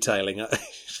detailing.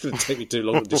 It's going to take me too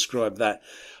long to describe that.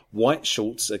 White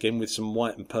shorts, again with some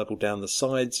white and purple down the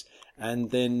sides,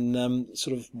 and then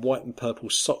sort of white and purple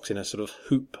socks in a sort of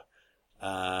hoop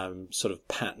sort of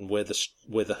pattern where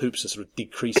the hoops are sort of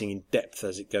decreasing in depth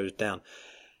as it goes down.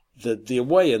 The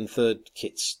away and third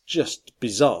kit's just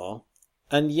bizarre,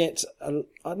 and yet I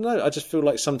don't know. I just feel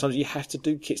like sometimes you have to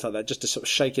do kits like that just to sort of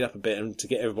shake it up a bit and to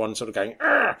get everyone sort of going,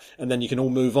 "Argh!" And then you can all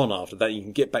move on after that. You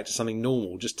can get back to something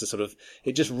normal, just to sort of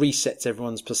it just resets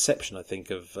everyone's perception, I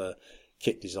think, of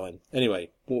kit design.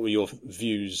 Anyway, what were your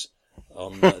views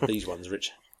on these ones,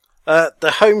 Rich?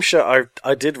 The home shirt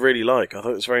I did really like. I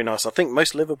thought it was very nice. I think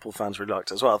most Liverpool fans really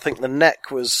liked it as well. I think the neck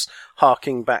was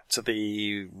harking back to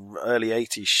the early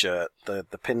 80s shirt, the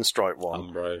pinstripe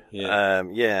one. Umbro,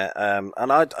 yeah. And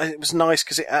it was nice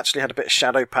because it actually had a bit of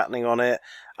shadow patterning on it.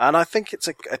 And I think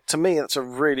to me, it's a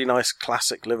really nice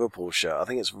classic Liverpool shirt. I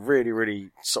think it's really,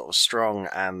 really sort of strong,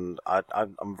 and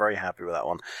I'm very happy with that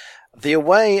one. The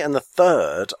away and the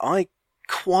third, I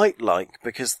quite like,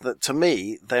 because to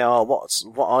me they are what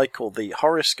I call the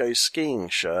Horace Goes Skiing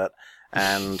shirt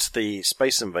and the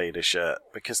Space Invader shirt,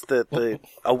 because the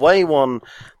away one,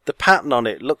 the pattern on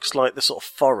it looks like the sort of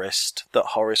forest that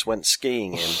Horace went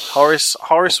skiing in. Horace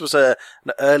was an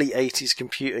early 80s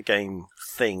computer game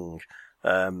thing.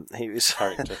 He was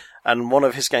character, and one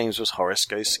of his games was Horace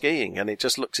Goes Skiing, and it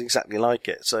just looks exactly like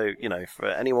it. So, for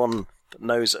anyone that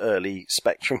knows early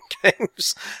Spectrum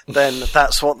games, then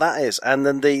that's what that is. And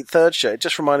then the third shirt, it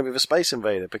just reminded me of a Space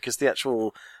Invader, because the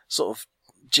actual sort of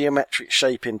geometric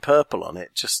shape in purple on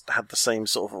it just had the same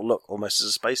sort of look almost as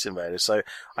a Space Invader. So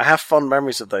I have fond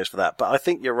memories of those for that. But I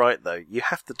think you're right, though. You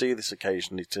have to do this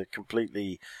occasionally to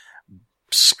completely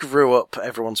screw up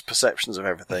everyone's perceptions of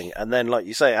everything. And then, like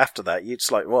you say, after that, you're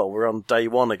just like, well, we're on day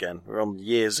one again. We're on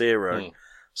year zero.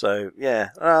 So, yeah.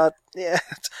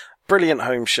 Brilliant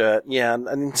home shirt, yeah,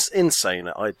 and insane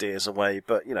ideas away,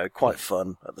 but, quite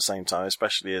fun at the same time,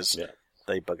 especially as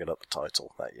they buggered up the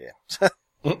title that year.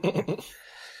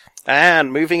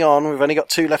 And moving on, we've only got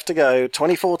two left to go,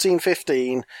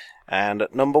 2014-15, and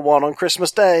at number one on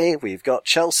Christmas Day, we've got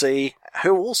Chelsea,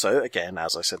 who also, again,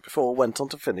 as I said before, went on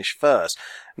to finish first.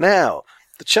 Now,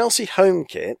 the Chelsea home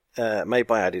kit, made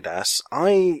by Adidas,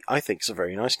 I think it's a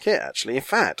very nice kit, actually. In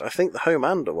fact, I think the home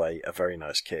and away are very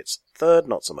nice kits. Third,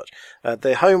 not so much.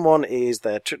 The home one is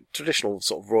their traditional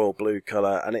sort of royal blue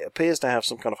colour, and it appears to have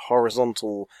some kind of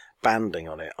horizontal banding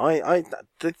on it. I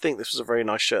did think this was a very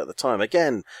nice shirt at the time.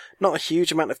 Again, not a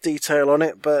huge amount of detail on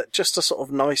it, but just a sort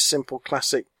of nice, simple,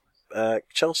 classic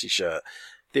Chelsea shirt.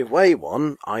 The away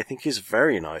one, I think, is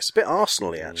very nice. A bit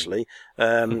Arsenal-y, actually.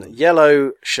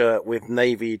 Yellow shirt with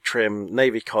navy trim,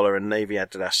 navy collar and navy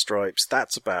Adidas stripes.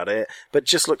 That's about it. But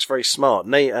just looks very smart.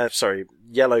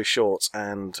 Yellow shorts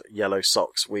and yellow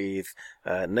socks with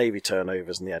navy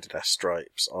turnovers and the Adidas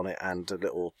stripes on it, and a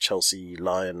little Chelsea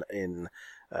lion in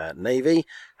navy.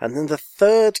 And then the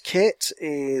third kit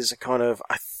is a kind of,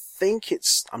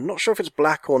 I'm not sure if it's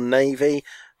black or navy,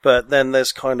 but then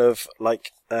there's kind of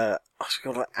like,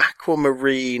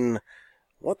 aquamarine.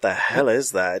 What the hell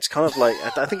is that? It's kind of like,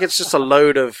 I think it's just a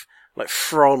load of like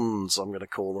fronds, I'm going to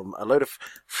call them. A load of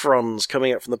fronds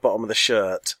coming up from the bottom of the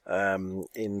shirt,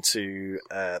 into,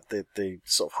 the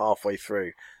sort of halfway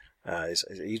through. Are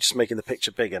you just making the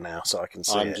picture bigger now so I can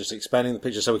see it? I'm just expanding the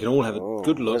picture so we can all have a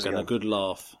good look and a good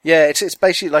laugh. Yeah, it's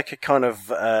basically like a kind of,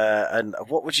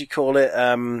 what would you call it?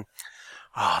 Damn,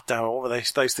 what were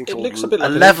those things called? It looks a bit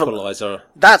like an equalizer.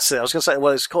 That's it. I was going to say,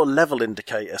 well, it's called a level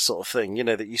indicator sort of thing,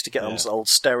 that you used to get on old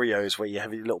stereos where you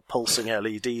have your little pulsing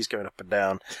LEDs going up and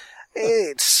down.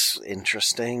 It's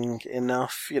interesting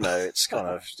enough, it's kind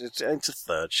of, it's a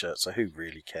third shirt, so who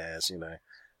really cares,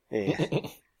 Yeah.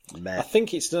 I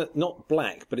think it's not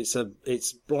black, but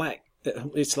it's black.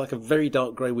 It's like a very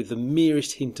dark grey with the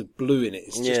merest hint of blue in it.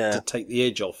 It's just to take the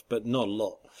edge off, but not a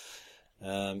lot.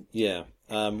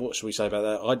 What should we say about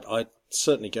that? I'd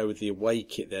certainly go with the away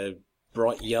kit there.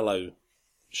 Bright yellow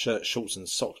shirt, shorts and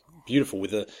socks. Beautiful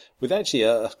with actually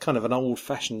a kind of an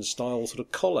old-fashioned style sort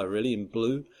of collar, really, in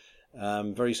blue.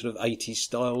 Very sort of 80s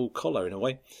style collar in a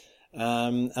way.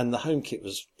 And the home kit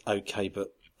was okay,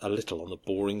 but a little on the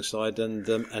boring side. And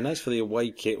as for the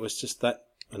away kit, it was just that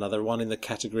another one in the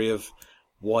category of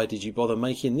why did you bother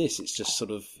making this? It's just sort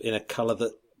of in a colour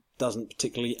that doesn't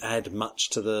particularly add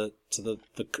much to the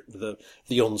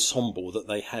ensemble that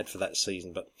they had for that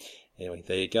season. But anyway,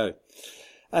 there you go.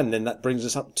 And then that brings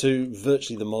us up to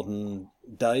virtually the modern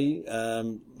day.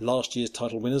 Last year's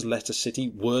title winners, Leicester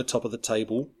City, were top of the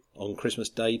table on Christmas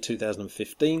Day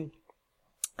 2015.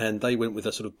 And they went with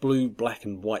a sort of blue, black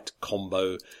and white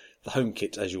combo. The home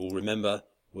kit, as you all remember,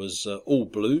 was all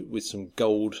blue with some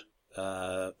gold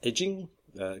edging,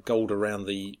 gold around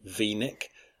the V-neck,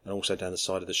 and also down the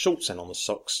side of the shorts and on the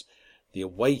socks. The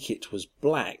away kit was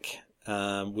black,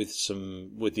 with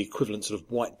the equivalent sort of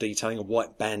white detailing, a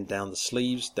white band down the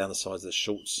sleeves, down the sides of the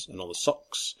shorts and on the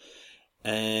socks.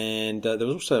 And there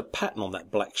was also a pattern on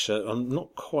that black shirt. I'm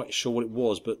not quite sure what it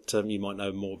was, but you might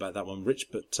know more about that one, Rich.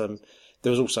 But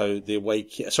there was also the away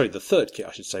kit, the third kit,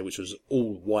 I should say, which was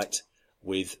all white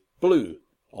with blue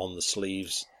on the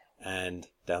sleeves and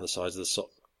down the sides of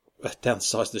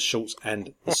the shorts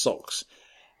and the socks.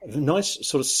 A nice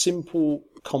sort of simple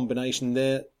combination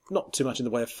there. Not too much in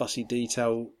the way of fussy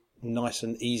detail. Nice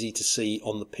and easy to see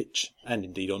on the pitch and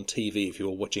indeed on TV if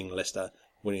you're watching Leicester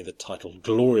winning the title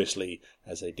gloriously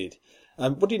as they did.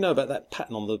 What do you know about that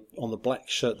pattern on the black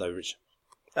shirt though, Rich?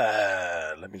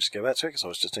 Let me just go back to it because I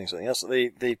was just doing something else.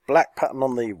 The black pattern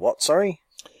on the what? Sorry,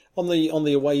 on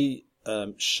the away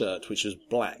shirt, which was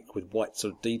black with white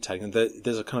sort of detailing, and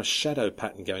there's a kind of shadow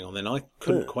pattern going on. Then I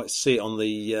couldn't quite see it on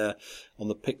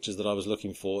the pictures that I was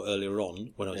looking for earlier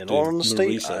on when I was doing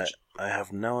my research. I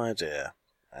have no idea.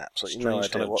 Absolutely Strange no idea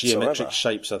kind of whatsoever. geometric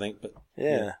shapes, I think. But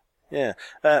yeah.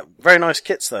 Very nice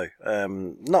kits though.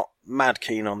 Not mad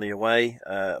keen on the away.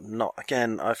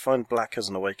 I find black as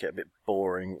an away kit a bit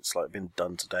boring. It's like been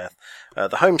done to death.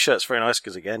 The home shirt's very nice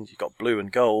because again, you've got blue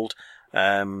and gold.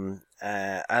 And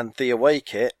the away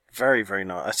kit, very, very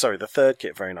nice. The third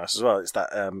kit, very nice as well. It's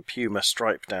that Puma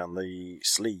stripe down the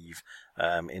sleeve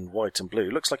in white and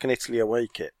blue. Looks like an Italy away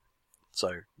kit.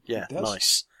 So, yeah,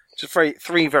 nice. Just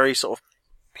three very sort of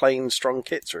plain, strong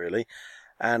kits, really.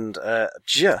 And I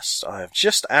have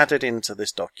just added into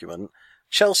this document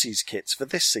Chelsea's kits for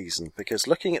this season, because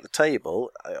looking at the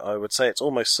table, I would say it's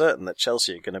almost certain that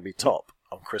Chelsea are going to be top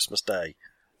on Christmas Day.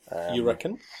 You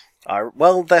reckon?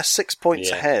 They're 6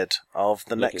 points ahead of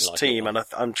the next team, and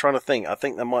I'm trying to think. I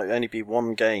think there might only be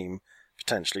one game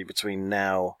potentially between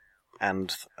now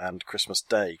and Christmas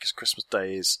Day, because Christmas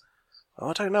Day is. Oh,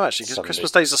 I don't know actually, because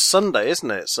Christmas Day is a Sunday, isn't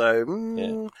it? So,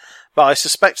 But I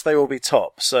suspect they will be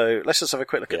top. So let's just have a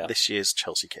quick look at this year's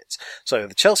Chelsea kits. So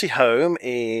the Chelsea home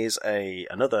is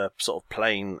another sort of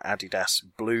plain Adidas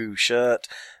blue shirt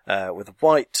with a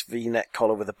white V-neck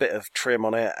collar with a bit of trim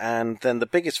on it, and then the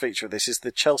biggest feature of this is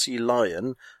the Chelsea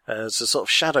lion. There's a sort of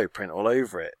shadow print all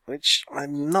over it, which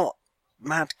I'm not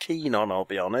mad keen on, I'll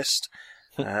be honest.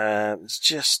 It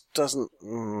just doesn't.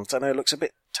 Don't know. It looks a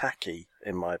bit tacky,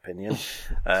 in my opinion.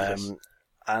 And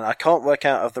I can't work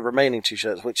out of the remaining two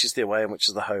shirts which is the away and which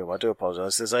is the home. I do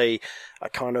apologise. There's a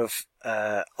kind of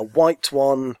a white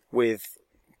one with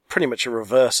pretty much a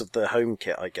reverse of the home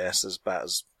kit, I guess, as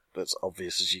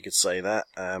obvious as you could say that.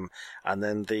 And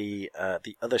then the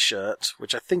other shirt,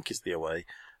 which I think is the away,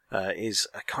 is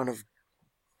a kind of,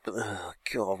 oh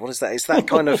God, what is that? It's that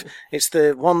kind of, it's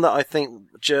the one that I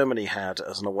think Germany had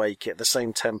as an away kit, the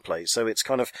same template. So it's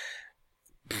kind of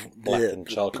black and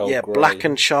charcoal grey. Black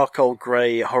and charcoal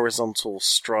grey horizontal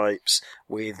stripes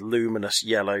with luminous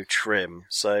yellow trim.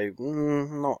 So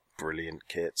not brilliant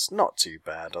kits, not too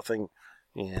bad. I think,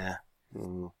 yeah.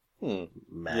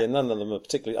 Yeah, none of them are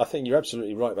particularly. I think you're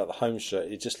absolutely right about the home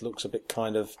shirt. It just looks a bit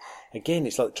kind of, again,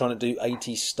 it's like trying to do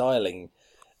 80s styling.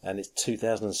 And it's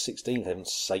 2016, for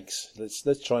heaven's sakes.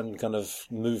 Let's try and kind of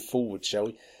move forward, shall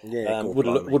we? Yeah, would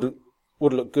have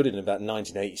looked good in about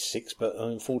 1986, but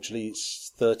unfortunately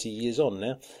it's 30 years on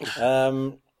now.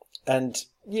 And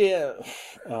yeah,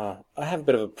 I have a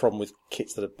bit of a problem with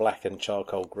kits that are black and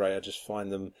charcoal grey. I just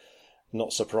find them,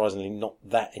 not surprisingly, not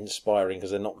that inspiring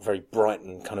because they're not very bright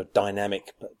and kind of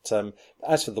dynamic. But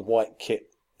as for the white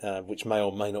kit, which may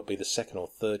or may not be the second or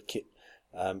third kit,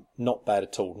 not bad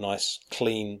at all. Nice,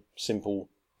 clean, simple,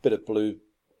 bit of blue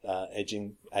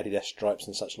edging, Adidas stripes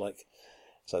and such like.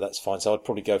 So that's fine. So I'd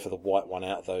probably go for the white one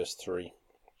out of those three.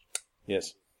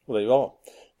 Yes. Well, there you are.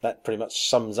 That pretty much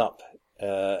sums up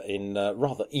in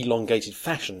rather elongated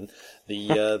fashion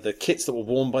the kits that were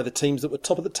worn by the teams that were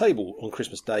top of the table on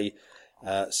Christmas Day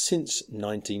since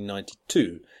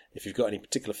 1992. If you've got any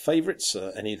particular favourites,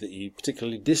 any that you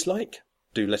particularly dislike,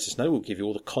 do let us know. We'll give you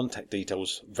all the contact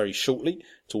details very shortly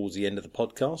towards the end of the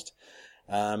podcast.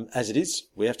 As it is,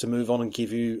 we have to move on and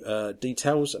give you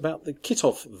details about the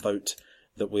kit-off vote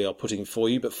that we are putting for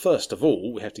you. But first of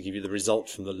all, we have to give you the result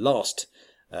from the last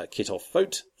kit-off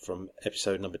vote from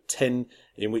episode number 10,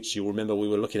 in which you'll remember we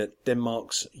were looking at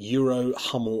Denmark's Euro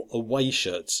Hummel away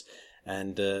shirts.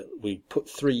 And we put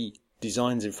 3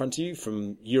 designs in front of you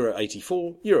from Euro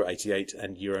 84, Euro 88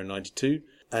 and Euro 92.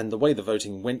 And the way the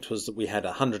voting went was that we had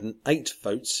 108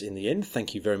 votes in the end.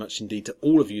 Thank you very much indeed to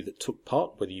all of you that took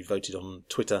part, whether you voted on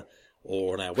Twitter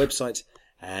or on our website.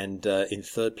 And in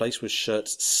third place was shirt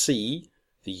C,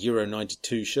 the Euro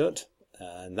 92 shirt.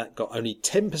 And that got only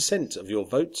 10% of your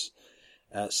votes.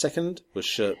 Second was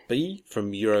shirt B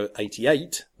from Euro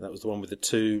 88. That was the one with the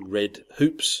 2 red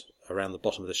hoops around the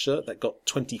bottom of the shirt. That got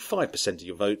 25% of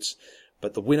your votes.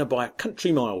 But the winner by a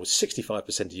country mile with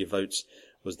 65% of your votes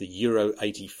was the Euro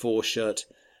 84 shirt,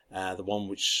 the one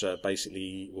which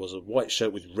basically was a white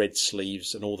shirt with red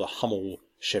sleeves and all the Hummel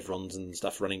chevrons and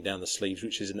stuff running down the sleeves,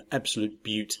 which is an absolute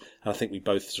beaut. And I think we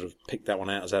both sort of picked that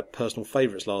one out as our personal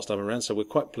favourites last time around, so we're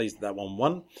quite pleased that one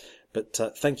won. But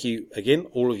thank you again,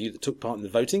 all of you that took part in the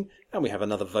voting, and we have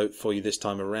another vote for you this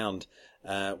time around.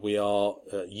 We are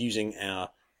using our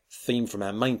theme from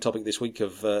our main topic this week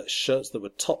of shirts that were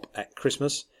top at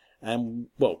Christmas, and,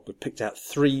 well, we picked out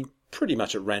 3 pretty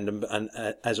much at random, and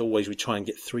as always we try and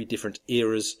get 3 different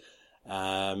eras.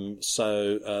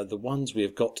 So the ones we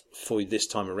have got for you this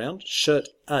time around, shirt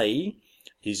A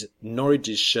is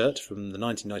Norwich's shirt from the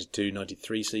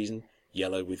 1992-93 season,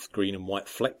 yellow with green and white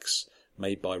flecks,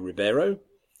 made by Ribeiro.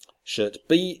 Shirt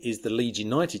B is the Leeds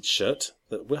United shirt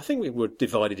that I think we were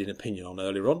divided in opinion on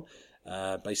earlier on,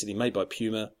 basically made by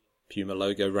Puma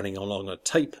logo running along a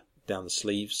tape down the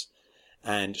sleeves.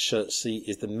 And shirt C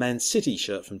is the Man City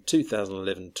shirt from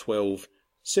 2011-12.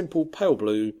 Simple, pale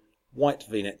blue, white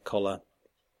V-neck collar.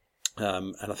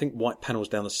 And I think white panels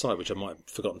down the side, which I might have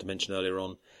forgotten to mention earlier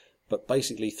on. But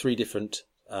basically 3 different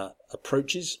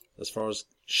approaches as far as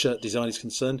shirt design is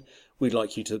concerned. We'd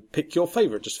like you to pick your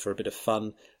favourite just for a bit of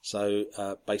fun.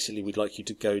 So basically we'd like you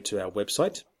to go to our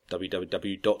website,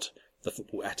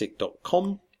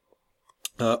 www.thefootballattic.com.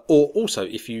 Or also,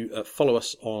 if you follow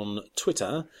us on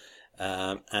Twitter,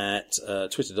 at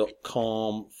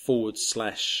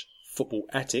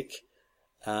twitter.com/footballattic.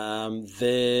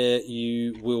 There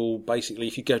you will basically,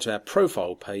 if you go to our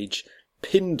profile page,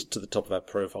 pinned to the top of our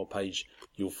profile page,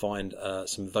 you'll find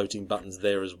some voting buttons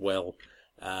there as well.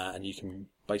 And you can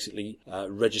basically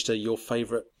register your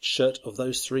favourite shirt of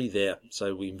those 3 there.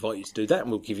 So we invite you to do that, and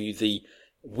we'll give you the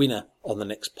winner on the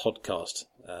next podcast.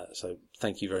 So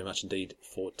thank you very much indeed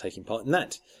for taking part in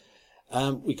that.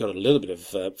 We got a little bit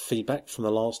of feedback from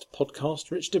the last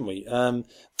podcast, Rich, didn't we?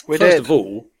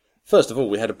 First of all,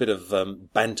 we had a bit of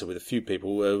banter with a few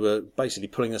people who were basically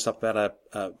pulling us up about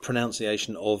our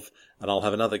pronunciation of, and I'll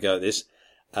have another go at this,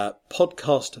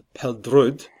 Podcast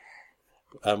Peldrud,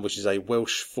 which is a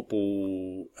Welsh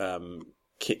football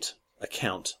kit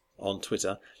account on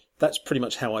Twitter. That's pretty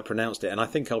much how I pronounced it, and I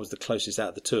think I was the closest out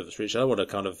of the 2 of us, Rich. I don't want to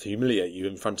kind of humiliate you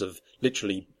in front of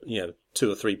literally,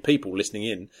 2 or 3 people listening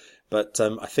in, but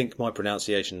I think my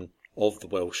pronunciation of the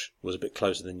Welsh was a bit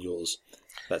closer than yours.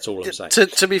 That's all I'm saying.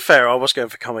 To be fair, I was going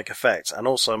for comic effect, and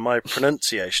also my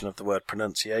pronunciation of the word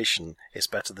pronunciation is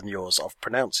better than yours of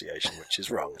pronunciation, which is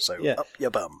wrong. So up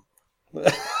your bum.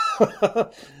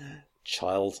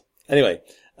 Child. Anyway,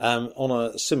 on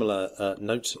a similar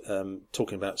note,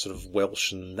 talking about sort of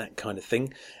Welsh and that kind of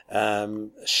thing,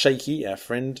 Shaky, our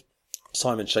friend,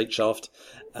 Simon Shakeshaft,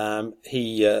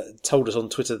 he told us on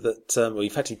Twitter that, well, in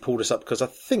fact, he pulled us up because I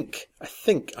think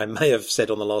I may have said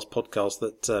on the last podcast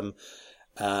that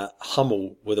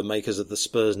Hummel were the makers of the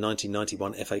Spurs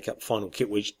 1991 FA Cup final kit,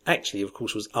 which actually, of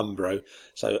course, was Umbro.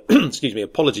 So, excuse me,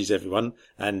 apologies, everyone.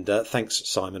 And thanks,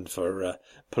 Simon, for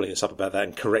pulling us up about that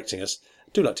and correcting us.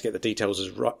 I do like to get the details as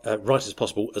right as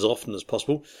possible, as often as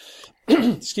possible.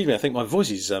 Excuse me, I think my voice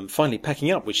is finally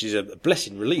packing up, which is a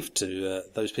blessed relief to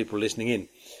those people listening in.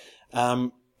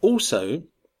 Also,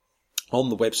 on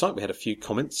the website, we had a few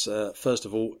comments. First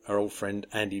of all, our old friend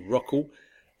Andy Rockall.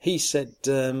 He said,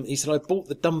 I bought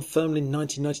the Dunfermline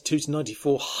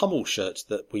 1992-94 Hummel shirt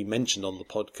that we mentioned on the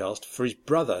podcast for his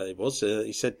brother, it was.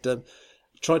 He said,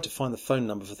 tried to find the phone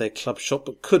number for their club shop,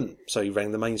 but couldn't. So he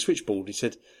rang the main switchboard. He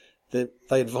said they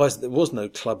advised that there was no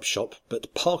club shop,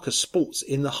 but Parker Sports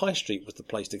in the High Street was the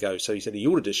place to go. So he said he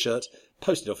ordered a shirt,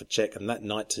 posted off a cheque, and that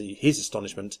night, to his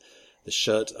astonishment, the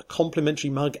shirt, a complimentary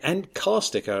mug, and car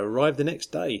sticker arrived the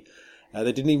next day.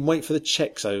 They didn't even wait for the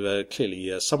cheque, so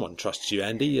clearly someone trusts you,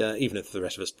 Andy, even if the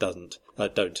rest of us don't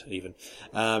even.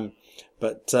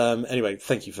 But anyway,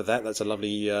 thank you for that. That's a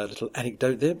lovely little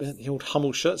anecdote there about the old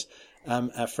Hummel shirts.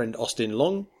 Our friend Austin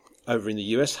Long over in the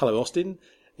US. Hello, Austin.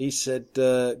 He said,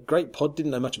 great pod,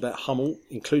 didn't know much about Hummel,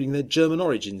 including their German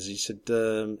origins. He said,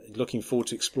 looking forward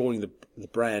to exploring the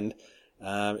brand.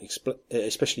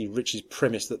 Especially Rich's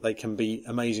premise that they can be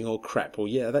amazing or crap. Well,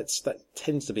 yeah, that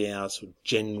tends to be our sort of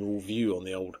general view on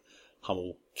the old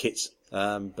Hummel kits.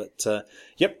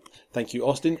 Yep, thank you,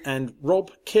 Austin. And Rob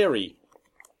Carey,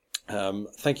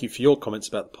 thank you for your comments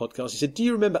about the podcast. He said, do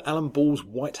you remember Alan Ball's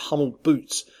white Hummel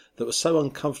boots that were so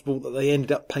uncomfortable that they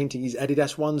ended up painting his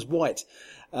Adidas ones white?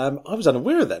 I was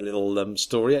unaware of that little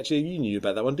story. Actually, you knew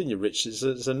about that one, didn't you, Rich? It's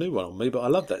a new one on me, but I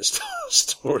love that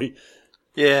story.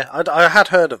 Yeah, I had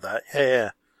heard of that.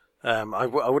 Yeah.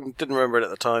 Didn't remember it at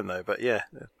the time though, but yeah,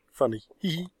 funny.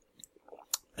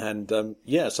 And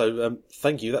so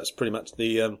thank you. That's pretty much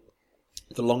the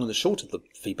long and the short of the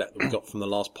feedback that we got from the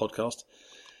last podcast.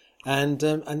 And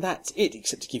that's it,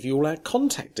 except to give you all our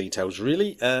contact details.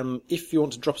 Really, if you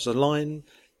want to drop us a line,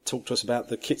 talk to us about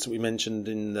the kits that we mentioned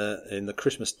in the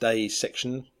Christmas Day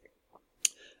section.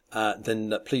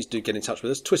 Then please do get in touch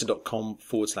with us.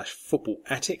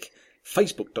 Twitter.com/footballattic.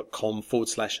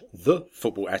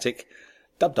 Facebook.com/thefootballattic.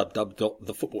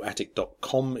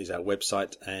 www.thefootballattic.com is our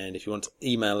website, and if you want to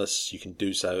email us, you can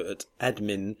do so at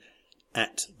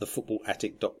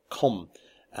admin@thefootballattic.com.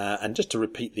 And just to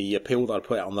repeat the appeal that I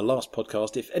put out on the last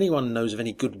podcast, if anyone knows of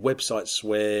any good websites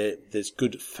where there's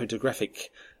good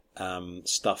photographic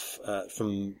stuff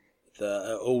from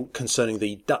all concerning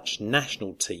the Dutch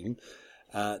national team,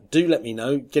 do let me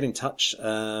know. Get in touch.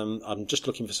 I'm just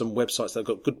looking for some websites that have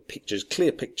got good pictures,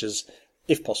 clear pictures,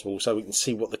 if possible, so we can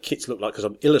see what the kits look like, because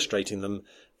I'm illustrating them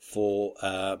for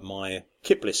my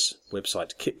Kitbliss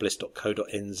website,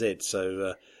 kitbliss.co.nz.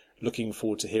 So looking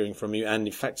forward to hearing from you. And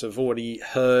in fact, I've already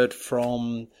heard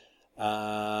from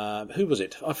who was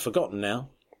it? I've forgotten now.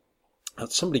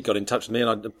 Somebody got in touch with me,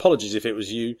 and apologies if it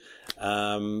was you.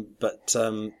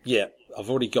 Yeah, I've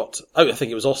already got... Oh, I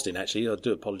think it was Austin, actually. I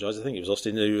do apologise. I think it was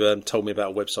Austin who told me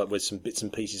about a website with some bits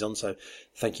and pieces on, so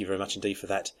thank you very much indeed for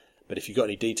that. But if you've got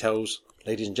any details,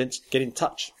 ladies and gents, get in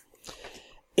touch.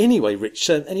 Anyway, Rich,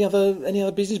 any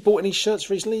other business? Bought any shirts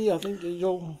recently? I think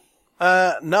you're...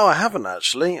 No, I haven't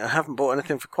actually. I haven't bought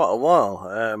anything for quite a while.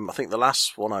 I think the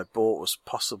last one I bought was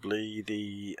possibly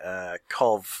the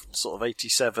Cov sort of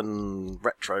 87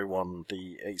 retro one,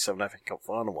 the 87 FA Cup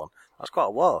final one. That's quite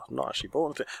a while. I've not actually bought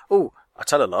anything. Oh, I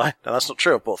tell a lie. No, that's not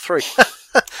true. I bought 3.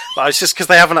 But it's just because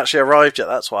they haven't actually arrived yet.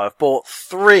 That's why I've bought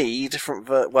 3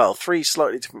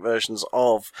 slightly different versions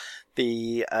of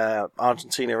the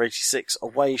Argentina 86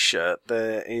 away shirt.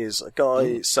 There is a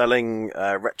guy selling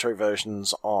retro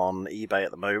versions on eBay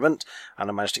at the moment, and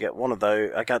I managed to get one of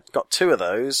those. I got 2 of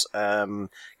those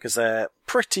because they're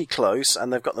pretty close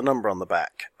and they've got the number on the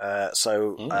back. What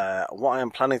I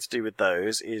am planning to do with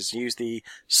those is use the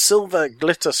silver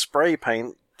glitter spray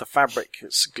paint, the fabric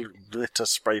glitter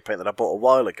spray paint that I bought a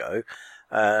while ago.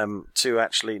 to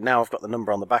actually, now I've got the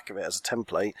number on the back of it as a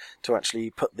template, to actually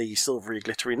put the silvery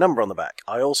glittery number on the back.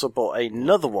 I also bought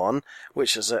another one,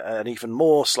 which is an even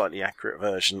more slightly accurate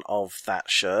version of that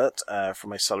shirt,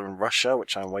 from a seller in Russia,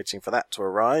 which I'm waiting for that to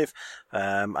arrive.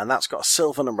 And that's got a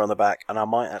silver number on the back, and I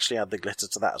might actually add the glitter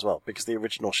to that as well, because the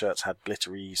original shirts had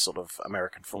glittery sort of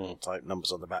American football type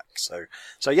numbers on the back. So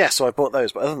I bought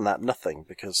those, but other than that, nothing,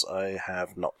 because I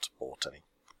have not bought any.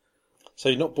 So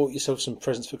you've not bought yourself some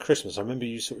presents for Christmas? I remember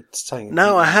you sort of saying...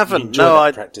 No, I haven't.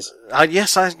 Practice.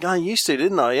 Yes, I used to,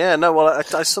 didn't I? Yeah, no, well,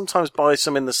 I sometimes buy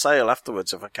some in the sale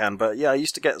afterwards if I can, but yeah, I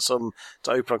used to get some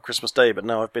to open on Christmas Day, but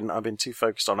no, I've been too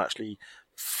focused on actually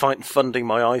funding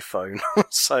my iPhone.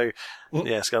 So,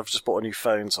 yes, I've just bought a new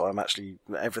phone, so I'm actually,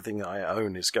 everything that I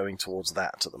own is going towards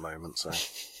that at the moment, so...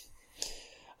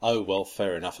 Oh, well,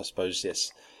 fair enough, I suppose,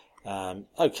 yes.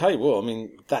 Okay, well, I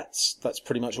mean, that's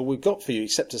pretty much all we've got for you,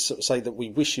 except to sort of say that we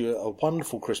wish you a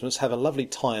wonderful Christmas. Have a lovely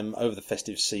time over the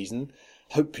festive season.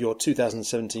 Hope your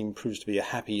 2017 proves to be a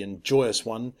happy and joyous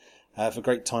one. Have a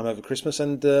great time over Christmas,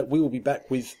 and we will be back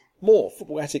with more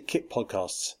Football Attic Kit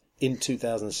podcasts in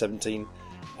 2017.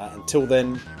 Until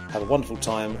then, have a wonderful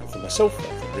time. And for myself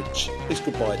and for Rich, it's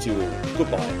goodbye to you all.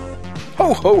 Goodbye.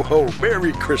 Ho, ho, ho.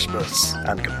 Merry Christmas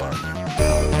and goodbye.